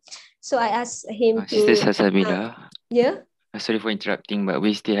 remember? So I asked him to... Sister Salsabila. Yeah? Sorry for interrupting, but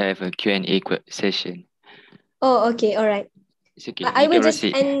we still have a Q&A session. Oh, okay, all right. It's okay. I will just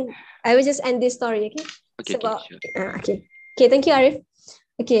end this story, okay? Okay, sure. Okay, thank you, Arif.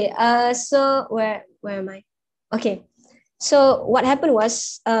 Okay, so where am I? Okay, so what happened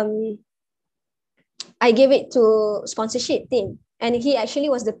was I gave it to sponsorship team, and he actually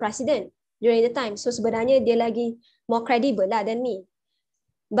was the president during the time. So sebenarnya dia lagi more credible lah than me.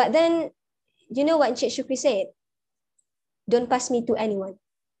 But then, you know what Cik Shukri said? Don't pass me to anyone.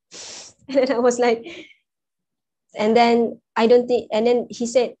 And then I was like, and then he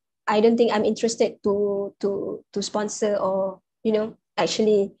said, I don't think I'm interested to sponsor or,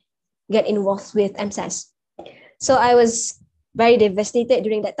 actually get involved with EMSS. So I was very devastated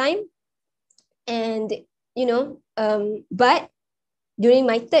during that time. And, but during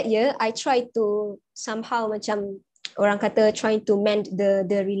my third year, I tried to somehow macam orang kata trying to mend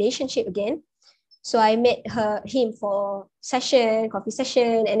the relationship again. So I met him for coffee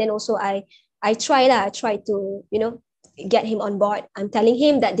session. And then also I try to, get him on board. I'm telling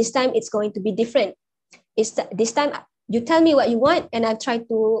him that this time it's going to be different. This time you tell me what you want, and I try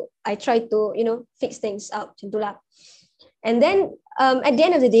to fix things out. And then at the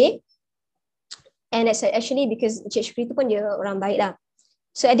end of the day, and I said actually because Cik Shukri tu pun dia orang baik lah.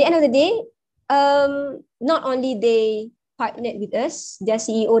 So at the end of the day, not only they partnered with us, their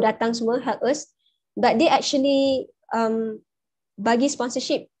CEO datang semua help us, but they actually bagi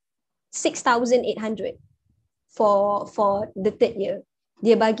sponsorship 6,800 for the third year.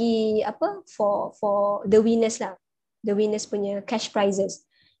 Dia bagi for the winners lah, the winners punya cash prizes.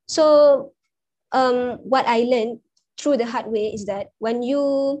 So what I learned through the hard way is that when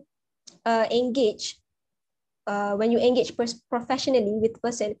you engage professionally with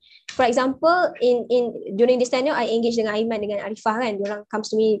person, for example, in during this tenure, I engage dengan Aiman, dengan Arifah kan, diorang comes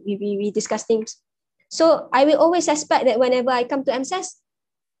to me, we discuss things. So I will always expect that whenever I come to EMSS,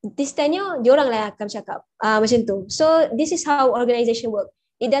 this tenure, diorang lah akan cakap macam tu. So this is how organization work.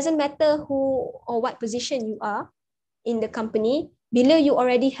 It doesn't matter who or what position you are in the company. Bila you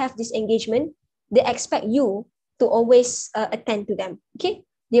already have this engagement, they expect you to always attend to them. Okay?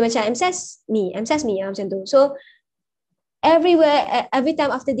 Dia macam EMSS me macam tu. So everywhere, every time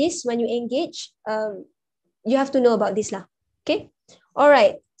after this, when you engage, you have to know about this lah. Okay?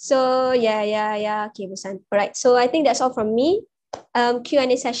 Alright. So yeah. Okay, bosan. Alright. So I think that's all from me.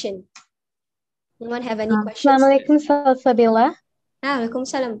 Q&A session. Anyone have any questions? Assalamualaikum Salsabila.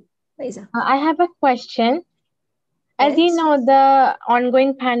 Waalaikumsalam. I have a question. As you know, the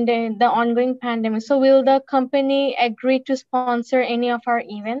ongoing pandemic, so will the company agree to sponsor any of our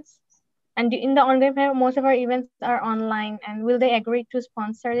events? And in the ongoing pandemic, most of our events are online. And will they agree to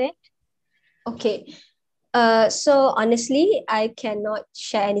sponsor it? Okay. So honestly, I cannot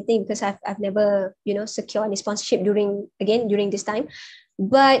share anything because I've never, secured any sponsorship during this time.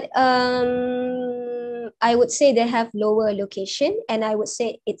 But I would say they have lower location, and I would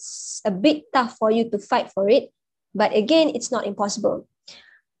say it's a bit tough for you to fight for it. But again, it's not impossible.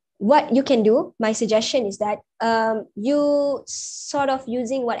 What you can do, my suggestion is that you sort of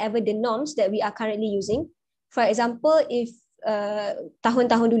using whatever the norms that we are currently using. For example, if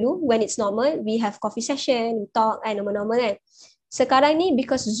tahun-tahun dulu when it's normal, we have coffee session, talk, normal-normal kan. Sekarang ni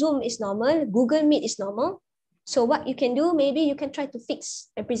because Zoom is normal, Google Meet is normal. So what you can do, maybe you can try to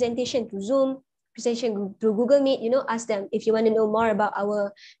fix a presentation through Zoom, presentation through Google Meet, ask them if you want to know more about our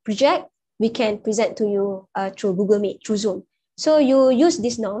project, we can present to you through Google Meet, through Zoom. So you use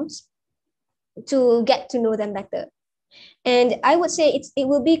these norms to get to know them better. And I would say it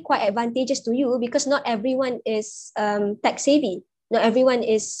will be quite advantageous to you because not everyone is tech savvy. Not everyone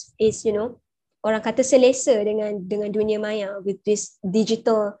is orang kata selesa dengan dunia maya with this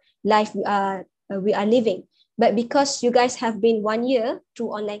digital life we are living. But because you guys have been 1 year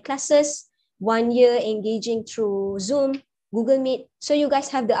through online classes, 1 year engaging through Zoom, Google Meet, so you guys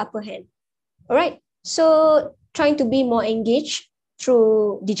have the upper hand. All right. So trying to be more engaged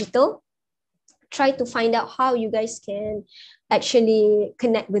through digital, try to find out how you guys can actually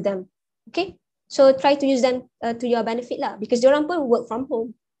connect with them. Okay. So try to use them to your benefit lah, because diorang pun work from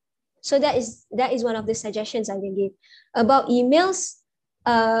home. So that is one of the suggestions I can give. About emails,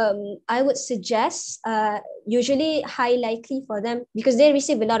 I would suggest usually high likely for them because they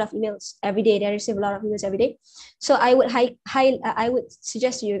receive a lot of emails every day. They receive a lot of emails every day. So I would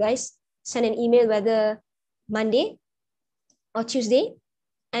suggest to you guys send an email whether Monday or Tuesday,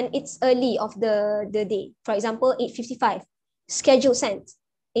 and it's early of the day. For example, 8:55, schedule sent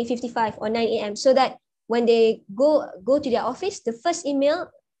 8:55 or 9 a.m. so that when they go to their office, the first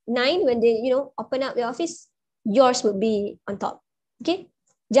email 9 when they open up their office, yours will be on top. Okay,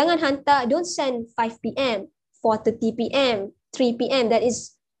 jangan hantar, don't send 5 p.m, 4:30 p.m, 3 p.m. That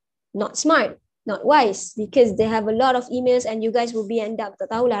is not smart, not wise, because they have a lot of emails and you guys will be end up tak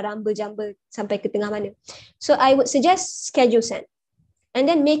tahulah ramba-jamba sampai ke tengah mana. So I would suggest schedule send, and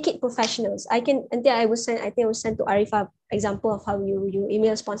then make it professionals. I will send to Arifa example of how you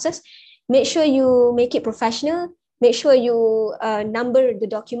email sponsors. Make sure you make it professional. Make sure you number the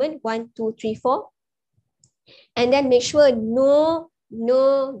document 1, 2, 3, 4, and then make sure no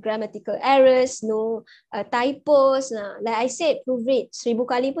grammatical errors, no typos. Like I said, proofread 1000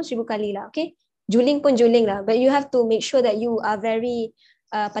 kali pun 1000 kali lah. Okay, juling pun juling lah. But you have to make sure that you are very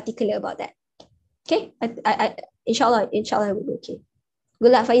particular about that. Okay, inshallah it will be okay.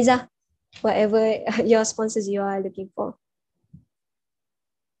 Good luck, Faiza, whatever your sponsors you are looking for.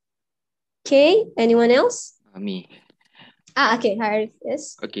 Okay, anyone else? Me. Okay, Harith,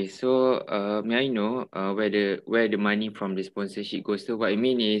 yes. Okay, so may I know where the money from the sponsorship goes to? What I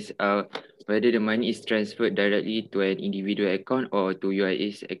mean is whether the money is transferred directly to an individual account or to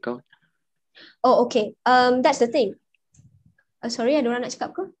UIA's account. Oh, okay. That's the thing. Sorry, ada orang nak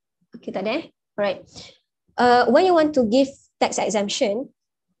cakap ke? Okay, tak ada. Alright. When you want to give tax exemption,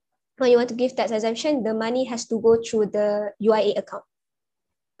 the money has to go through the UIA account.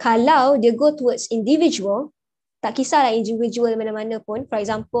 Kalau dia go towards individual, tak kisahlah individual mana-mana pun, for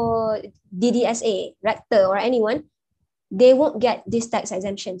example, DDSA, rector or anyone, they won't get these tax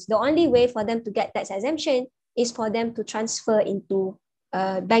exemptions. The only way for them to get tax exemption is for them to transfer into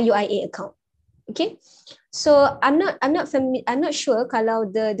bank UIA account. Okay, so I'm not sure kalau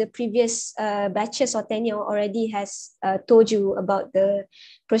the previous batches or tenure already has told you about the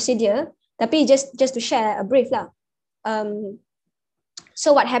procedure. Tapi just to share a brief lah.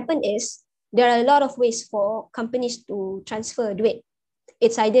 So what happened is there are a lot of ways for companies to transfer duit.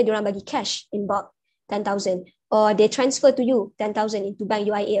 It's either diorang bagi cash in bulk 10,000, or they transfer to you 10,000 into bank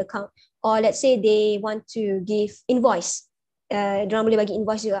UIA account, or let's say they want to give invoice. Diorang boleh bagi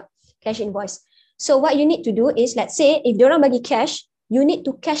invoice juga, cash invoice. So what you need to do is, let's say if diorang bagi cash, you need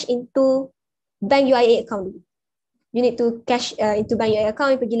to cash into bank UIA account. You need to cash into bank UIA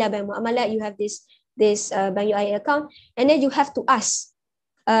account. You pergilah bank muamalat, you have this bank UIA account, and then you have to ask.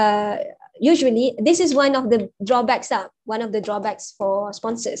 Usually, this is one of the drawbacks for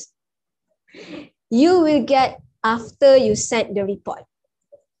sponsors. You will get after you send the report.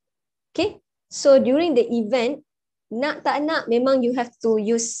 Okay, so during the event, nak tak nak, memang you have to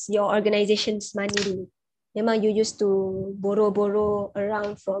use your organization's money dulu. Memang you used to borrow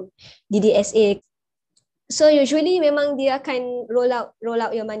around from DDSA. So usually memang dia akan roll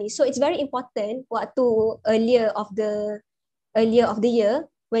out your money. So it's very important waktu earlier of the year,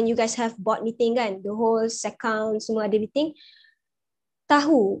 when you guys have board meeting kan, the whole account semua ada meeting,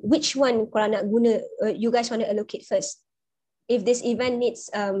 tahu which one korang nak guna, you guys want to allocate first. If this event needs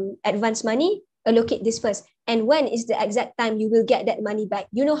advance money, allocate this first. And when is the exact time you will get that money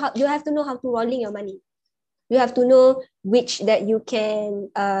back? You have to know how to rolling your money. You have to know which that you can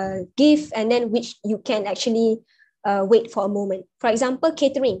give and then which you can actually wait for a moment. For example,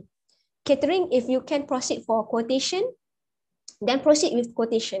 catering. Catering, if you can proceed for quotation, then proceed with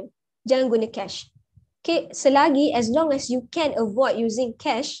quotation. Jangan guna cash. Okay, selagi as long as you can avoid using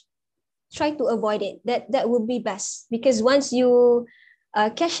cash, try to avoid it. That would be best, because once you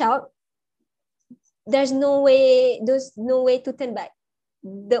cash out, there's no way to turn back.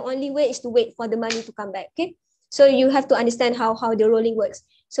 The only way is to wait for the money to come back. Okay, so you have to understand how the rolling works.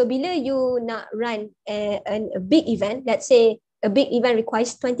 So bila you nak run a big event, let's say a big event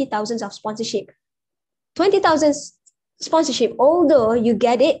requires 20,000 of sponsorship. 20,000 sponsorship, although you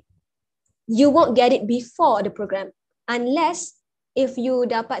get it, you won't get it before the program unless if you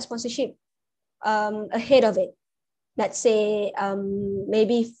dapat sponsorship ahead of it. Let's say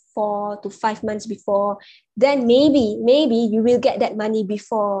maybe 4 to 5 months before, then maybe you will get that money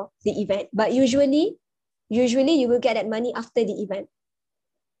before the event. But usually you will get that money after the event.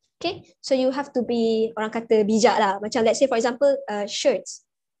 Okay, so you have to be, orang kata, bijak lah. Macam let's say for example shirts.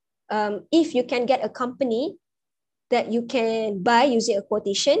 If you can get a company that you can buy using a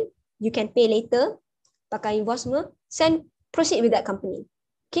quotation, you can pay later, pakai invoice semua, then proceed with that company.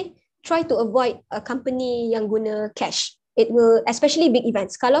 Okay, try to avoid a company yang guna cash. It will, especially big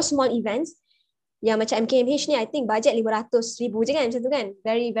events. Kalau small events, yang macam MKMH ni, I think budget 500,000 je kan, macam tu kan,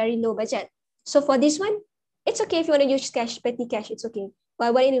 very very low budget. So for this one, it's okay if you want to use cash, petty cash, it's okay.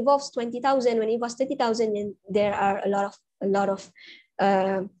 But when it involves 20,000, when it involves 30,000, then there are a lot of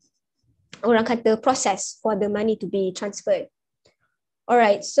orang kata process for the money to be transferred.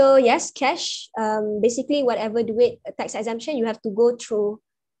 Alright, so yes, cash. Basically, whatever duit tax exemption, you have to go through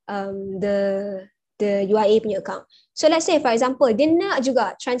the UIA punya account. So let's say for example, dia nak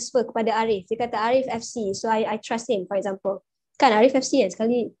juga transfer kepada Arif. Dia kata Arif FC, so I trust him for example. Kan Arif FC kan,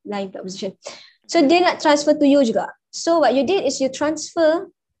 sekali lain position. So dia nak transfer to you juga. So what you did is you transfer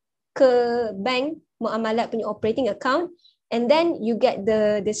ke bank muamalat punya operating account, and then you get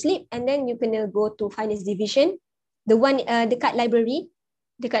the slip, and then you kena go to finance division, the one dekat library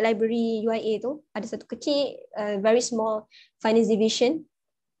UIA tu ada satu kecil very small finance division,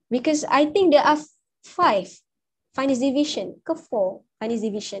 because I think there are 5 finance division ke 4 finance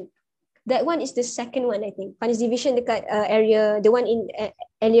division. That one is the second one, I think. Finance division dekat area, the one in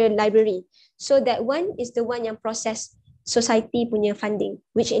area library. So that one is the one yang process society punya funding,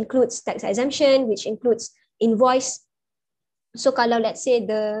 which includes tax exemption, which includes invoice. So kalau let's say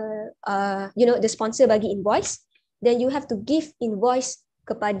the sponsor bagi invoice, then you have to give invoice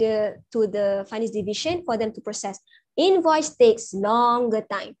to the finance division for them to process. Invoice takes longer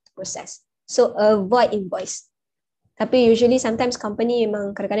time to process. So avoid invoice. Tapi usually sometimes company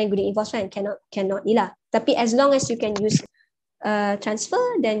memang kadang-kadang guna invoice kan, cannot ni lah. Tapi as long as you can use transfer,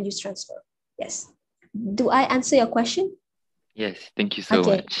 then use transfer. Yes. Do I answer your question? Yes, thank you so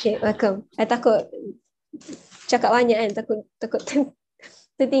much. Okay, welcome. I takut cakap banyak kan, takut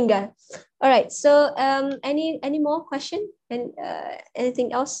tertinggal. Alright, so any more question and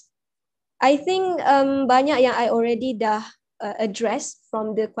anything else? I think banyak yang I already dah address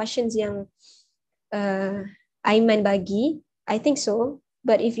from the questions yang Aiman bagi. I think so.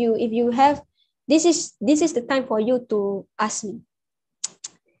 But if you have, this is the time for you to ask me.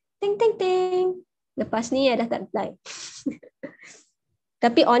 Ting ting ting. Lepas ni I dah tak reply.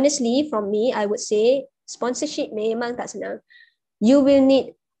 Tapi honestly, from me, I would say sponsorship memang tak senang. You will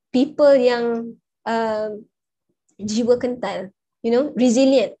need people yang jiwa kental,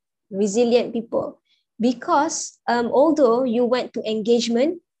 resilient people. Because although you went to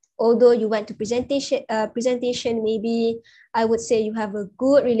engagement, although you went to presentation, maybe I would say you have a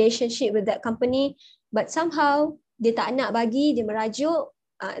good relationship with that company, but somehow dia tak nak bagi, dia merajuk,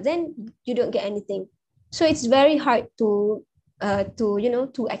 then you don't get anything. So it's very hard to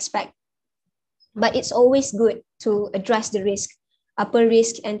expect. But it's always good to address the risk, upper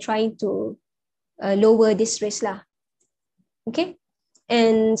risk, and trying to lower this risk lah. Okay,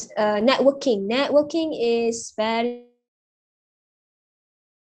 and networking is very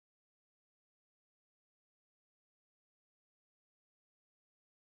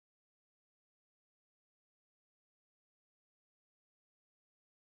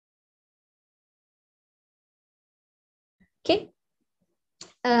okay.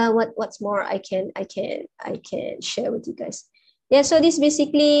 What's more I can share with you guys. Yeah, so this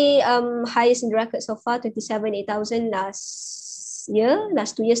basically highest in the record so far, 27,800 last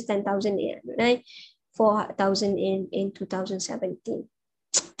last 2 years, 10,809, 4,000 in 2017.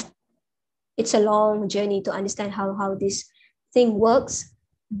 It's a long journey to understand how this thing works.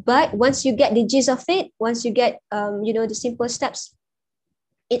 But once you get the gist of it, once you get the simple steps,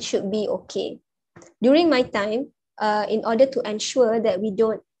 it should be okay. During my time, in order to ensure that we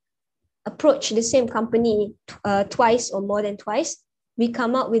don't approach the same company twice or more than twice, we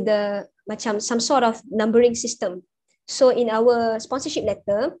come up with some sort of numbering system. So in our sponsorship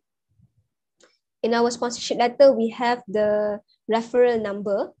letter, we have the referral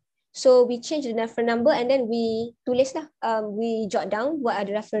number. So we change the referral number and then we tulis lah. We jot down what are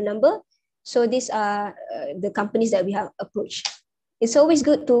the referral number. So these are the companies that we have approached. It's always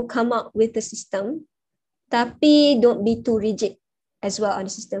good to come up with the system, tapi don't be too rigid as well on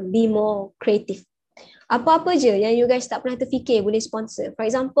the system. Be more creative. Apa-apa je yang you guys tak pernah terfikir boleh sponsor. For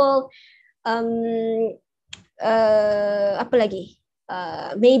example, apa lagi?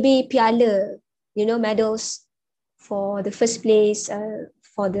 Maybe piala, medals for the first place,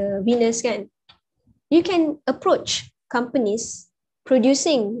 for the winners kan. You can approach companies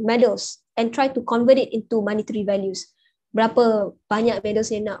producing medals and try to convert it into monetary values. Berapa banyak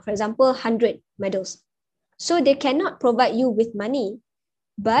medals you nak? For example, 100 medals. So they cannot provide you with money,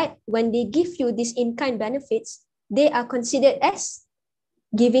 but when they give you these in-kind benefits, they are considered as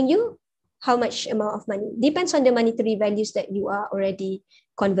giving you how much amount of money. Depends on the monetary values that you are already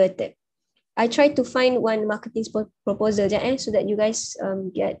converted. I try to find one marketing proposal so that you guys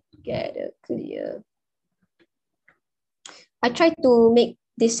get clear. I try to make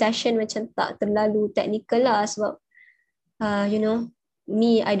this session macam tak terlalu technical lah sebab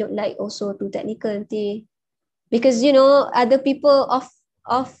me, I don't like also too technical nanti. Because other people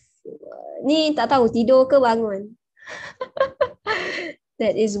ni tak tahu tidur ke bangun.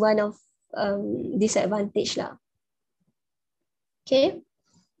 That is one of disadvantage lah. Okay.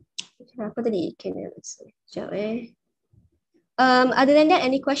 Apa tadi? KENMS. Sekejap other than that,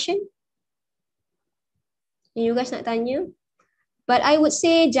 any question? You guys nak tanya? But I would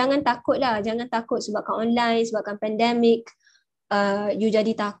say jangan takut lah. Jangan takut sebabkan online, sebabkan pandemic. You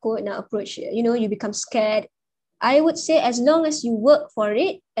jadi takut nak approach, you become scared. I would say as long as you work for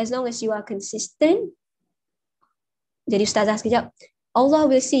it, as long as you are consistent, jadi ustazah sekejap, Allah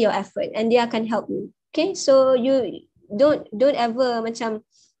will see your effort and dia akan help you. Okay, so you don't ever macam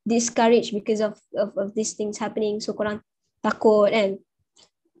discouraged because of these things happening. So korang takut kan?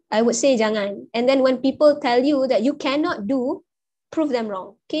 I would say jangan. And then when people tell you that you cannot do, prove them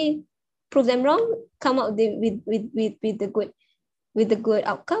wrong. Okay, prove them wrong. Come out with the good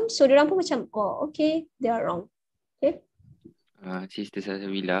outcome. So diorang pun macam, oh okay, they are wrong. Okay. Sister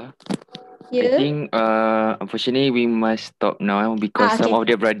Salsabila. Yeah. I think unfortunately we must stop now because some of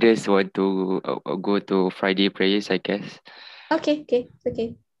the brothers want to go to Friday prayers, I guess. Okay.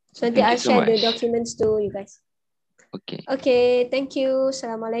 So nanti I'll share the documents to you guys. Okay, thank you.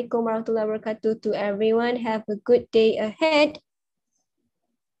 Assalamualaikum warahmatullahi wabarakatuh to everyone. Have a good day ahead.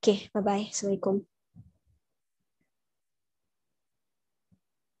 Okay, bye-bye. Assalamualaikum.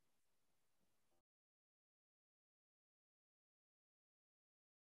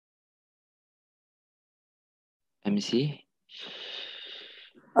 MC.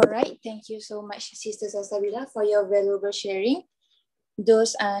 All right, thank you so much, Sister Salsabila, for your valuable sharing.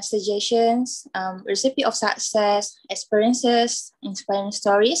 Those suggestions, recipe of success, experiences, inspiring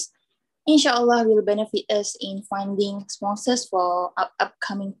stories, inshallah will benefit us in finding sponsors for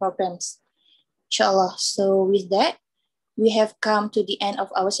upcoming programs. Inshallah. So with that, we have come to the end of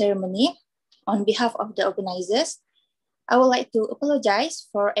our ceremony. On behalf of the organizers, I would like to apologize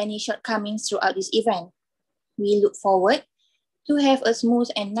for any shortcomings throughout this event. We look forward to have a smooth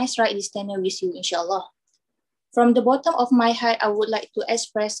and nice ride this tenure with you, inshallah. From the bottom of my heart, I would like to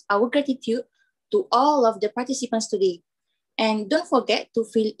express our gratitude to all of the participants today. And don't forget to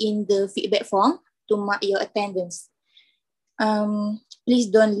fill in the feedback form to mark your attendance. Please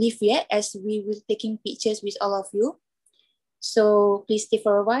don't leave yet as we will be taking pictures with all of you. So please stay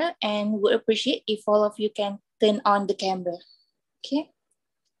for a while and would appreciate if all of you can turn on the camera. Okay.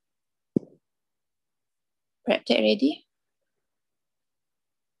 Prep tech ready?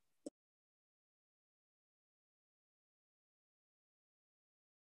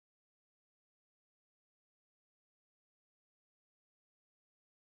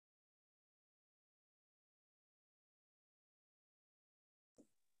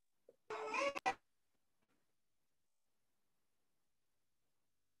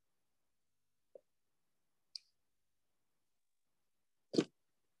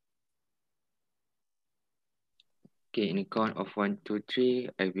 Okay, in a count of 1, 2, 3,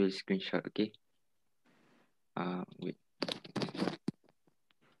 I will screenshot. Okay. Wait.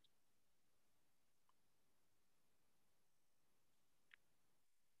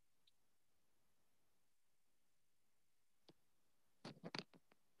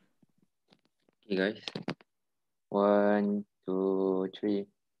 Okay, guys. 1, 2, 3.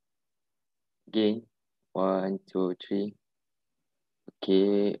 Again. 1, 2, 3.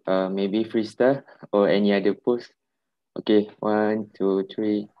 Okay, maybe freestyle or any other pose. Okay, 1, 2,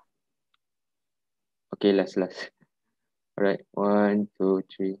 3. Okay, last. All right, 1, 2,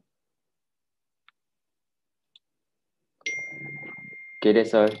 3. Okay,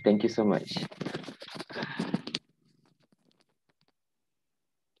 that's all. Thank you so much.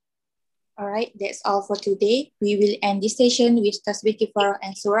 All right, that's all for today. We will end this session with Tasbih Kifarah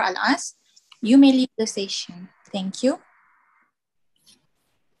and Surah Al-As. You may leave the session. Thank you.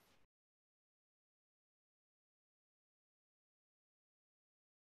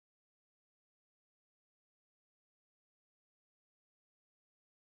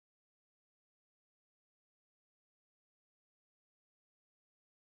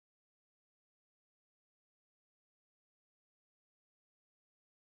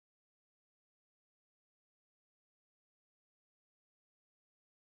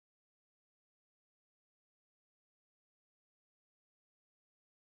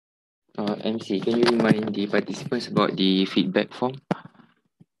 MC, can you remind the participants about the feedback form?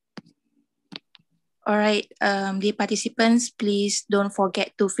 All right, the participants, please don't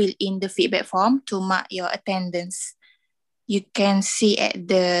forget to fill in the feedback form to mark your attendance. You can see at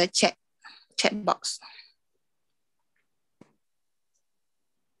the chat box.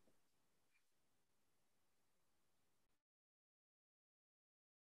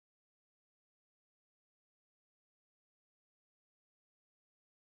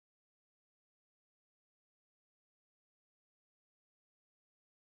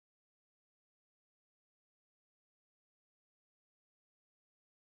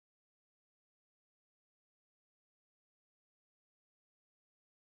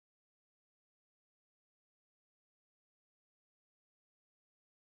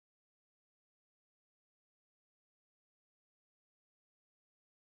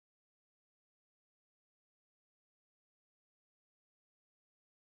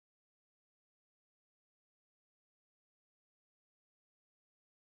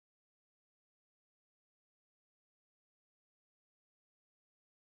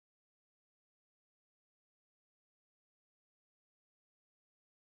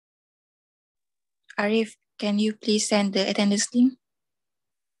 Arif, can you please send the attendance link?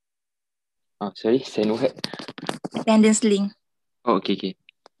 Oh, sorry, send what? Attendance link. Oh, okay.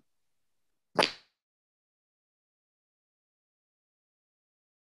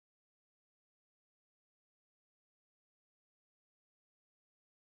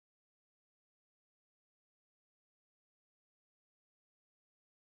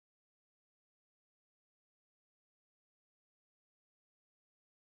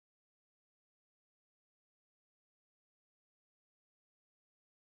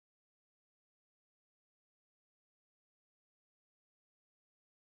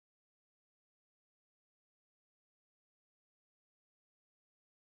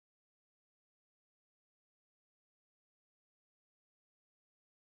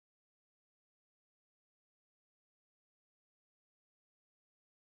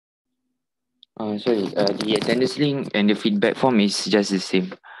 Sorry, the attendance link and the feedback form is just the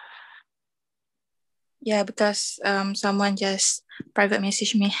same. Yeah, because someone just private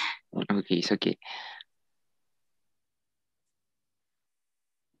message me. Okay, it's okay.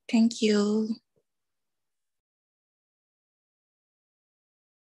 Thank you.